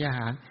พันธุ์ธัญญาห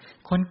าร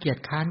คนเกียจ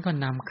ค้านก็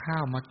นำข้า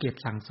วมาเก็บ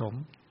สั่งสม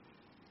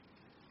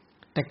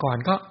แต่ก่อน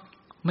ก็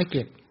ไม่เ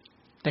ก็บ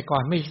แต่ก่อ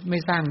นไม่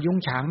สร้างยุ้ง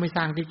ฉางไม่ส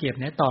ร้างที่เก็บ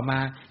เนี่ยต่อมา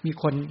มี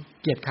คน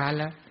เกียจค้าน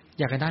แล้วอ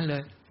ยากกันนั้นเล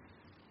ย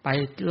ไป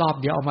รอบ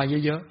เดียวออกมา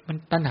เยอะๆมัน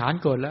ตัณหา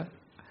เกิดแล้ว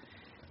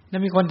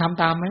มีคนท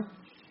ำตามไหม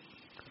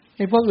ไ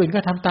อ้พวกอื่นก็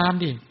ทำตาม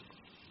ดิ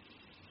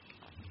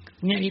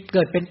เนี่ยเ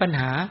กิดเป็นปัญ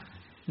หา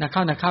นักเ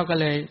ข้าก็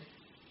เลย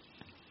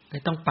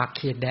ต้องปักเ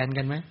ขตแดน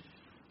กันไหม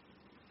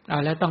เอา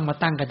แล้วต้องมา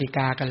ตั้งกติก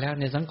ากันแล้ว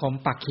ในสังคม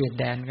ปักเขต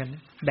แดนกัน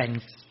แบ่ง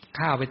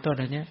ข้าวเป็นต้นอะ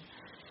ไรเนี้ย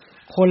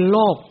คนโล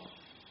ภ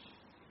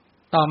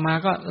ต่อมา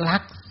ก็รั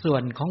กส่ว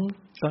นของ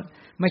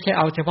ไม่ใช่เ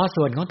อาเฉพาะ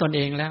ส่วนของตนเ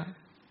องแล้ว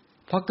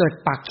เพราะเกิด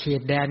ปักเข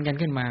ตแดนกัน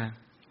ขึ้นมา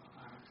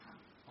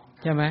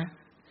ใช่ไหม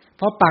เ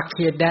พราะปักเข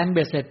ตแดนเ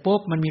บ็ดเสร็จปุ๊บ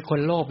มันมีคน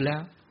โลภแล้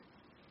ว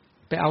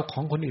ไปเอาข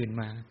องคนอื่น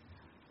มา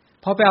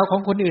พอไปเอาขอ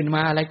งคนอื่นม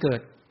าอะไรเกิ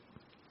ด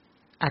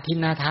อทิน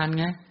นาทาน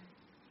ไง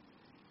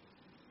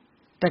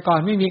แต่ก่อน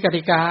ไม่มีก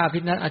ติกาอ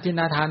ทิน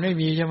นาทานไม่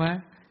มีใช่ไหม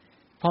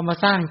พอมา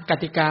สร้างก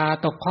ติกา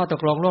ตกข้อต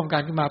กลงร่วมกั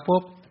นขึ้นมา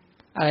ปุ๊บ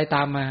อะไรต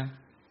ามมา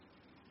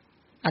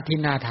อทิ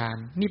นนาทาน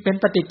นี่เป็น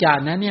ปฏิจจา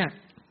นะเนี่ย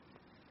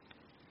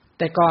แ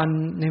ต่ก่อน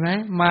เห็นไหม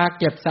มา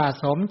เก็บสะ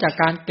สมจาก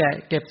การ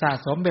เก็บสะ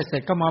สมเบ็ดเสร็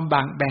จก็มา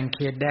แบ่งเข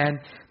ตแดน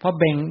พอ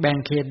แบ่ง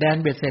เขตแดน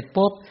เบ็ดเสร็จ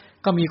ปุ๊บ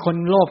ก็มีคน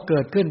โลภเกิ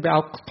ดขึ้นไปเอ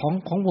า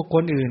ของบุคค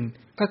ลอื่น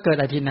ก็เกิด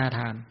อทินนาท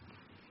าน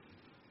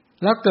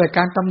แล้วเกิดก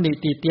ารตำหนิ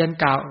ติเตียน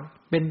กล่าว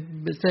เป็น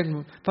เส้น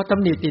พอต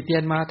ำหนิติเตีย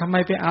นมาทำไม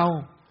ไปเอา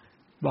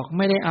บอกไ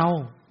ม่ได้เอา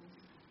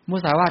มุ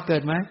สาวาทเกิ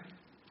ดไหม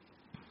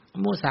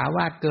มุสาว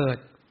าทเกิด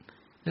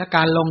และก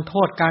ารลงโท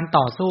ษการ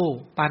ต่อสู้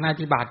ปาณา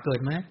ติบาตเกิด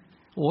ไหม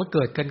โอ้เ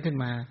กิดขึ้น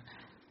มา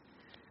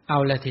เอา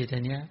ละที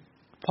เนี้ย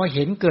พอเ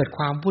ห็นเกิดค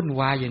วามวุ่น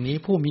วายอย่างนี้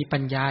ผู้มีปั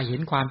ญญาเห็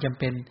นความจำ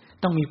เป็น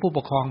ต้องมีผู้ป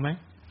กครองไหม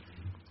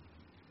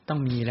ต้อง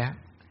มีแล้ว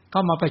ก็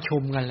มาประชุ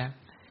มกันแล้ว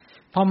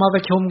พอมาป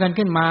ระชุมกัน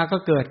ขึ้นมาก็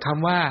เกิดค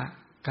ำว่า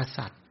ก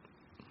ษัตริย์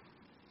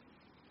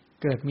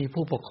เกิดมี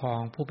ผู้ปกครอง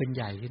ผู้เป็นใ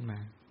หญ่ขึ้นมา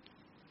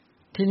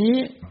ทีนี้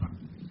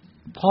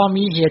พอ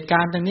มีเหตุกา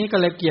รณ์ตรงนี้ก็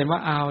เลยเปลี่ยนว่า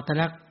เอาแต่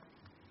ละ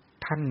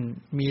ท่าน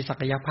มีศั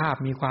กยภาพ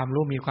มีความ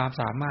รู้มีความ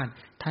สามารถ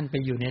ท่านไป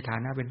อยู่ในฐา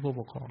นะเป็นผู้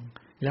ปกครอง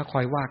แล้วค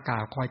อยว่ากล่า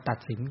วคอยตัด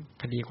สิน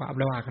คดีความ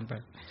แล้วว่ากันไป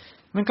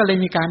มันก็เลย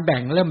มีการ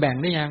เริ่มแบ่ง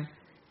ได้ยัง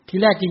ที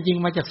แรกจริง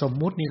ๆมาจากสม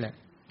มุตินี่แหละ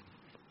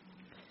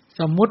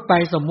สมมุติไป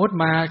สมมุติ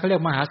มาเขาเรีย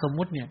กมหาสม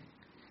มุติเนี่ย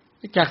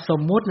จากส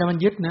มมุติแล้วมัน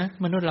ยึดนะ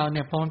มนุษย์เราเ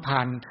นี่ยพอมันผ่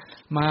าน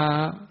มา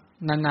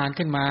นานๆ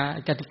ขึ้นมา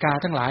กติกา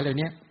ทั้งหลายเหล่า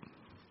นี้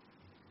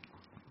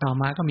ต่อ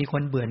มาก็มีค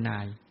นเบื่อหน่า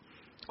ย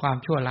ความ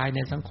ชั่วร้ายใน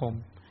สังคม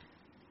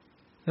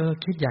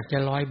คิดอยากจะ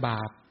ลอยบ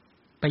าป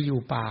ไปอยู่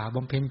ป่าบ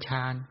ำเพ็ญฌ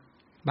าน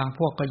บางพ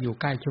วกก็อยู่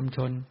ใกล้ชุมช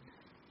น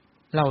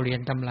เล่าเรียน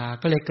ตำรา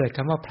ก็เลยเกิดค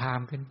ำว่าพราห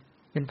มณ์ขึ้น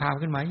เป็นพราหมณ์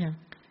ขึ้นมายัง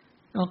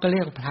ก็เรี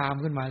ยกพราหมณ์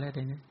ขึ้นมาแล้ว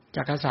ทีนี้จ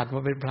ากกษัตริย์ม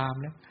าเป็นพราหมณ์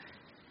แล้ว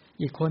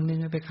อีกคนนึง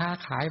ไปค้า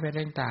ขายไป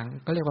ต่าง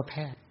ๆก็เรียกว่าแพ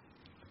ทย์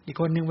อีก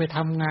คนนึงไปท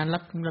ำงาน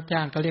รับจ้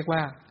างก็เรียกว่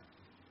า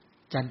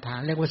จันทาน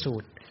เรียกว่าสู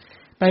ตร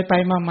ไป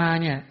มา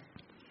เนี่ย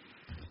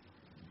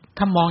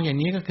ถ้ามองอย่าง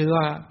นี้ก็คือ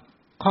ว่า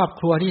ครอบ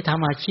ครัวที่ท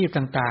ำอาชีพ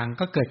ต่างๆ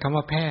ก็เกิดคำ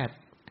ว่าแพทย์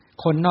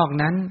คนนอก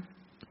นั้น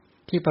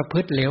ที่ประพฤ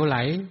ติเหลวไหล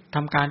ท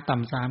ำการต่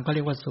ำทรามก็เ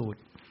รียกว่าสูตร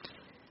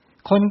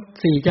คน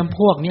4จำพ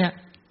วกเนี่ย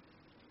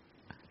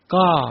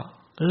ก็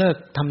เลิก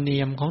ธรรมเนี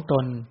ยมของต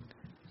น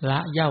ละ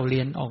เย่าเรี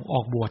ยนอ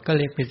อกบวชก็เ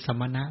รียกเป็นส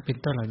มณะเป็น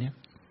ต้นเหล่านี้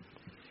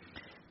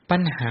ปั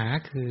ญหา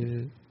คือ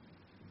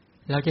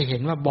เราจะเห็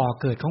นว่าบ่อ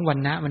เกิดของวรร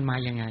ณะมันมา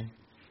ยังไง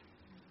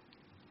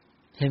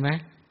เห็นไหม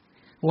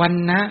วรร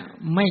ณะ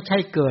ไม่ใช่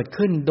เกิด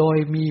ขึ้นโดย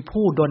มี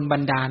ผู้ดลบั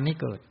นดาลให้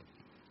เกิด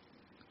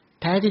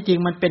แท้ที่จริง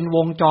มันเป็นว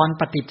งจร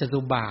ปฏิจจ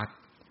สุบาท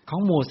ของ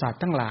หมู่สัต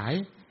ว์ทั้งหลาย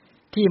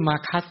ที่มา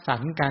คัดสร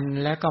รกัน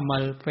แล้วก็มา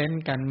เฟ้น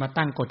กันมา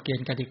ตั้งกฎเกณ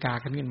ฑ์กติกา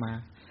ขึ้นมา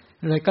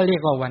เลยก็เรีย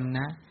กว่าวรรณ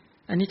ะ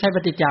อันนี้ใช่ป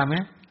ฏิจจาไหม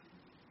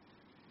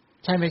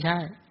ใช่ไม่ใช่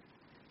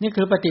นี่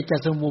คือปฏิจจ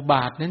สมุปบ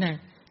าทนั่นเอง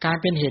การ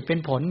เป็นเหตุเป็น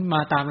ผลม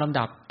าตามลำ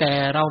ดับแต่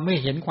เราไม่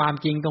เห็นความ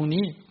จริงตรง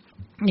นี้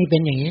นี่เป็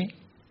นอย่างนี้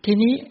ที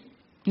นี้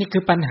นี่คื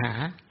อปัญหา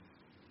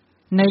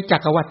ในจั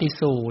กรวรรดิ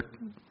สูตร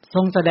ท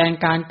รงแสดง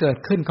การเกิด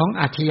ขึ้นของ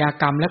อาชญา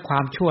กรรมและควา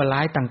มชั่วร้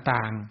ายต่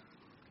าง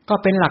ๆก็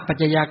เป็นหลักปัจ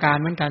จัยการ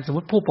เหมือนกันสมม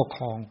ติผู้ปกค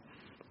รอ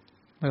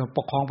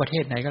งประเท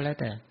ศไหนก็แล้ว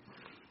แต่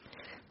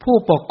ผู้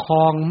ปกคร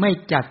องไม่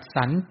จัดส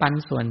รรปัน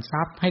ส่วนท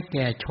รัพย์ให้แ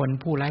ก่ชน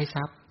ผู้ไร้ท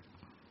รัพย์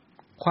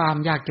ความ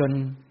ยากจน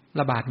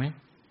ระบาดไหม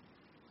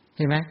เ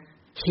ห็นไหม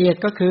เหตุ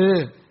ก็คือ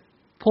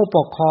ผู้ป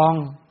กครอง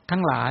ทั้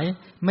งหลาย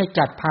ไม่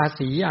จัดภา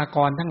ษีอาก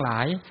รทั้งหลา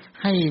ย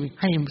ใ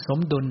ห้สม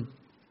ดุล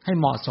ให้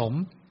เหมาะสม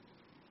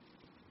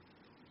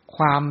ค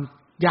วาม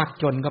ยาก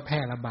จนก็แพร่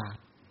ระบาด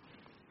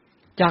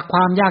จากคว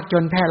ามยากจ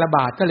นแพร่ระบ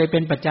าดก็เลยเป็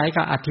นปัจจัย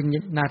กับอทิน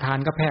นาทาน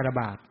ก็แพร่ระ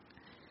บาด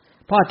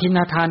เพราะอทินน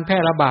าทานแพร่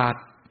ระบาด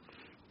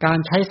การ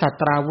ใช้สั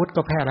ตราวุธ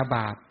ก็แพร่ระบ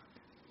าด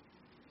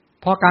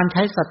พอการใ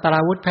ช้สัตรา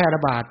วุธแพร่ร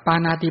ะบาดปา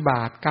ณาติบ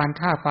าตการ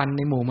ฆ่าฟันใ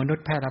นหมู่มนุษ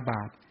ย์แพร่ระบ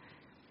าด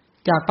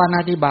จากปาณ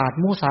าติบาต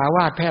มุสาว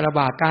าทแพร่ระ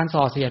บาดการ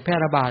ส่อเสียดแพร่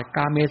ระบาดก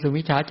าเมสุ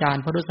มิจฉาจาร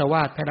พรุสว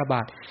าทแพร่ระบ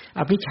าด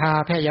อภิชา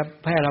แ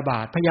พร่ระบา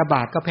ดพยาบ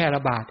าทก็แพร่ร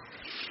ะบาด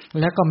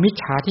แล้วก็มิจ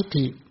ฉาทิฏ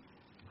ฐิ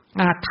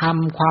อาธรรม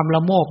ความล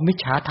ะโมบมิจ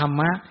ฉาธรร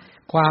มะ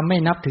ความไม่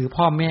นับถือ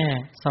พ่อแม่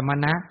สม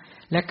ณะ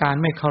และการ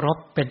ไม่เคารพ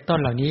เป็นต้น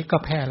เหล่านี้ก็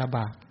แพร่ระบ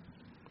าด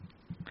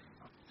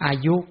อา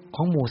ยุข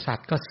องหมู่สัต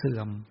ว์ก็เสื่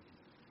อม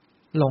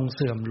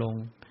ลง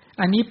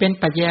อันนี้เป็น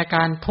ปัจจัยก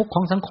ารทุกข์ข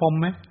องสังคม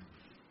ไหม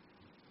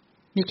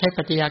นี่ใช่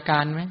ปัจจัยกา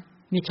รไหม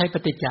นี่ใช่ป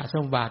ฏิจจส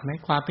มุปบาทไหม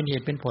ความเป็นเห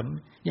ตุเป็นผล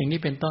อย่างนี้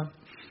เป็นต้น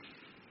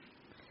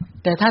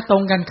แต่ถ้าตร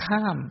งกัน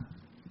ข้าม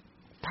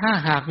ถ้า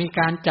หากมี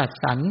การจัด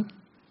สรร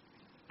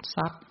ท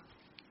รัพย์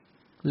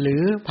หรื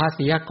อภา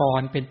ษีอาก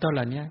รเป็นต้นเห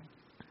ล่านี้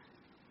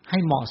ให้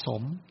เหมาะส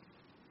ม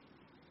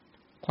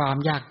ความ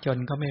ยากจน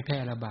ก็ไม่แพร่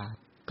ระบาด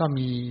ก็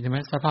มีใช่ไหม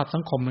สภาพสั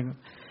งคม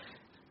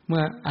เมื่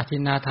ออทิ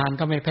นนาทาน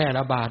ก็ไม่แพร่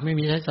ระบาดไม่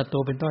มีใช้ศัตรู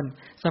เป็นต้น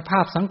สภา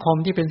พสังคม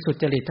ที่เป็นสุ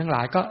จริตทั้งหล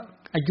ายก็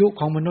อายุ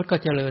ของมนุษย์ก็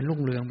เจริญรุ่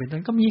งเรืองเป็นต้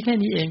นก็มีแค่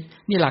นี้เอง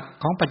นี่หลัก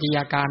ของปัจจัย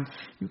การ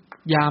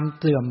ยาม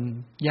เสื่อม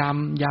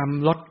ยาม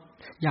ลด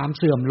ยาม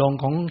เสื่อมลง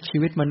ของชี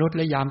วิตมนุษย์แ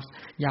ละ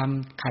ยาม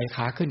ไขข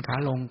าขึ้นขา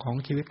ลงของ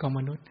ชีวิตของ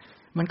มนุษย์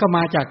มันก็ม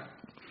าจาก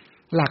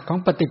หลักของ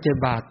ปฏิจจสมุป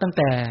บาทตั้งแ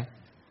ต่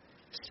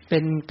เป็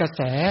นกระแ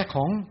สข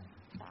อง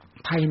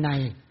ภายใน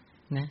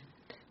นะ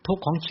ทุก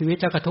ข์ของชีวิต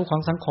แล้วก็ทุกข์ขอ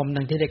งสังคม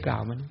ดังที่ได้กล่า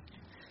วมัน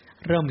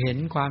เริ่มเห็น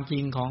ความจริ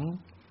งของ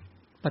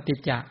ปฏิจ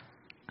จ์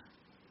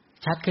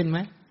ชัดขึ้นไหม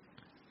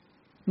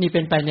นี่เ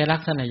ป็นไปในลั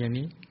กษณะอย่าง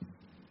นี้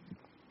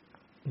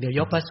เดี๋ยวย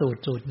กพระสู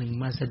ตรหนึ่ง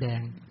มาแสด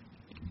ง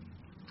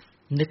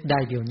นึกได้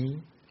เดี๋ยวนี้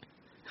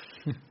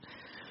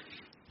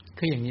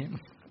คืออย่างนี้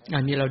อั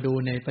นนี้เราดู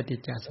ในปฏิจ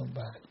จสมุปบ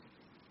าท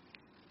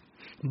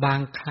บาง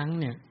ครั้ง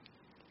เนี่ย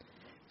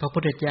พระพุ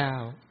ทธเจ้า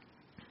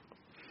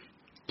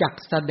จัก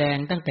แสดง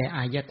ตั้งแต่อ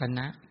ายตน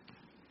ะ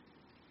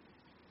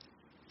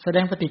แสด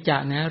งปฏิจ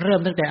จ์นะเริ่ม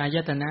ตั้งแต่อาย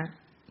ตนะ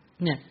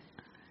เนี่ย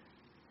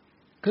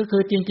ก็คื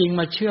อจริงๆ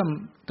มาเชื่อม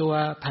ตัว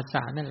ผัสส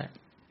ะนั่นแหละ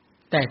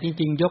แต่จ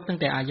ริงๆยกตั้ง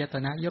แต่อายต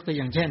นะยกตัวอ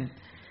ย่างเช่น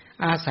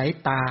อาศัย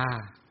ตา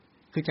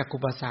คือจักขุ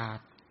ประสาท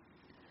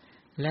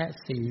และ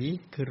สี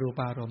คือรูป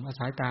ารมณ์อา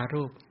ศัยตา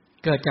รูป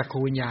เกิดจากขู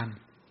วิญญาณ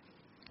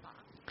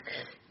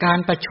การ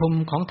ประชุม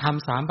ของธรรม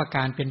3ประก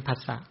ารเป็นผัส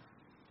สะ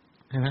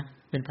เห็นไหม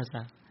เป็นผัสส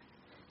ะ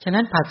ฉะ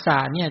นั้นผัสสะ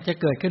เนี่ยจะ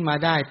เกิดขึ้นมา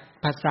ได้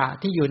ผัสสะ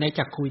ที่อยู่ใน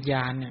จักขูวิญญ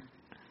าณเนี่ย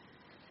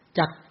จ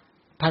าก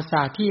ผัสส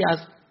ะที่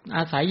อ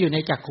าศัยอยู่ใน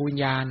จักขูวิญ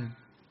ญาณ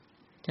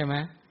ใช่ไหม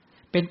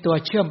เป็นตัว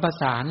เชื่อมประ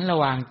สานระ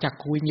หว่างจัก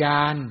ขูวิญญ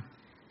าณ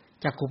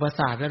จักขุประส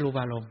าทและรูป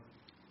ารมณ์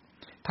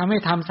ทำให้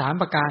ธรรม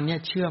3ประการเนี่ย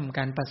เชื่อม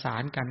กันประสา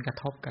นกันกระ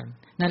ทบกัน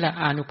นั่นแหละ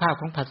อานุภาพ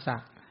ของผัสสะ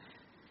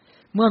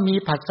เมื่อมี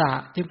ผัสสะ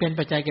จึงเป็น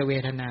ปัจจัยแก่เว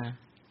ทนา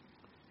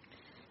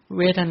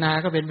เวทนา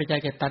ก็เป็นปัจจัย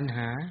แก่ตัณห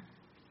า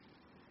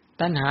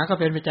ตัณหาก็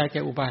เป็นปัจจัยแ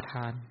ก่อุปาท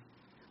าน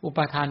อุป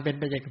าทานเป็น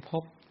ปัจจัยแก่ภ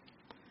พ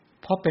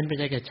ภพเป็นปัจ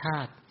จัยแก่ชา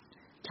ติ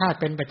ชาติ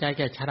เป็นปัจจัยแ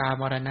ก่ชรา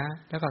มรณะ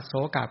แล้วก็โส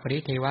กปริ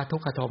เทวะทุ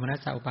กขโทมนัส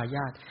สะอุปาญ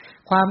าต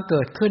ความเ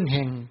กิดขึ้นแ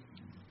ห่ง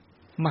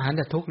มหัน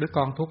ตทุกข์หรือก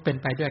องทุกข์เป็น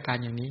ไปด้วยอาการ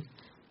อย่างนี้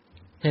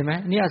เห็นไหม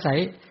นี่อาศัย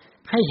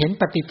ให้เห็น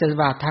ปฏิจจสมุป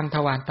บาททางท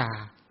วารตา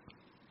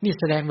นี่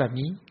แสดงแบบ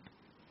นี้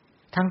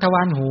ทางทว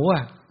ารหู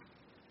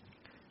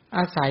อ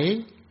าศัย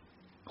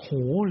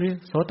หูหรือ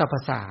โสตปร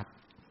ะสาท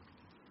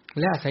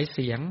และอาศัยเ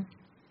สียง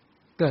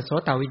เกิดโส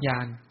ตวิญญา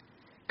ณ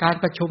การ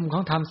ประชุมขอ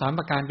งธรรม3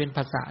ประการเป็นภ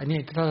าษานี่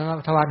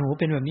ทวารหู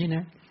เป็นแบบนี้น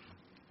ะ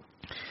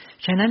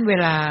ฉะนั้นเว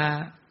ลา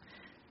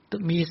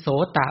มีโส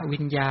ตวิ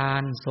ญญา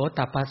ณโสต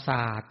ประส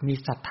าทมี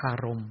สัทธา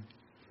รมณ์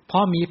เพรา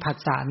ะมีผัส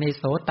สะใน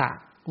โสต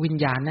วิญ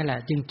ญาณนั่นแหล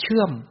ะจึงเ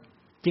ชื่อม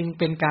จึง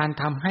เป็นการ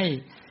ทำให้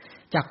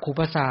จักขุ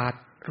ประสาท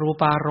รู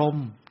ปารม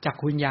ณ์จัก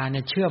ขุวิญญาณเ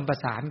นี่ยเชื่อมประ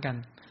สานกัน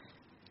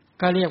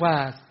ก็เรียกว่า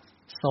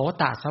โส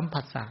ตสัม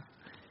ผัสสะ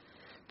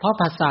เพราะ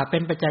ผัสสะเป็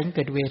นปัจจัยให้เ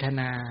กิดเวท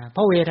นาเพร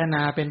าะเวทน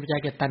าเป็นปัจจัย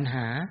แก่ตัณห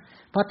า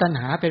เพราะตัณ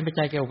หาเป็นปัจ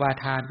จัยแก่อุปา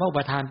ทานเพราะอุป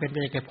าทานเป็นปั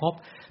จจัยแก่ภพ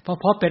เพราะ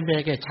ภพเป็นปัจ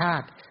จัยแก่ชา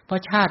ติเพรา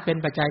ะชาติเป็น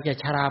ปัจจัยแก่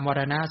ชรามร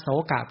ณะโส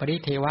กปริ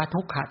เทวะทุ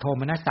กขโท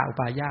มนัสสะอุ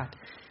ปาญาต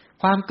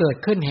ความเกิด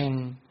ขึ้นแห่ง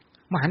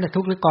มหันต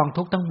ทุกข์หรือกอง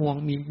ทุกข์ทั้งมวล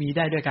มีไ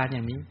ด้ด้วยการอ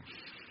ย่างนี้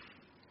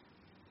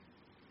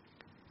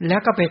แล้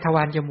วก็ไปทว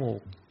ารจมู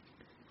ก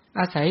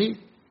อาศัย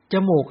จ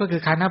มูกก็คื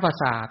อคานะประ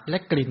สาทและ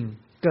กลิ่น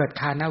เกิด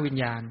คานะวิญ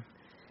ญาณ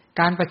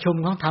การประชุม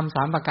ของธรรม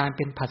3ประการเ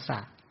ป็นผัสสะ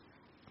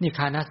นี่ค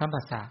านะสัม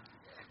ผัสสะ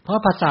เพรา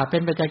ะผัสสะเป็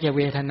นปัจจัยแก่เ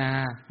วทนา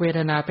เวท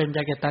นาเป็นปัจ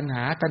จัยแก่ตัณห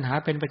าตัณหา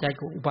เป็นปัจจัยแ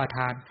ก่อุปาท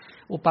าน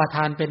อุปาท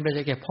านเป็นปัจ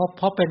จัยแก่ภพ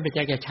ภพเป็นปัจ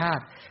จัยแก่ชา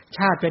ติช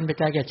าติเป็นปัจ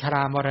จัยแก่ชร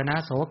ามรณะ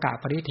โสกะ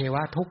ปริเทว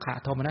ะทุกขะ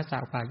โทมนัสสะ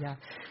อุปาญาต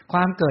คว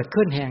ามเกิด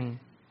ขึ้นแห่ง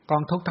กอ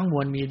งทุกข์ทั้งม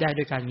วลมีได้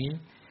ด้วยกันนี้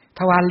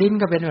ทวารลิ้น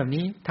ก็เป็นแบบ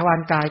นี้ทวาร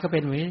กายก็เป็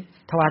นแบบนี้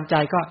ทวารใจ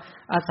ก็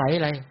อาศัยอ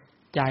ะไร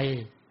ใจ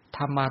ธ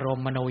รรมารม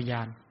ณ์มโนญ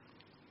าณ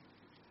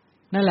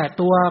นั่นแหละ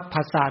ตัว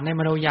ผัสสะใน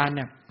มโนญาณเ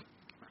นี่ย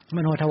ม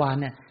โนทวาร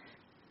เนี่ย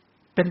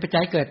เป็นปัจ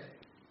จัยเกิด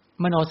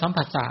มโนสัม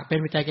ผัสสะเป็น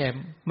ปัจจัยแก่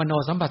มโน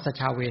สัมผัสส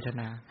ชาเวท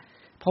นา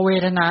พอเว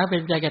ทนาเป็น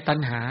ปัจจัยแก่ตัณ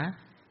หา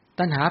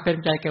ตัณหาเป็น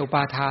ปัจจัยแก่อุป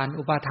าทาน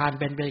อุปาทาน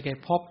เป็นปัจจัยแก่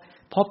ภพ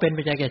ภพเป็น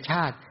ปัจจัยแก่ช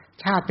าติ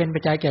ชาติเป็นปั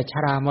จจัยแก่ช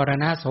รามร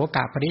ณะโสก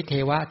ะปริเท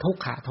วะทุก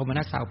ขะโทม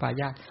นัสสะอุปา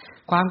ญาต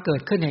ความเกิ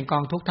ดขึ้นแห่งก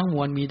องทุกข์ทั้งม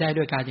วลมีได้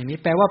ด้วยการอย่างนี้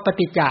แปลว่าป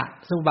ฏิจจ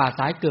สมุปบาท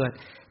สายเกิด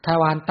ท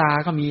วารตา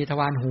ก็มีท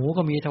วารหู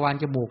ก็มีทวาร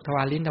จมูกทว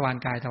ารลิ้นทวาร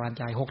กายทวาร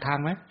ใจ6ทาง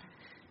มั้ย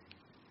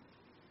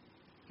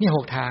นี่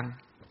6ทาง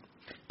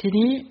ที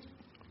นี้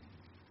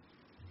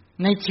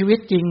ในชีวิต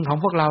จริงของ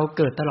พวกเรา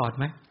เกิดตลอด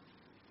ไหม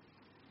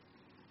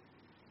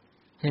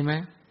เห็นไหม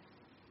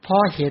พอ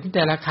เห็นแ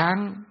ต่ละครั้ง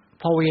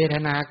พอเวท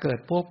นาเกิด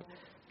ปุ๊บ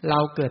เรา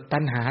เกิดตั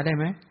ณหาได้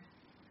ไหม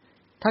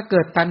ถ้าเกิ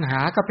ดตัณหา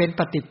ก็เป็น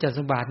ปฏิจจส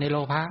มุปบาทในโล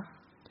ภะ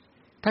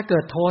ถ้าเกิ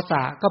ดโทส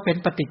ะก็เป็น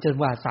ปฏิจจสมุ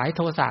ปบาทสายโ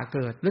ทสะเ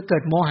กิดหรือเกิ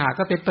ดโมหะ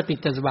ก็เป็นปฏิจ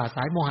จสมุปบาทส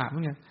ายโมหะเหมื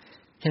อนกัน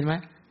เห็นไหม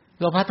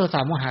โลภะโทสะ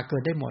โมหะเกิ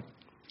ดได้หมด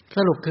ส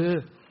รุปคือ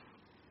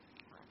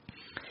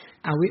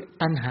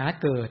ตัณหา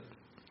เกิด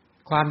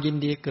ความยิน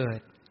ดีเกิด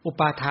อุ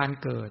ปาทาน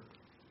เกิด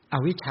อ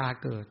วิชชา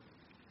เกิด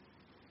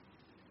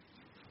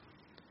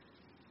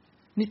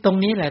นี่ตรง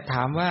นี้แหละถ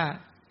ามว่า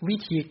วิ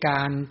ธีกา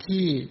ร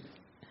ที่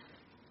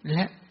แล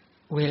ะ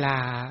เวลา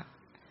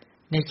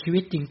ในชีวิ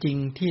ตจริง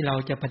ๆที่เรา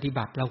จะปฏิ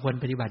บัติเราควร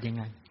ปฏิบัติยัง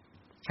ไง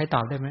ใช้ต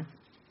อบได้ไหม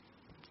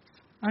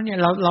อันนี้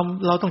เ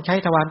ราต้องใช้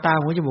ทวารตา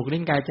หูจมูก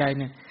ลิ้นกายใจ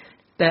เนี่ย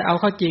แต่เอา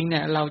เข้าจริงเนี่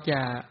ยเราจะ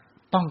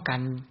ป้องกัน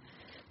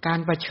การ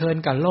เผชิญ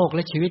กับโลกแล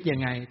ะชีวิตยั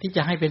งไงที่จ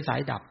ะให้เป็นสา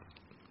ยดับ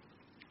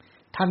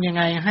ทำยัง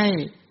ไงให้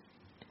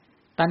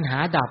ตัณหา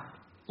ดับ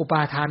อุป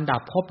าทานดั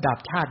บภพดับ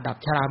ชาติดับ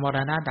ชรามร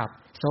ณะดับ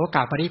โสก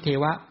ะปริเท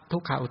วะทุ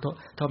กขะ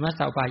โทมนัสส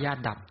ะอุปาญาต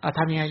ดับเอาท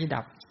ำยังไงจะ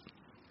ดับ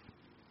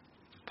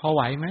พอไห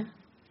วไหม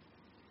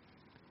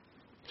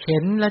เห็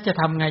นแล้วจะ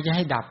ทำไงจะใ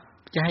ห้ดับ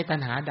จะให้ตัณ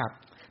หาดับ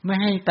ไม่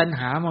ให้ตัณ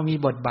หามามี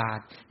บทบาท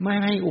ไม่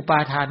ให้อุปา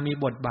ทานมี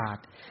บทบาท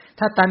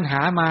ถ้าตัณหา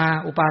มา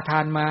อุปาทา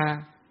นมา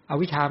อ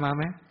วิชชามาไ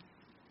หม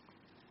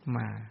ม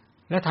า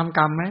แล้วทำก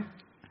รรมไหม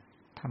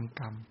ทำ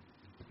กรรม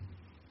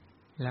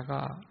แล้วก็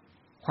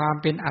ความ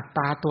เป็นอัตต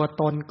าตัว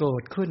ตนเกิ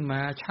ดขึ้นมา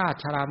ชาติ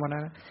ชรามรณ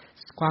ะ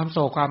ความโศ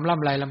กความล่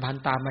ำไรลำพัน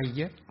ธ์ตามมาอีก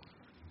เยอะ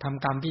ท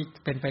ำกรรมที่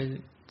เป็นไป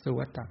สู่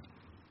วัฏฏะ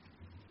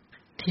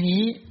ที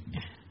นี้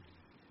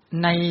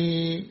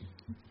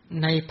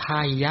ในพา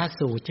หิยะ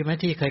สูตรใช่ไหม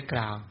ที่เคยก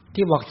ล่าว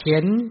ที่บอกเห็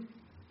น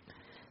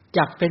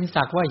จักเป็น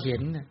สักว่าเห็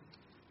น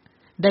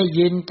ได้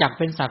ยินจักเ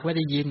ป็นสักว่าไ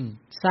ด้ยิน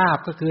ทราบ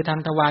ก็คือทาง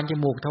ทวารจ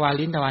มูกทวาร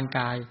ลิ้นทวารก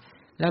าย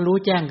แล้วรู้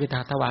แจ้งคือท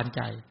างทวารใ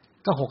จ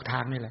ก็6ทา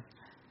งนี่แหละ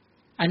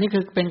อันนี้คื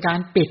อเป็นการ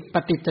ปิดป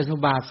ฏิจจสมุ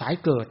ปบาทสาย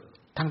เกิด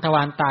ทางทว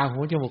ารตาหู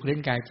จมูกลิ้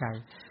นกายใจ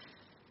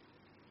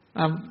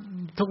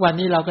ทุกวัน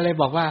นี้เราก็เลย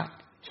บอกว่า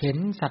เห็น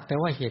สักแต่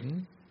ว่าเห็น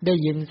ได้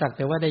ยินสักแ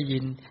ต่ว่าได้ยิ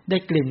นได้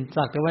กลิ่น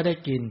สักแต่ว่าได้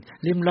กลิ่น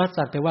ลิ้มรส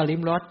สักแต่ว่าลิ้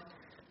มรส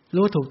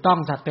รู้ถูกต้อง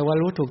สักแต่ว่า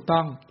รู้ถูกต้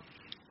อง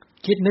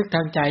คิดนึกท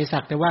างใจสั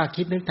กแต่ว่า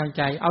คิดนึกทางใ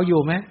จเอาอ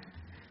ยู่ไหม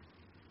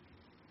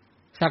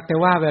สักแต่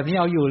ว่าแบบนี้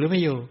เอาอยู่หรือไ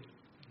ม่อยู่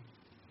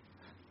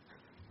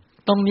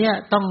ตรงเนี้ย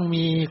ต้อง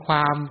มีคว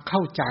ามเข้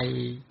าใจ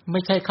ไ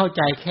ม่ใช่เข้าใ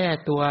จแค่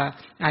ตัว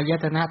อาย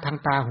ตนะทาง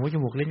ตาหูจ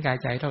มูกลิ้นกาย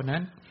ใจเท่านั้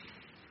น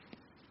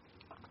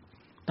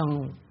ต้อง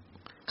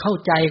เข้า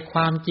ใจคว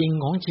ามจริง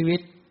ของชีวิต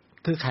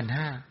คือขันธ์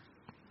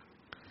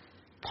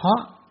5เพราะ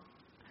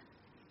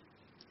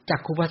จั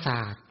กขุประส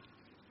าท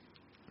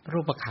รู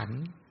ปขัน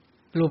ธ์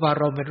รูปอา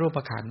รมณ์เป็นรูป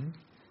ขันธ์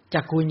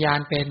จักขุวิญญาณ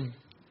เป็น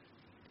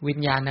วิญ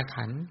ญาณ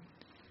ขันธ์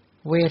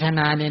เวทน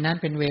าในนั้น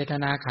เป็นเวท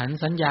นาขันธ์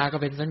สัญญาก็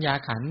เป็นสัญญา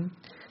ขันธ์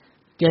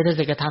เจต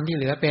สิกธรรมที่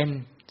เหลือเป็น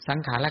สัง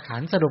ขารขั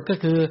นธ์สรุปก็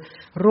คือ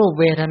รูป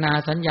เวทนา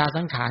สัญญา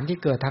สังขารที่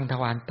เกิดทางท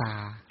วารตา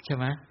ใช่ไ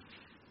หม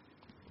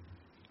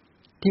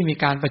ที่มี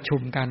การประชุ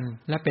มกัน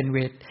และเ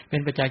ป็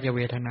นปัจจัยแก่เ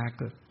วทนา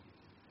เกิด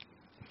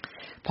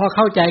พอเ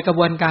ข้าใจกระ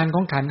บวนการข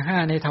องขันธ์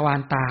5ในทวา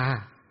รตา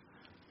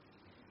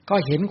ก็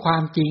เห็นควา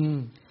มจริง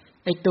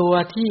ไอ้ตัว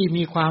ที่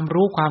มีความ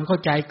รู้ความเข้า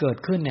ใจเกิด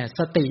ขึ้นเนี่ย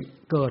สติ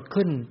เกิด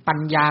ขึ้นปัญ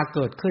ญาเ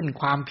กิดขึ้น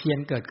ความเพียร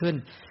เกิดขึ้น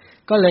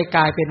ก็เลยก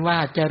ลายเป็นว่า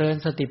เจริญ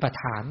สติปัฏ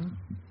ฐาน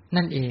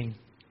นั่นเอง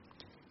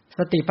ส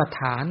ติปัฏ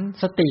ฐาน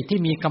สติที่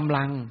มีกำ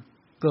ลัง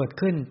เกิด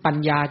ขึ้นปัญ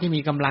ญาที่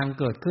มีกำลัง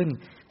เกิดขึ้น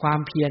ความ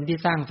เพียรที่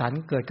สร้างสรรค์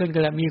เกิดขึ้นก็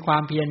มีควา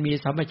มเพียรมี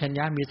สัมปชัญญ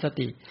ะมีส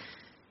ติ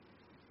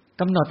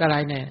กำหนดอะไร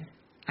เนี่ย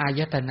อา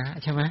ยตนะ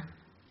ใช่ไหม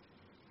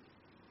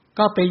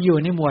ก็ไปอยู่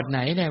ในหมวดไหน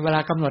เนี่ยเวลา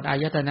กำหนดอา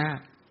ยตนะ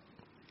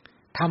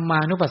ธรรมา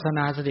นุปัสสน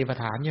าสติปัฏ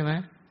ฐานใช่ไหม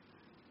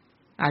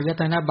อาย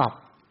ตนะบัพ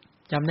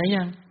จำได้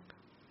ยัง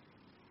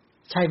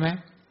ใช่ไหม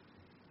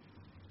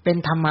เป็น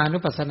ธรรมานุ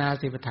ปัสสนาส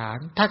ติปัฏฐาน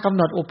ถ้ากำห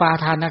นดอุปา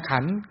ทานขั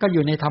นธ์ก็อ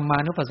ยู่ในธรรมา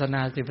นุปัสสนา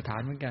สติปัฏฐา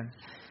นเหมือนกัน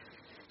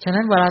ฉะ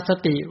นั้นเวลาส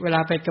ติเวลา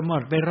ไปกำหน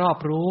ดไปรอบ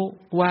รู้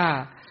ว่า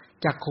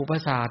จักขุประ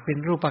สาทเป็น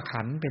รูป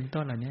ขันธ์เป็น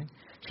ต้นเหล่านี้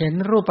เห็น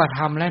รูปธ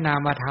รรมและนา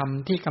มธรรม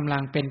ที่กำลั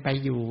งเป็นไป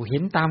อยู่เห็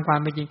นตามความ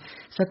เป็นจริง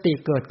สติ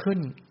เกิดขึ้น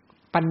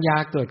ปัญญา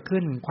เกิด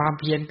ขึ้นความ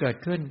เพียรเกิด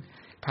ขึ้น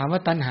ถามว่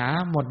าตัณหา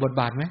หมดบท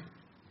บาทไหม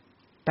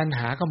ตัณห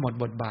าก็หมด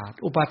บทบาท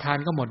อุปาทาน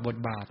ก็หมดบท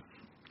บาท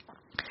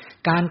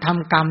การท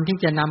ำกรรมที่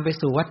จะนำไป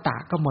สู่วัฏฏะ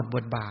ก็หมดบ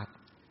ทบาท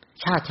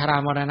ชาติชรา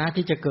มรณะ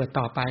ที่จะเกิด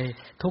ต่อไป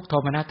ทุกโท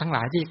มนัสทั้งหล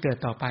ายที่เกิด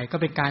ต่อไปก็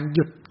เป็นการห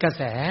ยุดกระแ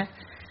ส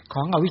ข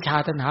องอวิชชา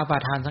ตัณหาอุปา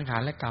ทานสังขา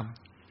รและกรรม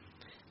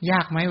ย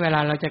ากไหมเวลา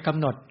เราจะกำ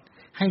หนด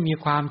ให้มี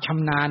ความช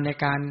ำนาญใน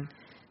การ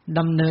ด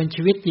ำเนิน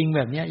ชีวิตจริงแบ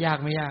บนี้ยาก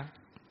ไม่ยาก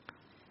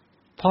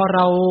พอเร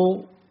า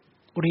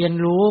เรียน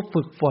รู้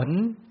ฝึกฝน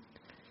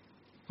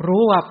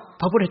รู้ว่า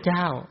พระพุทธเจ้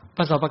าป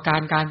ระสบการ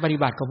ณ์การปฏิ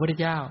บัติของพระพุทธ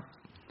เจ้า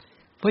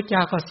พระเจ้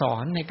าก็สอ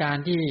นในการ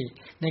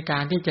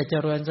ที่จะเจ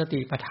ริญสติ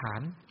ปัฏฐา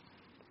น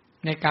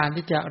ในการ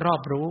ที่จะรอ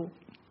บรู้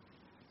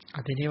เอ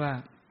าทีนี้ว่า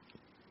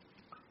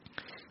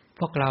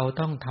พวกเรา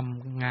ต้องท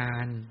ำงา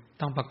น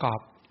ต้องประกอบ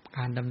ก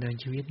ารดำเนิน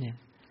ชีวิตเนี่ย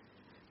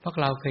พวก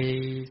เรา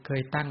เค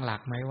ยตั้งหลั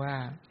กไหมว่า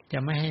จะ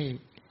ไม่ให้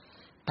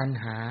ตัณ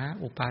หา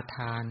อุปาท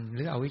านห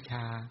รืออวิชช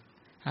า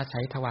อาศั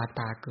ยทวาร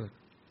ตาเกิด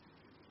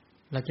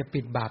เราจะ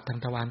ปิดบาปทาง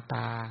ทวารต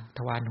าท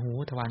วารหู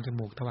ทวารจ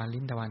มูกทวาร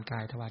ลิ้นทวารกา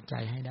ยทวารใจ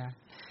ให้ได้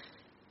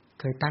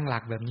เคยตั้งหลั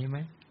กแบบนี้ไหม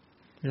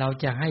เรา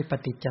จะให้ป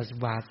ฏิจจสมุป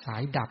บาทสา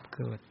ยดับเ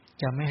กิด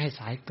จะไม่ให้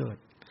สายเกิด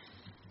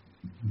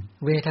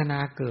เวทนา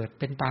เกิด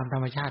เป็นตามธร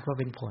รมชาติว่า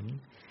เป็นผล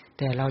แ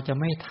ต่เราจะ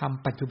ไม่ท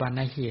ำปัจจุบัน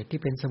เหตุ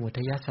ที่เป็นสมุ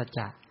ทัยสัจจ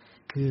ะ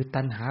คือ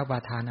ตัณหาอุปา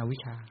ทานอวิช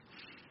ชา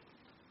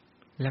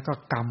แล้วก็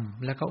กรรม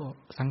แล้วก็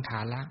สังขา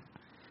รละ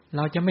เ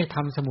ราจะไม่ท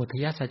ำสมุทั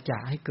ยสัจจะ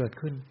ให้เกิด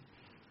ขึ้น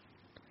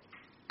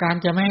การ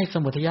จะไม่ให้ส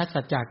มุทัย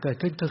สัจจะเกิด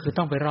ขึ้นก็คือ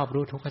ต้องไปรอบ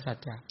รู้ทุกขสัจ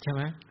จะใช่ไห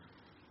ม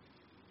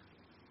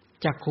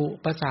จักขุ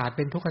ประสาทเ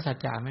ป็นทุกขสัจ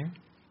จะไหม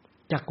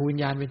จักขุวิญ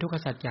ญาณเป็นทุกข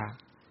สัจจะ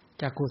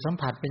จักขุสัม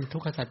ผัสเป็นทุ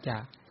กขสัจจะ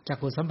จัก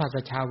ขุสัมผัส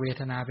สัจฉาเว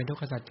ทนาเป็นทุก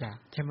ขสัจจะ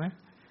ใช่ไหม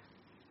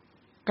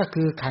ก็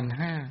คือขันธ์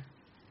ห้า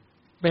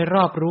ไปร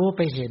อบรู้ไ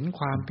ปเห็น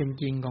ความเป็น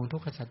จริงของทุ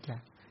กขสัจจะ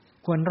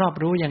ควรรอบ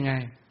รู้ยังไง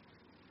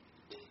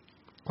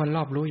ควรร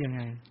อบรู้ยังไ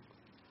ง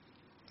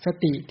ส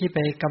ติที่ไป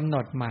กำหน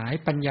ดหมาย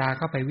ปัญญาเ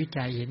ข้าไปวิ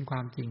จัยเห็นคว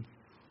ามจริง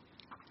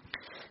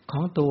ขอ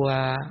งตัว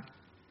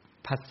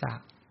ผัสสะ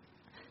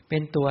เป็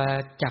นตัว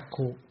จัก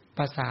ขุป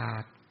ระสา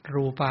ท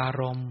รูปา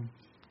รมณ์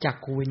จัก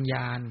ขุวิญญ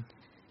าณ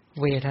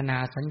เวทนา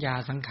สัญญา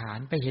สังขาร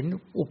ไปเห็น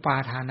อุปา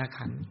ทาน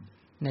ขันธ์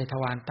ในท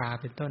วารตา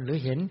เป็นต้นหรือ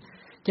เห็น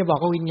จะบอก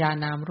ว่าวิญญาณ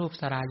นามรูป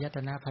สลายต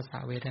นะภาษา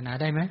เวทนา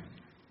ได้ไหม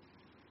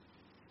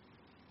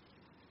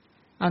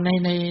เอา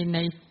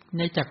ใ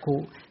นจัก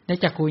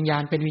ขุวิญญา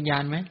ณเป็นวิญญา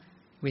ณไหม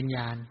วิญญ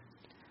าณ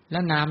แล้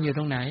วนามอยู่ต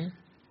รงไหน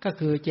ก็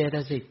คือเจต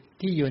สิก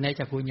ที่อยู่ใน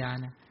จักขุวิญญาณ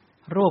นะ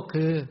รูป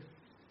คือ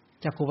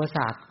จักขุประส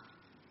าท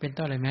เป็น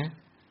ต้นเลยไหม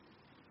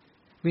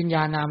วิญญ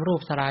าณนามรูป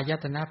สลาย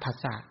ตนะภา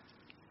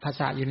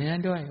ษาอยู่ในนั้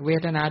นด้วยเว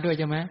ทนาด้วย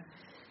ใช่ไหม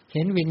เ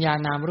ห็นวิญญาณ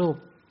นามรูป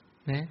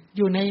นะอ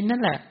ยู่ในนั่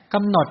นแหละก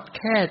ำหนดแ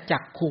ค่จั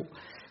กขุ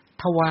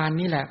ทวาร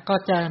นี่แหละก็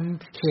จะ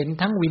เห็น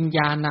ทั้งวิญญ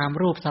าณนาม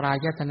รูปสลา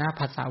ยตนะ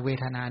ภาษาเว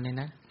ทนาเนี่ย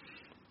นะ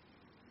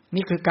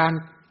นี่คือการ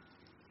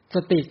ส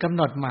ติกำห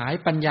นดหมาย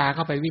ปัญญาเ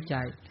ข้าไปวิ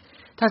จัย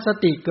ถ้าส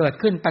ติเกิด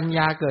ขึ้นปัญญ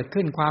าเกิด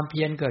ขึ้นความเ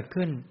พียรเกิด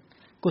ขึ้น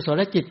กุศ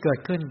ลจิตเกิด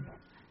ขึ้น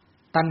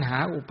ตัณหา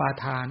อุปา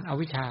ทานอ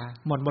วิชชา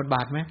หมดบทบ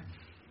าทไหม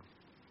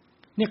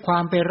นี่ควา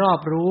มไปรอ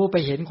บรู้ไป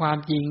เห็นความ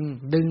จริง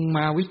ดึงม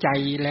าวิจัย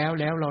แล้ว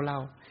เรา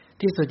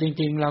ที่สุดจ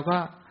ริงๆเราก็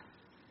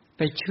ไ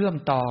ปเชื่อม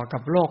ต่อกั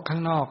บโลกข้า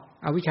งนอก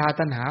อวิชชา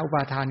ตัณหาอุป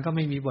าทานก็ไ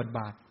ม่มีบทบ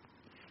าท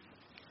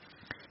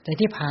แต่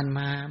ที่ผ่านม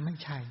าไม่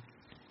ใช่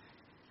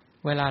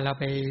เวลาเรา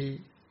ไป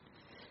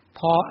พ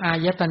ออา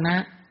ยตนะ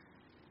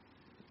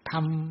ท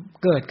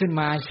ำเกิดขึ้น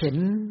มาเห็น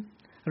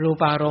รู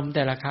ปารมณ์แ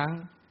ต่ละครั้ง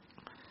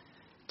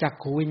จัก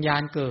ขูวิญญา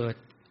ณเกิด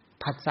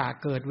ผัสสะ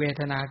เกิดเว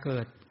ทนาเกิ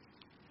ด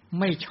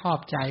ไม่ชอบ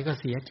ใจก็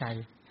เสียใจ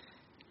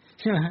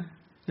ใช่ไหม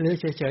หรือ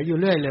เฉยๆอยู่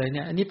เรื่อยเลยเ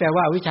นี่ยอันนี้แปลว่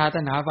าอวิชชา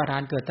ตัณหาอุปาทา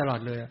นเกิดตลอด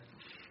เลย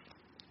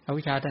อ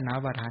วิชชาตัณหา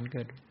อุปาทานเ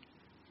กิด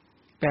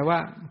แปลว่า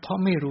เพราะ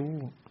ไม่รู้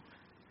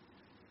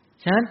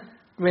ฉะนั้น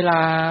เวลา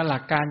หลั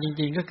กการจ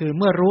ริงๆก็คือ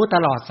เมื่อรู้ต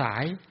ลอดสา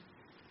ย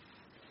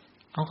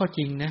เอาเข้าจ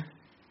ริงนะ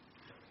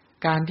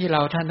การที่เร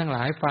าท่านทั้งหล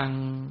ายฟัง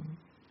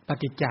ป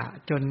ฏิจจะ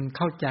จนเ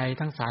ข้าใจ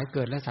ทั้งสายเ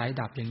กิดและสาย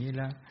ดับอย่างนี้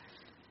แล้ว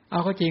เอา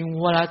เข้าจริง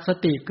เวลาส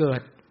ติเกิ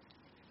ด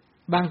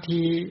บาง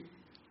ที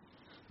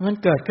มัน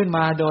เกิดขึ้นม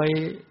าโ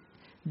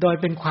ดย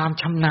เป็นความ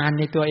ชำนาญ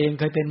ในตัวเอง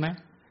เคยเป็นไหม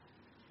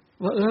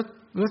ว่า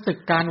รู้สึก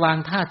การวาง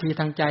ท่าที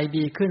ทางใจ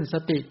ดีขึ้นส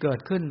ติเกิด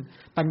ขึ้น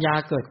ปัญญา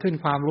เกิดขึ้น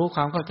ความรู้ค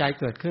วามเข้าใจ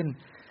เกิดขึ้น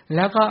แ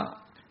ล้วก็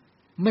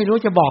ไม่รู้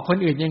จะบอกคน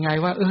อื่นยังไง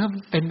ว่า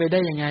เป็นไปได้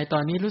ยังไงตอ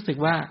นนี้รู้สึก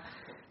ว่า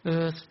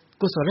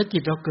กุศลจิ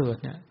ตเราเกิด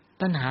เนี่ย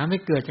ตัณหาไม่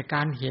เกิดจากก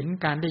ารเห็น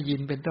การได้ยิน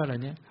เป็นต้นเหล่า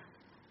นี้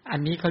อัน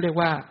นี้เขาเรียก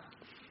ว่า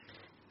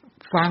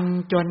ฟัง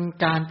จน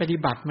การปฏิ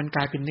บัติมันก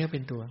ลายเป็นเนื้อเป็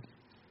นตัว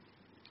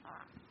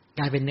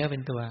กลายเป็นเนื้อเป็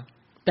นตัว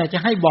แต่จะ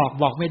ให้บ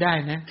อกไม่ได้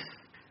นะ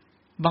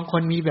บางค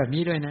นมีแบบ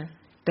นี้ด้วยนะ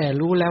แต่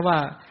รู้แล้วว่า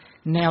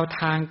แนว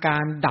ทางกา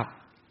รดับ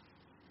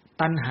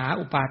ตัณหา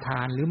อุปาท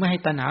านหรือไม่ให้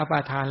ตัณหาอุป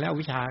าทานและอ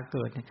วิชชาเ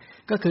กิดเนี่ย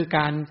ก็คือก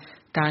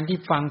ารที่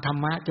ฟังธร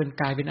รมะจน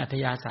กลายเป็นอัธ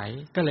ยาศัย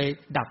ก็เลย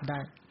ดับได้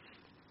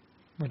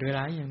หมดเวล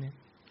าอย่างนี้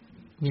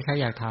มีใคร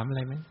อยากถามอะไ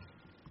รไหม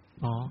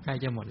อ๋อใกล้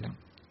จะหมดแล้ว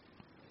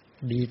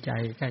ดีใจ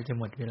ใกล้จะ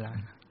หมดเวลา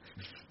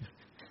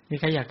มี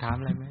ใครอยากถาม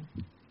อะไรไหม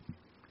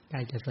ใก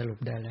ล้จะสรุป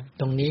ได้แล้ว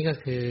ตรงนี้ก็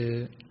คือ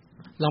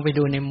ลองไป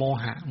ดูในโม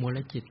หะมูล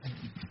จิต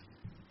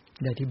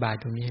เดี๋ยวอธิบาย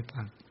ตรงนี้ให้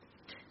ฟัง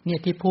เนี่ย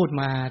ที่พูด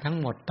มาทั้ง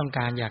หมดต้องก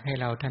ารอยากให้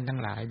เราท่านทั้ง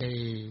หลายได้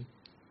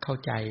เข้า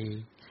ใจ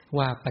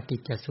ว่าปฏิ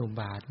จจสมุป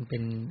บาทเป็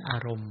นอา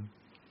รมณ์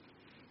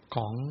ข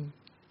อง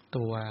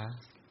ตัว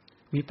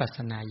วิปัสส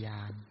นาญ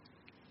าณ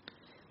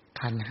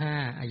ขันธ์ห้า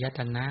อายต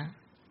นะ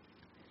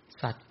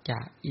สัจจะ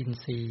อิน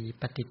ทรีย์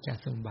ปฏิจจ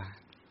สมุปบาท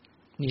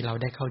นี่เรา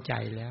ได้เข้าใจ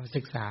แล้ว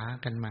ศึกษา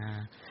กันมา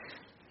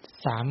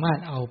สามารถ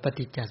เอาป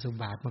ฏิจจสมุป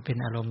บาทมาเป็น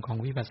อารมณ์ของ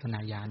วิปัสสนา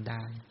ญาณไ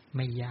ด้ไ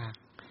ม่ยาก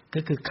ก็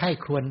คือใคร่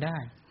ครวญได้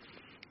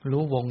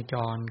รู้วงจ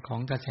รขอ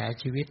งกระแส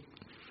ชีวิต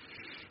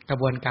กระ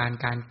บวนการ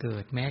การเกิ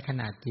ดแม้ข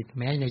นาดจิต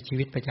แม้ในชี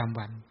วิตประจำ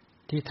วัน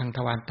ที่ทางท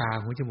วารตา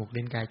หูจมูก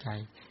ลิ้นกายใจ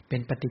เป็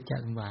นปฏิจจ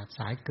สมุปบาทส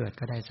ายเกิด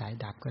ก็ได้สาย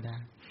ดับก็ได้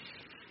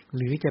ห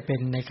รือจะเป็น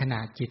ในขณะ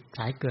จิตส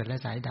ายเกิดและ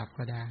สายดับ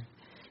ก็ได้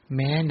แ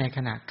ม้ในข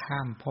ณะข้า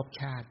มภพ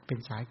ชาติเป็น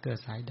สายเกิด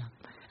สายดับ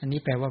อันนี้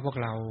แปลว่าพวก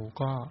เรา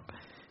ก็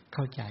เ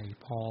ข้าใจ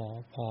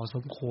พอส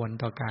มควร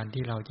ต่อการ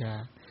ที่เราจะ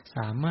ส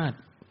ามารถ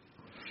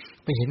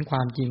ไปเห็นคว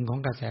ามจริงของ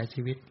กระแส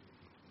ชีวิต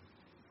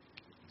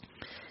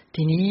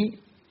ทีนี้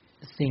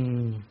สิ่ง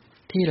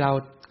ที่เรา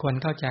ควร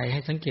เข้าใจใ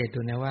ห้สังเกตดู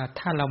นะว่า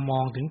ถ้าเราม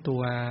องถึงตั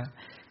ว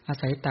อา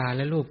ศัยตาแ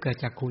ละรูปเกิด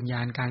จากขุญญ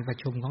าณการประ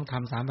ชุมของธร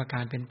รม3ประกา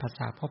รเป็นภาษ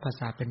าเพราะภา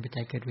ษาเป็นปัจ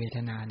จัยเกิดเวท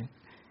นาเนี่ย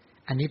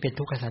อันนี้เป็น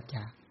ทุกขสัจจ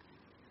ะ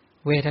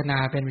เวทนา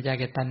เป็นปัจจัย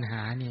แก่ตัณห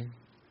าเนี่ย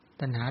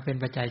ตัณหาเป็น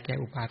ปัจจัยแก่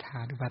อุปาทา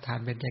นอุปาทาน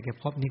เป็นปัจจัยแก่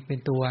ภพนี้เป็น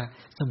ตัว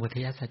สมุ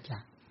ทัยสัจจะ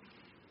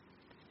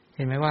เ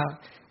ห็นไหมว่า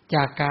จ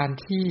ากการ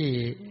ที่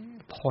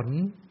ผล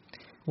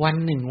วัน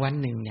หนึ่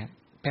งเนี่ย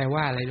แปล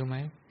ว่าอะไรรู้ไหม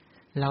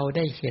เราไ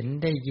ด้เห็น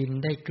ได้ยิน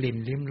ได้กลิ่น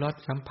ลิ้มรส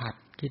สัมผัส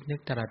คิดนึ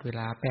กตลอดเว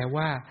ลาแปล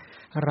ว่า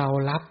เรา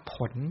รับผ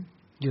ล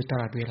อยู่ต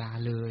ลอดเวลา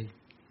เลย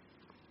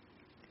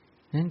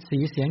นั้นสี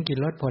เสียงกลิ่น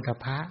รสโผฏฐัพ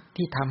พะ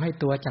ที่ทำให้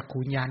ตัวจักขุ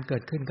วิญญาณเกิ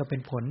ดขึ้นก็เป็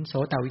นผลโส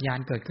ตวิญญาณ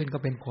เกิดขึ้นก็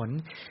เป็นผล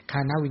ฆา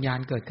นวิญญาณ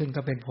เกิดขึ้น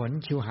ก็เป็นผล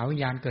ชิวหวิญ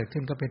ญาณเกิด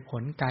ขึ้นก็เป็นผ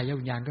ลกาย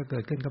วิญญาณก็เกิ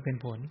ดขึ้นก็เป็น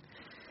ผล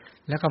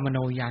แล้วก็มโน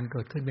วิญญาณเ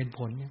กิดขึ้นเป็นผ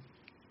ล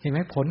เห็นไหม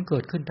ผลเกิ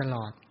ดขึ้นตล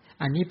อด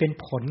อันนี้เป็น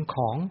ผลข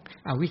อง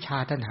อวิชชา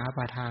ตัณหาอุ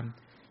ปาทาน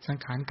สัง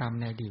ขารกรรม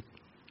ในอดีต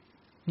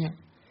เนี่ย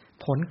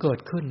ผลเกิด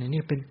ขึ้น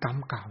นี่เป็นกรรม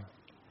เก่า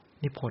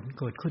นี่ผล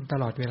เกิดขึ้นต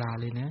ลอดเวลา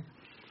เลยนะ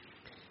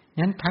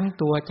งั้นทั้ง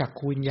ตัวจัก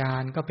ขุวิญญา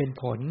ณก็เป็น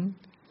ผล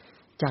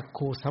จัก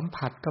ขุสัม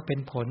ผัสก็เป็น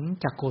ผล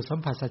จักขุสัม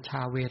ผัสสัชช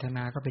าเวทน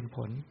าก็เป็นผ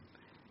ล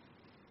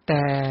แ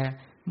ต่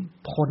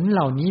ผลเห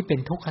ล่านี้เป็น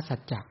ทุกขสั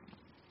จจะ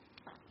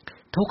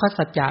ทุกข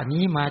สัจจะ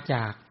นี้มาจ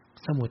าก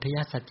สมุทัย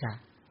สัจจะ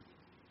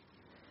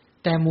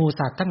แต่หมู่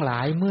สัตว์ทั้งหลา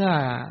ยเ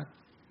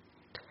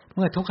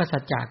มื่อทุกขสั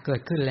จจะเกิ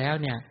ดขึ้นแล้ว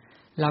เนี่ย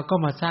เราก็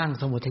มาสร้าง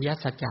สมุทัย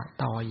สัจจะ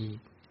ต่ออีก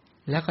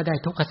แล้วก็ได้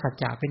ทุกขสัจ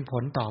จะเป็นผ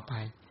ลต่อไป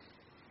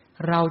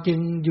เราจึง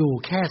อยู่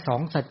แค่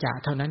2สัจจะ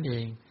เท่านั้นเอ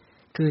ง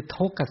คือ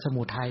ทุกข์กับส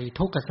มุทัย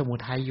ทุกข์กับสมุ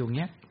ทัยอยู่เ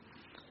นี้ย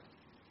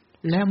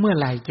แล้วเมื่อ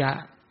ไหร่จะ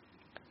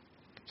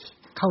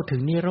เข้าถึ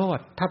งนิโรธ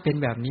ถ้าเป็น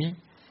แบบนี้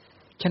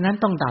ฉะนั้น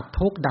ต้องดับ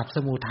ทุกข์ดับส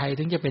มุทัย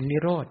ถึงจะเป็นนิ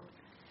โรธ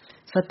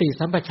สติ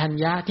สัมปชัญ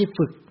ญะที่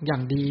ฝึกอย่า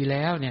งดีแ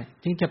ล้วเนี่ย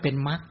จึงจะเป็น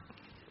มรรค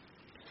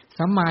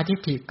สัมมาทิฏ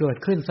ฐิเกิด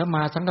ขึ้นสัมม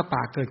าสังกัปป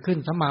ะเกิดขึ้น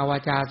สัมมาวา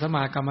จาสัมม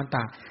ากัมมันต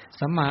ะ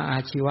สัมมาอา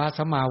ชีวะ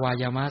สัมมาวา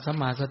ยามะสัม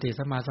มาสติ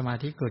สัมมาสมา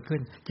ธิเกิดขึ้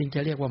นจึงจะ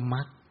เรียกว่ามร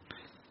รค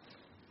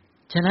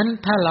ฉะนั้น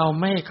ถ้าเรา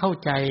ไม่เข้า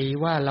ใจ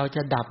ว่าเราจ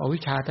ะดับอวิ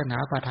ชชาตัณหา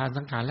อุปาทาน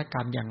สังขารและกร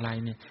รมอย่างไร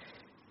เนี่ย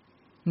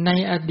ใน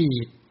อดี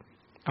ต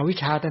อวิช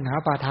ชาตัณหา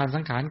อุปาทาน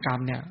สังขารกรรม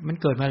เนี่ยมัน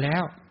เกิดมาแล้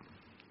ว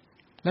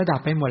แล้วดั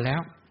บไปหมดแล้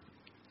ว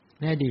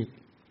ในอดีต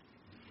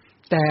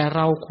แต่เ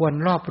ราควร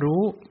รอบ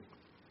รู้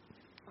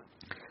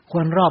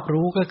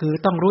ก็คือ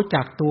ต้องรู้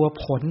จักตัว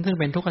ผลซึ่ง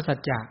เป็นทุกขสัจ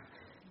จะ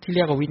ที่เ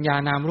รียกว่าวิญญาณ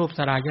นามรูปส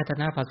ลายยต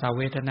นะภาษาเ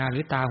วทนาหรื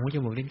อตาหูจ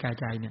มูกลิ้นกาย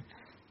ใจเนี่ย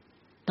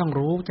ต้อง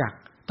รู้จัก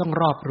ต้อง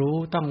รอบรู้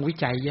ต้องวิ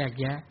จัยแยก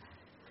แยะ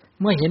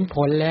เมื่อเห็นผ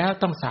ลแล้ว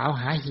ต้องสาว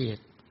หาเห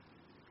ตุ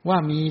ว่า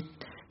มี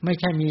ไม่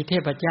ใช่มีเท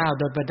พเจ้า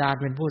โดยบันดาล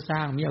เป็นผู้สร้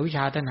างมีอวิชช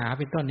าตัณหา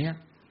เป็นต้นเนี้ย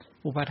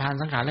อุปาทาน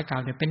สังขารและกรร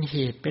มเนี่ยเป็นเห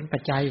ตุเป็นปั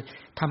จจัย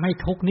ทำให้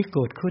ทุกข์นี้เ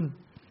กิดขึ้น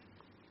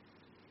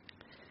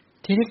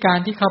ทีนี้การ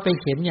ที่เข้าไป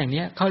เห็นอย่าง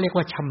นี้เขาเรียก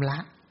ว่าชำระ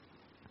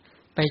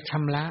ไ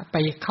ป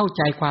เข้าใ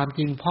จความจ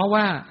ริงเพราะ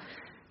ว่า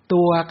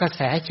ตัวกระแ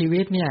สชี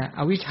วิตเนี่ย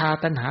อวิชชา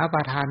ตัณหาอุป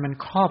าทานมัน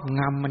ครอบ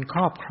งำมันคร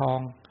อบครอ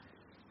ง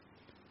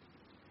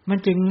มัน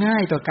จึงง่า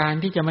ยต่อการ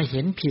ที่จะมาเ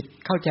ห็นผิด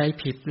เข้าใจ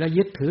ผิดและ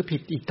ยึดถือผิ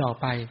ดอีกต่อ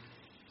ไป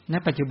ณ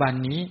ปัจจุบัน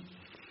นี้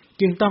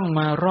จึงต้อง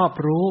มารอบ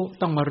รู้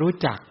ต้องมารู้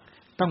จัก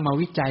ต้องมา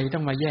วิจัยต้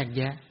องมาแยกแ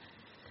ยะ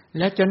แ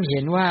ละจนเห็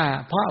นว่า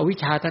เพราะอวิช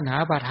ชาตัณหา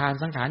อุปาทาน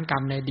สังขารกร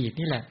รมในอดีต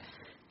นี่แหละ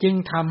จึง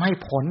ทำให้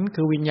ผล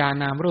คือวิญญาณ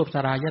นามรูปส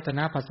ลายยตน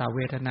ะภาษาเว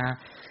ทนา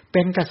เ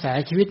ป็นกระแส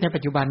ชีวิตในปั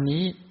จจุบัน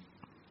นี้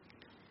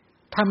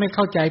ถ้าไม่เ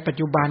ข้าใจปัจ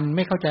จุบันไ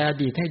ม่เข้าใจอ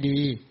ดีตให้ดี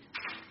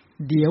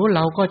เดี๋ยวเร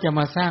าก็จะม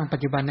าสร้างปั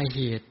จจุบันในเ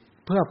หตุ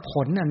เพื่อผ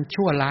ลอัน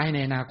ชั่วร้ายใน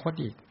อนาคต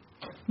อีก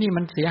นี่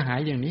มันเสียหาย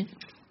อย่างนี้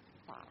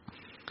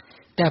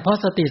แต่เพราะ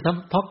สติ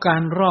เพราะกา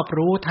รรอบ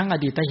รู้ทั้งอ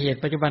ดีตเหตุ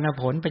ปัจจุบัน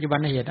ผลปัจจุบัน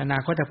เหตุอนา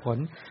คตผล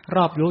ร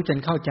อบรู้จน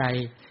เข้าใจ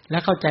และ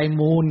เข้าใจ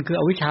มูลคือ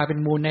อวิชชาเป็น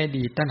มูลในอ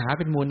ดีตตัณหา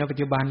เป็นมูลในปัจ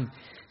จุบัน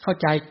เข้า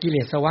ใจกิเล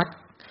สวัฏ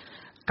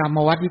กรรม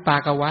วัฏวิปา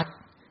กวัฏ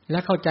และ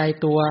เข้าใจ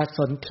ตัวส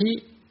นธิ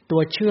ตั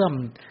วเชื่อม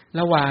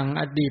ระหว่าง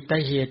อดีต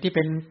เหตุที่เ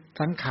ป็น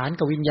สังขาร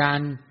กับวิญญาณ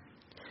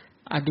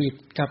อดีต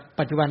กับ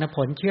ปัจจุบันผ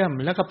ลเชื่อม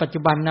แล้วก็ปัจจุ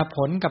บันผ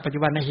ลกับปัจจุ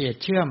บันเหตุ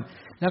เชื่อม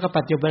แล้วก็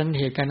ปัจจุบัน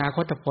เหตุกับอนาค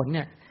ตผลเ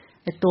นี่ย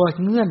ไอ้ตัว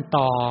เงื่อน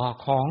ต่อ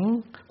ของ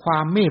ควา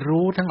มไม่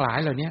รู้ทั้งหลาย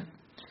เหล่านี้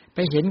ไป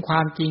เห็นคว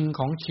ามจริง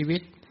ของชีวิ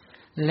ต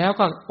แล้ว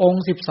ก็อง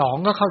ค์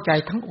12ก็เข้าใจ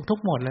ทั้งทุก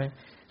หมดเลย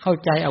เข้า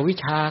ใจอวิช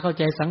ชาเข้า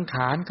ใจสังข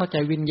ารเข้าใจ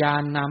วิญญา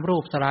ณนามรู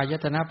ปสลาย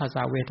ตนะภาษ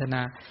าเวทน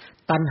า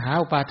ตัณหา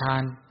อุปาทา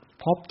น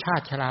ภพชา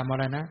ติชราม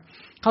รณะ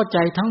เข้าใจ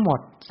ทั้งหมด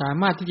สา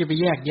มารถที่จะไป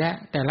แยกแยะ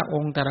แต่ละอ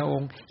งค์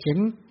เ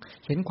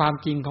ห็นความ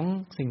จริงของ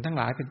สิ่งทั้งห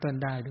ลายเป็นต้น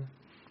ได้ด้วย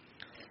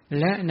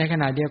และในข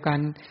ณะเดียวกัน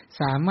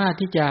สามารถ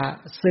ที่จะ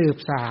สืบ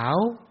สาว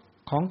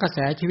ของกระแส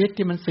ชีวิต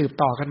ที่มันสืบ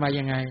ต่อกันมา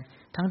ยังไง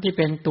ทั้งที่เ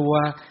ป็นตัว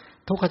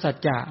ทุกขสัจ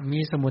จะมี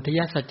สมุทัย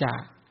สัจจะ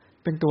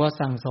เป็นตัว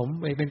สั่งสม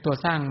เป็นตัว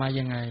สร้างมา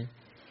ยังไง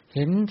เ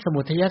ห็นสมุ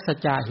ทัยสัจ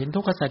จะเห็น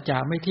ทุกขสัจจะ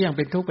ไม่เที่ยงเ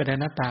ป็นทุกข์เป็นอ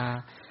นัตตา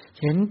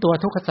เห็นตัว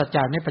ทุกขสัจจ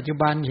ะในปัจจุ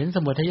บันเห็นส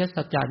มุทัย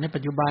สัจจะในปั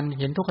จจุบัน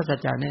เห็นทุกขสัจ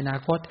จะในอนา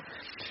คต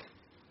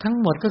ทั้ง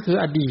หมดก็คือ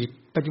อดีต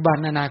ปัจจุบัน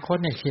อนาคต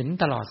เนี่ยเห็น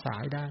ตลอดสา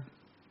ยได้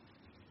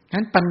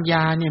งั้นปัญญ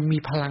าเนี่ยมี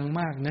พลัง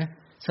มากนะ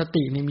ส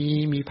ติเนี่ย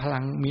มีพลั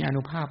งมีอา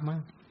นุภาพมา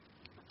ก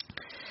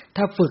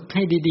ถ้าฝึกใ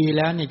ห้ดีๆแ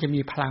ล้วเนี่ยจะ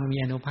มีพลังมี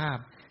อานุภาพ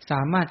ส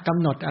ามารถก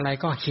ำหนดอะไร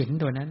ก็เห็น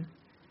ตัวนั้น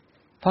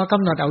พอก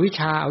ำหนดอวิช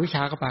ช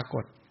าก็ปราก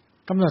ฏ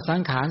กำหนดสั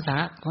งขา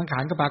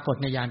รก็ปรากฏ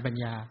ในญาณปัญ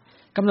ญา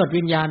กำหนด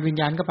วิญญา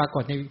ณก็ปราก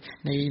ฏ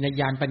ใน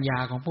ญาณปัญญา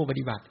ของผู้ป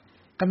ฏิบัติ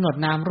กำหนด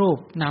นามรูป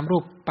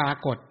ปรา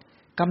กฏ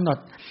กำหนด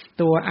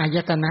ตัวอาย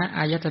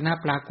ตนะ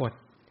ปรากฏ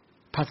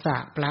ภาษา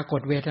ปรากฏ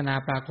เวทนา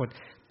ปรากฏ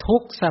ทุ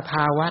กสภ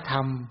าวะธร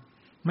รม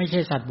ไม่ใช่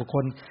สัตว์บุคค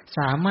ลส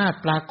ามารถ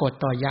ปรากฏ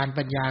ต่อญาณ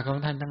ปัญญาของ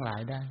ท่านทั้งหลา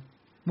ยได้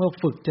เมื่อ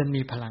ฝึกจน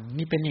มีพลัง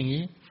นี่เป็นอย่าง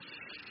นี้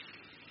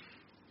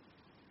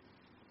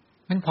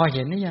มันพอเ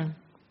ห็นหรือยัง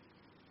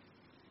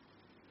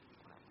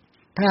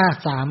ถ้า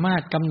สามาร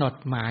ถกำหนด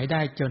หมายไ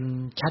ด้จน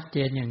ชัดเจ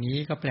นอย่างนี้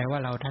ก็แปลว่า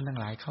เราท่านทั้ง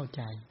หลายเข้าใ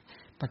จ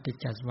ปฏิจ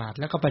จสมุปบาท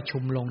แล้วก็ประชุ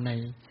มลงใน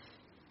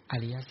อ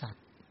ริยสัจ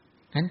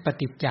นั้นป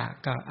ฏิจจ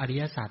กับอริ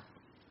ยสัจ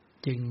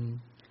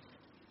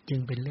จึง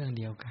เป็นเรื่อง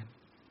เดียวกัน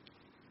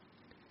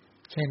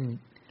เช่น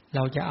เร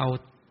าจะเอา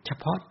เฉ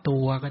พาะตั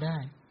วก็ได้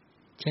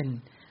เช่น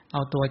เอ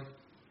าตัว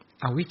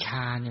อวิชช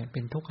าเนี่ยเป็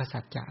นทุกขสั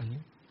จจะอย่าง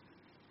นี้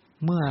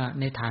เมื่อ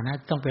ในฐานะ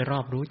ต้องไปรอ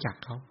บรู้จัก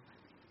เขา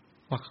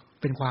ว่า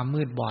เป็นความ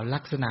มืดบอดลั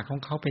กษณะของ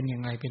เขาเป็นยั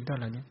งไงเป็นต้น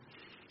เหล่านี้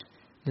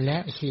และ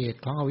เหตุ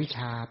ของอวิชช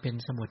าเป็น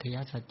สมุทัย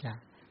สัจจะ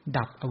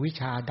ดับอวิช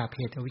ชาดับเ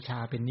หตุอวิชชา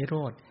เป็นนิโร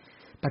ธ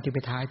ปฏิป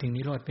ทาถึง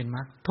นิโรธเป็นมร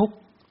รคทุก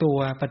ตัว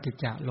ปฏิจ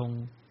จลง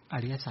อ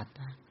ริยสัจ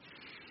ได้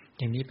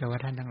อย่างนี้แปลว่า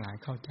ท่านทั้งหลาย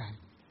เข้าใจ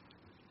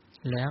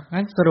แล้ว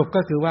งั้นสรุป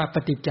ก็คือว่าป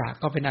ฏิจจ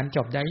ก็เป็นอันจ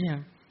บได้ยั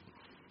ง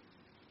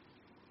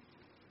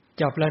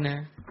จบแล้วนะ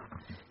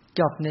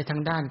จบในทา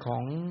งด้านขอ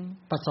ง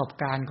ประสบ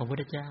การณ์ของพระพุท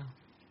ธเจ้า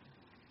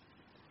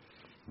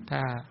ถ้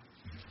า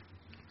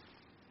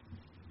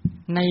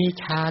ใน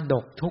ชาด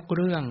กทุกเ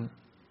รื่อง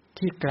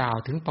ที่กล่าว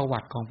ถึงประวั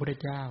ติของพระพุทธ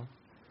เจ้า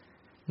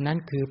นั้น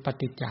คือป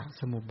ฏิจจ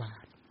สมุปบา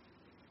ท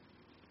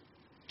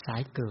สา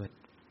ยเกิด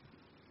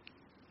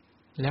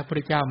แล้วพระพุท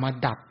ธเจ้ามา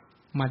ดับ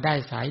มาได้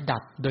สายดั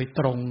บโดยต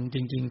รงจ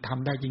ริงๆท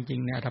ำได้จริง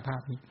ๆในอัตภา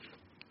พนี้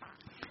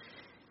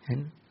เห็น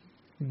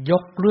ย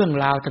กเรื่อง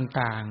ราว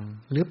ต่าง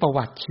ๆหรือประ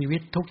วัติชีวิ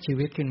ตทุกชี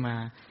วิตขึ้นมา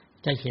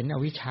จะเห็นอ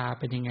วิชชา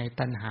เป็นยังไง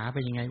ตัณหาเป็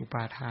นยังไงอุป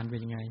าทานเป็น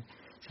ยังไง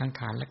สังข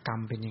ารและกรร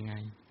มเป็นยังไง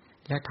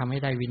และทำให้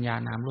ได้วิญญาณ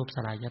นามรูปส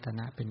ลายตน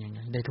ะเป็นยังไง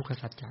ได้ทุกข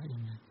สัจจะยั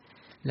งไง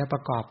แล้วปร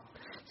ะกอบ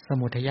ส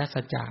มุทัย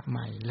สัจจะให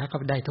ม่แล้วก็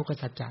ได้ทุกข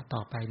สัจจะต่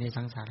อไปใน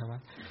สังสารวั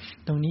ฏ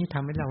ตรงนี้ท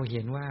ำให้เราเ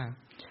ห็นว่า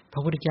พร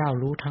ะพุทธเจ้า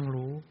รู้ทั้ง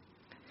รู้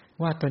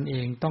ว่าตนเอ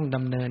งต้องด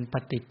ำเนินป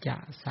ฏิจจ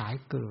สาย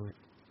เกิด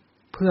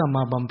เพื่อม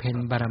าบำเพ็ญ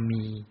บาร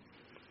มี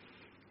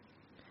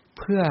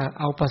เพื่อ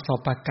เอาประส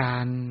บกา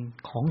รณ์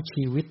ของ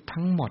ชีวิต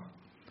ทั้งหมด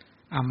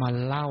เอามา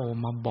เล่า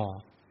มาบอก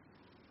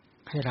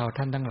ให้เรา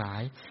ท่านทั้งหลา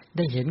ยไ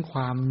ด้เห็นคว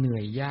ามเหนื่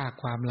อยยาก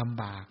ความล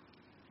ำบาก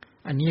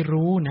อันนี้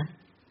รู้นะ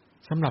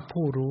สำหรับ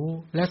ผู้รู้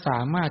และสา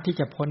มารถที่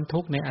จะพ้นทุ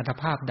กข์ในอัต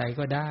ภาพใด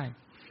ก็ได้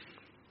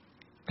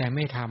แต่ไ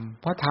ม่ทำ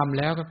เพราะทำ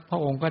แล้วพร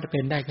ะองค์ก็จะเป็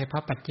นได้แค่พร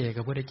ะปัจเจก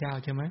พุทธเจ้า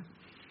ใช่ไหม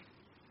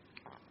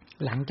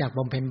หลังจากบ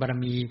ำเพ็ญบาร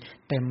มี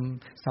เต็ม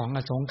2อ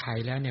สงไขย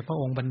แล้วเนี่ยพระ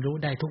องค์บรรลุ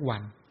ได้ทุกวั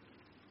น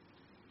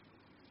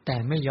แต่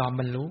ไม่ยอม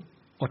บรรลุ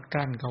อดก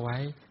ลั้นเขาไว้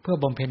เพื่อ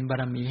บำเพ็ญบา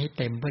รมีให้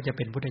เต็มเพื่อจะเ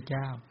ป็นพุทธเ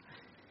จ้า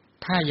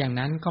ถ้าอย่าง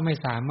นั้นก็ไม่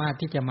สามารถ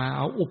ที่จะมาเ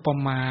อาอุป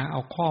มาเอ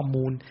าข้อ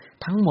มูล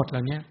ทั้งหมดเหล่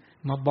านี้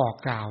มาบอก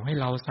กล่าวให้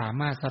เราสา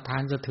มารถสะท้า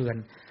นสะเทือน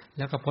แ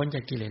ล้วก็พ้นจ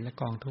ากกิเลสและ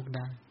กองทุกข์ไ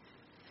ด้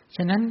ฉ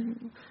ะนั้น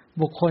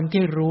บุคคล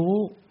ที่รู้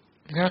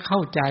และเข้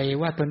าใจ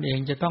ว่าตนเอง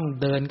จะต้อง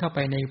เดินเข้าไป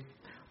ใน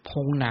พ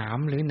งหนาม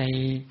หรือ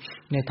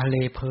ในทะเล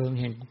เพลิง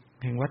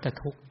แห่งวัฏ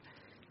ทุกข์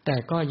แต่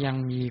ก็ยัง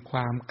มีคว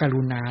ามก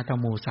รุณาต่อ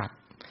หมู่สัตว์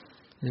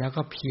แล้ว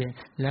ก็เพียร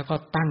แล้วก็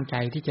ตั้งใจ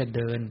ที่จะเ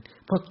ดิน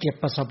เพื่อเก็บ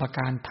ประสบก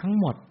ารณ์ทั้ง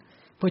หมด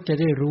เพื่อจะ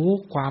ได้รู้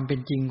ความเป็น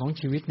จริงของ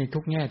ชีวิตในทุ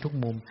กแง่ทุก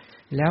มุม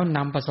แล้วน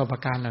ำประสบ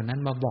การณ์เหล่านั้น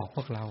มาบอกพ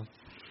วกเรา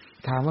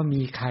ถามว่า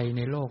มีใครใ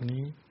นโลก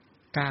นี้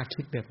กล้า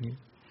คิดแบบนี้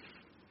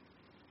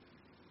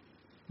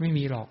ไม่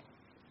มีหรอก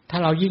ถ้า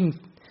เรายิ่ง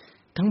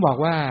ทั้งบอก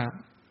ว่า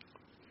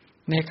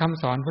ในค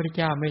ำสอนพระพุทธ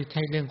เจ้าไม่ใ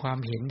ช่เรื่องความ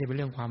เห็นแต่เป็นเ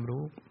รื่องความ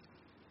รู้พร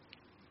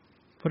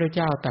ะพุทธเ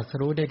จ้าตรัส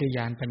รู้ได้ด้วยญ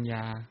าณปัญญ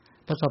า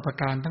ประสบ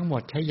การณ์ทั้งหม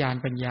ดใช้ญาณ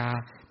ปัญญา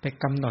ไป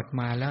กำหนด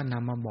มาแล้วน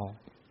ำมาบอก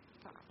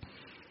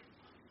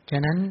ฉ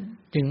ะนั้น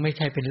จึงไม่ใ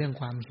ช่เป็นเรื่อง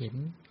ความเห็น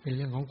เป็นเ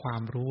รื่องของควา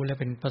มรู้และ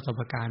เป็นประสบ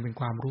การณ์เป็น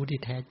ความรู้ที่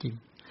แท้จริง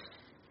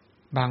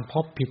บางพ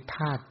บผิดพ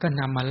ลาดก็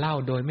นำมาเล่า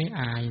โดยไม่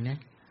อายนะ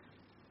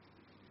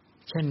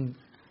เช่น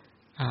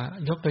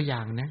ยกตัวอย่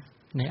างนะ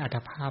ในอัตถ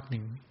ภาพห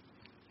นึ่ง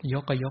ย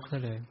กซะ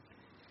เลย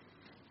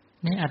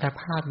ในอัตถ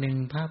ภาพหนึ่ง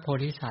พระโพ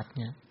ธิสัตว์เ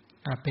นี่ย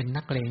เป็น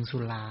นักเลงสุ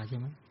ราใช่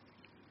ไหม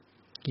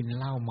กิน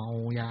เหล้าเมา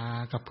ยา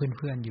กับเ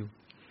พื่อนๆอยู่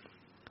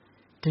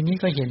ทีนี้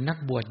ก็เห็นนัก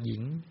บวชหญิ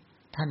ง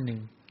ท่านหนึ่ง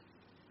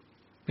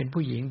เป็น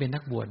ผู้หญิงเป็นนั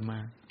กบวชมา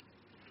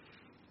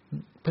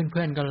เ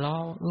พื่อนๆก็ล้อ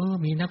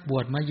มีนักบว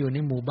ชมาอยู่ใน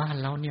หมู่บ้าน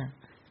เราเนี่ย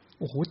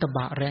โอ้โหตะบ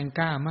ะแรงก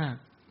ล้ามาก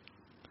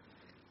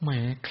แหม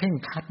เคร่ง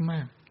ครัดม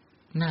าก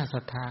น่าศรั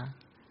ทธา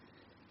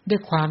ด้วย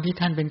ความที่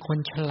ท่านเป็นคน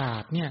ฉลา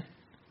ดเนี่ย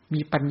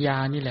มีปัญญา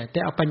นี่แหละแต่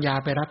เอาปัญญา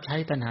ไปรับใช้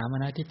ตัณหามา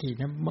นะทิฏฐิ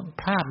นะ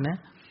พลาดนะ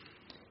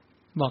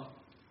บอก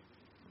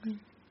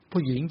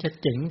ผู้หญิงจะ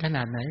เจ๋งขน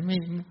าดไหนไ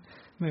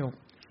ม่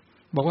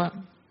บอกว่า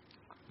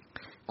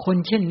คน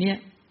เช่นเนี้ย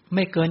ไ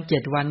ม่เกิน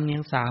7 วันยั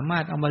งสามา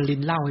รถเอามาลิ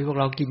นเหล้าให้พวก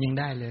เรากินยัง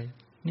ได้เลย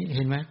นี่เ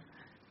ห็นไหม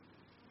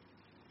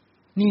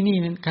นี่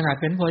ขนาด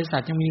เป็นบริษั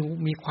ทยัง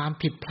มีความ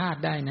ผิดพลาด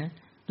ได้นะ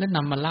แล้วน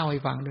ำมาเล่าให้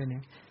ฟังด้วยเ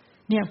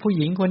นี่ยผู้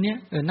หญิงคนเนี้ย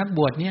นักบ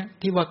วชเนี้ย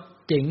ที่ว่า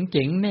เ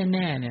จ๋งแ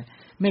น่ๆเนี่ย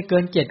ไม่เกิ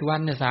น7 วัน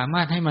เนี่ยสาม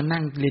ารถให้มานั่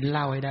งลินเห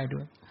ล้าให้ได้ด้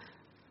วย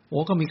โอ้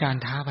ก็มีการ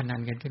ท้าพนั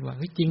นกันขึ้นว่าเ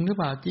ฮ้ยจริงหรือเ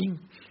ปล่าจริง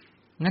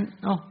งั้น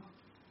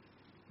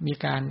มี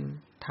การ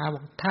ท้าบอ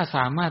กถ้าส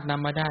ามารถน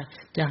ำมาได้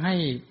จะให้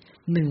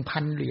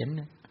 1,000 เหรียญ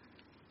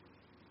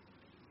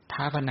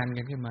ท้าพนัน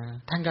กันขึ้นมา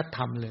ท่านก็ท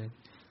ำเลย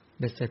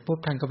เบ็ดเสร็จปุ๊บ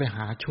ท่านก็ไปห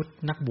าชุด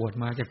นักบวช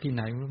มาจากที่ไห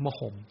นมา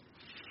ห่ม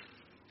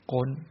โก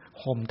น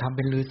ห่มทำเ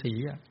ป็นฤาษี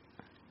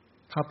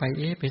เข้าไป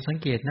ไปสัง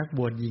เกตนักบ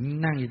วชหญิง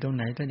นั่งอยู่ตรงไ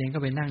หนตัวเองก็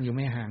ไปนั่งอยู่ไ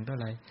ม่ห่างเท่า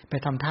ไหร่ไป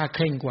ทำท่าเค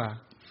ร่งกว่า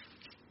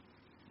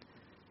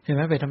เห็นไห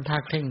มไปทำท่า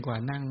เคร่งกว่า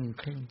นั่ง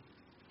เคร่ง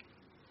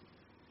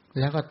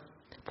แล้วก็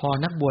พอ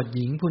นักบวชห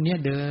ญิงผู้นี้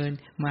เดิน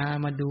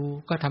มาดู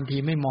ก็ทำที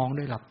ไม่มอง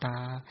ด้วยหลับตา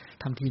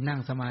ทำทีนั่ง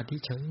สมาธิ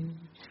เฉย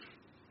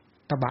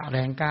ตะบะแร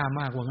งกล้า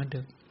มากกว่างั้นเถ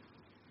อะ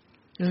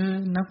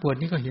นักบวช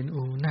นี่ก็เห็น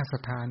น่าศรั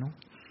ทธาเนาะ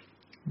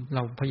เร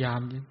าพยายาม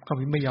ก็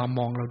ไม่ยอม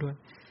มองเราด้วย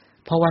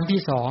พอวัน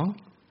ที่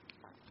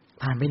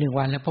2ผ่านไป1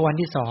 วันแล้วพอวัน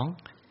ที่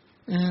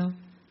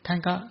2ท่าน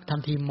ก็ท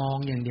ำทีมอง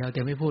อย่างเดียวแ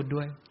ต่ไม่พูด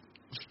ด้วย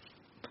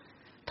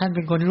ท่านเ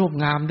ป็นคนรูป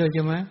งามด้วยใ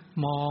ช่ไหม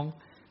มอง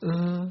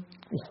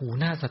โอ้โห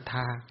น่าศรัทธ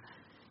า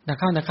นะ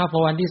ครับพ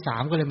อวันที่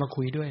3ก็เลยมา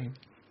คุยด้วย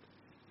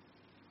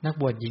นัก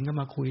บวชหญิงก็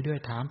มาคุยด้วย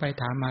ถามไป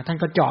ถามมาท่าน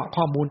ก็เจาะ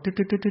ข้อมูล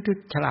ตึ๊ด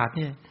ๆๆฉลาดเ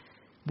นี่ย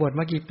บวชม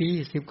ากี่ปี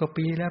10 กว่า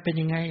ปีแล้วเป็น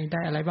ยังไงได้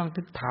อะไรบ้าง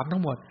ถามทั้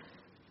งหมด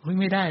เฮ้ย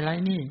ไม่ได้อะไร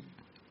นี่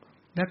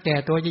แล้วแก่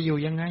ตัวจะอยู่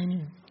ยังไง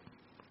นี่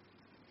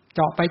เจ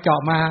าะไปเจาะ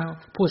มา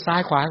พูดซ้า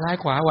ยขวา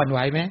หวั่นไหว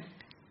ไหม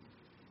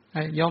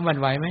ยอมหวั่น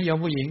ไหวไหมยอม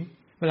ผู้หญิง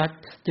เวลา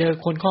เจอ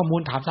คนข้อมู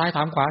ลถามซ้ายถ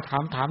ามขวาถ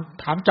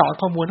ามเจาะ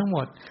ข้อมูลทั้งหม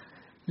ด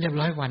เรียบ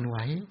ร้อยหวั่นไหว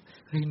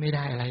เฮ้ยไม่ไ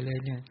ด้อะไรเลย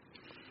เนี่ย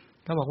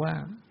เขาบอกว่า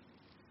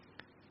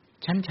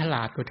ฉันฉล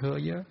าดกว่าเธอ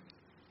เยอะ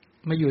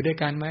มาอยู่ด้วย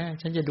กันไหม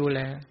ฉันจะดูแล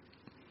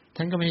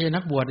ฉันก็ไม่ใช่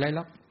นักบวชอะไรหร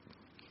อก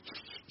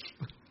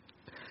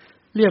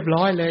เรียบ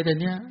ร้อยเลยแต่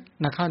เนี้ย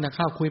นักเ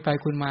ข้าคุยไป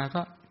คุยมา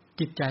ก็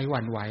จิตใจห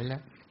วั่นไหวแล้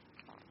ว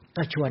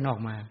ก็ชวนออก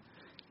มา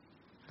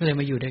ก็เลย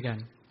มาอยู่ด้วยกัน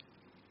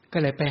ก็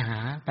เลย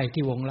ไป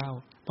ที่วงเหล้า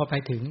พอไป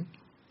ถึง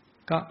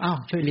ก็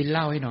ช่วยลิ้นเห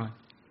ล้าให้หน่อย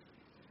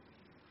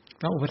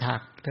ก็อุปถาก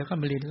เธอก็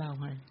มาลิ้นเหล้า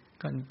ให้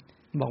ก็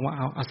บอกว่าเ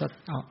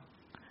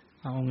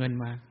อาเงิน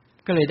มา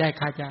ก็เลยได้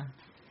ค่าจ้าง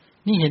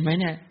นี่เห็นไหม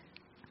เนี่ย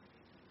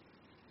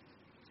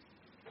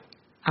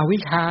เอาวิ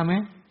ชาไหม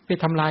ไป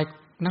ทำลาย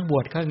นักบว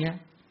ชเขาอย่างเงี้ย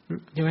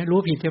ใช่ไหมรู้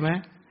ผิดใช่ไหม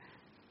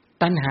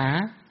ตัณหา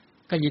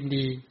ก็ยิน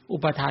ดีอุ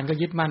ปทานก็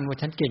ยึดมั่นว่า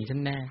ฉันเก่งฉัน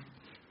แน่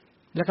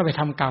แล้วก็ไป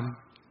ทำกรรม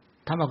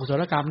ทำอกุศ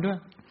ลกรรมด้วย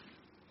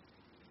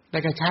แล้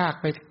วก็ชาก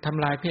ไปท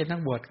ำลายเพศนัก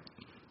บวช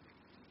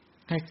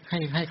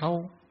ให้เขา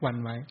หวั่น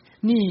ไหว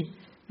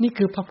นี่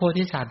คือพระโพ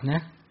ธิสัตว์น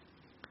ะ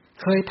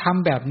เคยท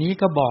ำแบบนี้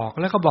ก็บอก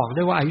แล้วก็บอก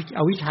ด้วยว่า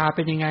อวิชชาเ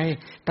ป็นยังไง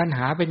ตัณห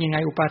าเป็นยังไง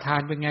อุปาทา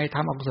นเป็นยังไงท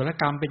ำอกุศล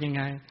กรรมเป็นยังไ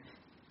ง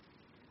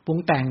ปรุง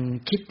แต่ง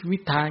คิดวิ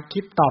ธีคิ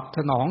ดตอบส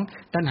นอง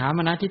ตัณหาม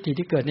านะทิฏฐิ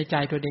ที่เกิดในใจ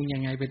ตัวเองยั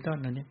งไงเป็นต้น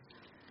นั่นนี่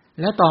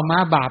แล้วต่อมา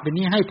บาปเป็น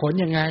นี้ให้ผล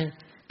ยังไง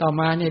ต่อ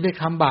มาเนี่ยด้วย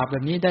คำบาปแบ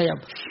บนี้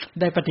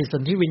ได้ปฏิส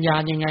นธิวิญญา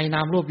ณยังไงน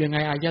ามรูปยังไง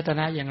อายต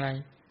นะอย่างไร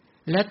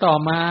และต่อ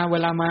มาเว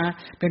ลามา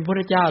เป็นพ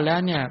ระเจ้าแล้ว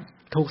เนี่ย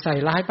ถูกใส่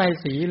ร้ายป้าย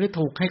สีหรือ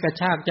ถูกให้กระ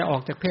ชากจะออ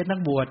กจากเพศนัก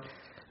บวช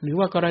หรือ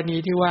ว่ากรณี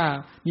ที่ว่า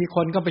มีค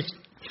นก็ไป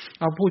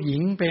เอาผู้หญิ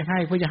งไปให้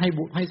เพื่อจะให้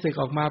บุให้ศึก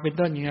ออกมาเป็น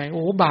ต้นยังไงโ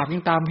อ้บาปยั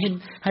งตาม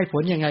ให้ผ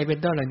ลยังไงเป็น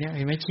ต้นอะไรเนี้ยเ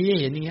ห็นไหมชี้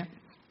เห็นอย่างเงี้ย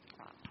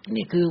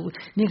นี่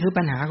คือ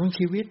ปัญหาของ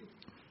ชีวิต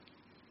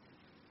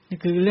นี่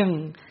คือเรื่อง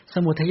ส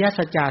มุทัย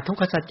สัจจะทุก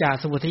ขสัจจะ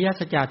สมุทัย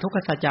สัจจะทุกข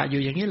สัจจะอ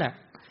ยู่อย่างนี้แหละ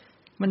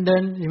มันเดิ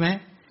นเห็นไหม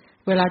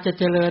เวลาจะ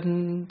เจริญ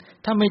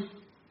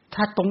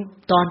ถ้าตรง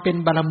ตอนเป็น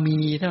บารมี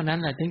เท่านั้น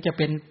แหละถึงจะเ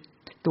ป็น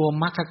ตัว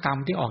มรรคกรรม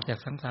ที่ออกจาก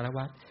สังสาร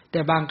วัฏแต่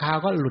บางคราว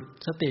ก็หลุด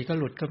สติก็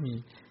หลุดก็มี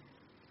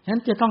ฉะนั้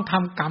นจะต้องท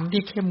ำกรรม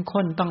ที่เข้ม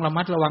ข้นต้องระ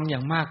มัดระวังอย่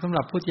างมากสำห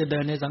รับผู้จะเดิ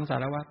นในสังสา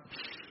รวัฏ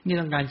นี่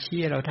ต้องการชี้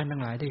ให้เราท่านทั้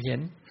งหลายได้เห็น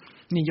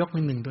นี่ยก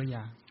หนึ่งตัวอ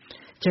ย่าง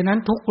ฉะนั้น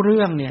ทุกเ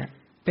รื่องเนี่ย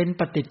เป็น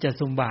ปฏิจจ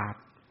สมุปบาท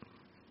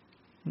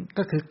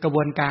ก็คือกระบ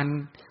วนการ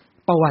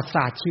ประวัติศ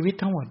าสตร์ชีวิต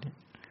ทั้งหมด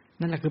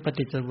นั่นแหละคือป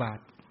ฏิจจสมุปบาท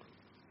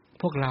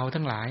พวกเรา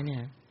ทั้งหลายเนี่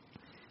ย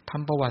ท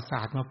ำประวัติศ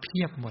าสตร์มาเ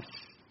พียบหมด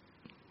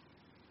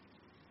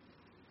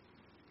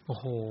โอ้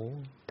โห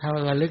ถ้า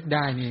ระลึกไ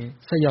ด้นี่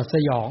สยดส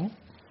ยอง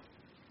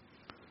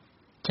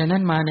ฉะนั้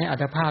นมาในอั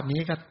ตภาพ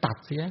นี้ก็ตัด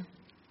เสีย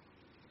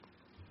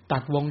ตั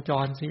ดวงจ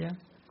รเสีย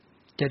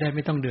จะได้ไ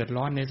ม่ต้องเดือด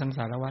ร้อนในสังส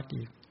ารวัฏ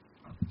อีก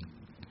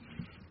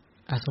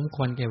สมค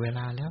วรแก่เวล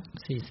าแล้ว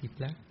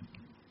40แล้ว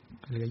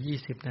เหลือ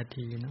20นา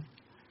ทีเนาะ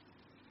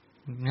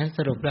งั้นส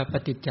รุปแล้วป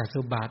ฏิจจส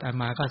มุปบาทอา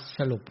มาก็ส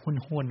รุป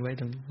ห้วนๆไว้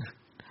ตรงนี้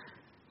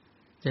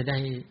จะได้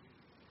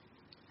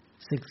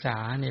ศึกษา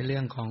ในเรื่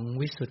องของ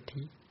วิสุท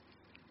ธิ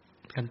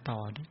กันต่อ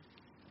ด้วย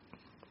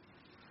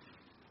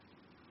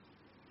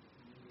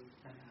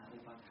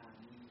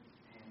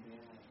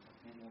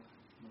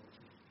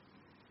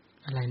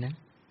อะไรนะ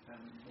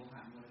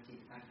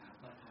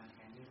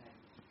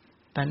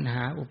ตัณห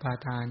าอุปา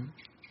ทาน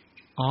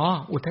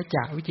อุทธัจจ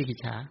ะวิจิกิจ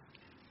ฉา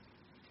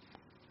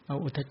เอา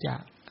อุทธัจจะ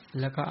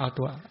แล้วก็เอา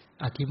ตัว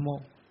อธิโม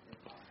กข์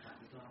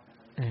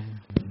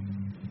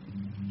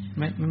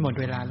ไม่หมด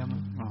เวลาแล้วมั้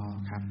ง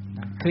ครับ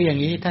คืออย่าง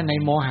นี้ถ้าใน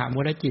โมหะ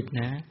มูลจิต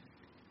นะ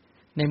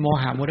ในโม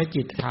หะมูล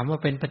จิตถามว่า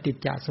เป็นปฏิจ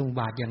จสมุป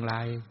บาทอย่างไร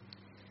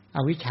อ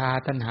วิชชา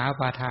ตัณหาอุ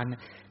ปาทาน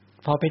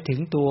พอไปถึง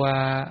ตัว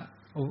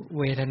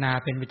เวทนา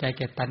เป็นปัจจัยแ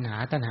ก่ตัณหา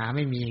ตัณหาไ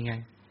ม่มีไง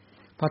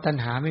พอตัณ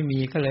หาไม่มี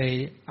ก็เลย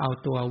เอา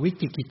ตัววิ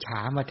จิกิจฉา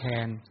มาแท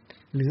น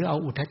หรือเอา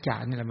อุทธัจจะ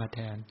นี่แหละมาแท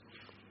น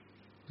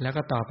แล้ว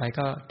ก็ต่อไป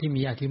ก็ที่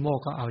มีอธิโมก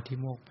ข์ก็เอาอธิ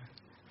โมกข์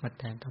มา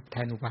แท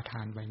นอุปาท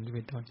านไปนี้เ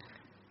ป็นต้น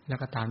แล้ว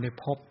ก็ตามด้วย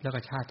ภพแล้วก็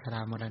ชาติชร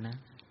ามรณะ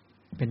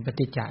เป็นป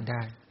ฏิจจะไ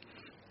ด้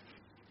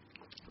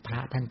พระ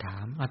ท่านถา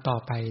มต่อ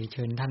ไปเ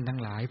ชิญท่านทั้ง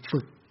หลายฝึ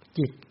ก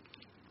จิต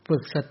ฝึ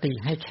กสติ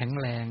ให้แข็ง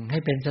แรงให้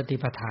เป็นสติ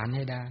ปัฏฐานใ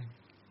ห้ได้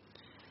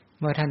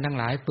เมื่อท่านทั้ง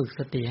หลายฝึก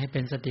สติให้เป็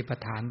นสติปัฏ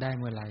ฐานได้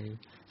เมื่อไหร่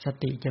ส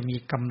ติจะมี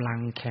กำลัง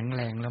แข็งแ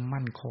รงและ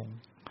มั่นคง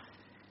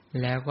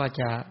แล้วก็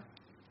จะ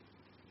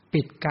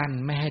ปิดกั้น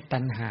ไม่ให้ตั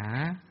ณหา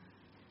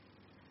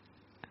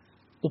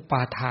อุป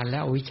าทานและ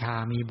อวิชชา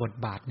มีบท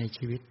บาทใน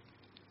ชีวิต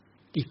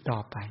อีกต่อ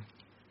ไป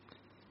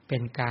เป็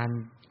นการ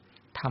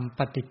ทำป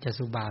ฏิจจส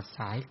มุปบาทส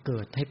ายเกิ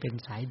ดให้เป็น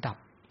สายดับ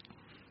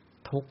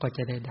ทุกข์ก็จ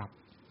ะได้ดับ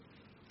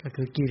ก็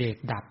คือกิเลส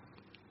ดับ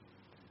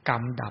กรร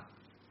มดับ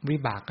วิ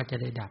บากก็จะ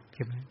ได้ดับใ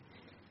ช่ไหม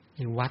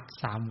วัฏ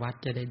3วัฏ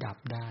จะได้ดับ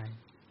ได้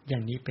อย่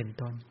างนี้เป็น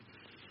ต้น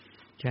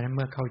ฉะนั้นเ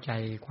มื่อเข้าใจ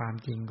ความ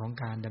จริงของ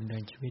การดำเนิ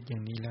นชีวิตอย่า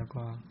งนี้แล้ว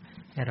ก็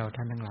ให้เราท่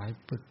านทั้งหลาย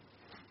ฝึก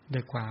ด้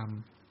วยความ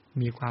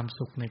มีความ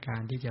สุขในกา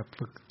รที่จะ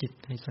ฝึกจิต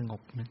ให้สง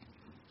บนะ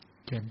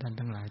เชิญท่าน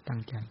ทั้งหลายตั้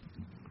งใจ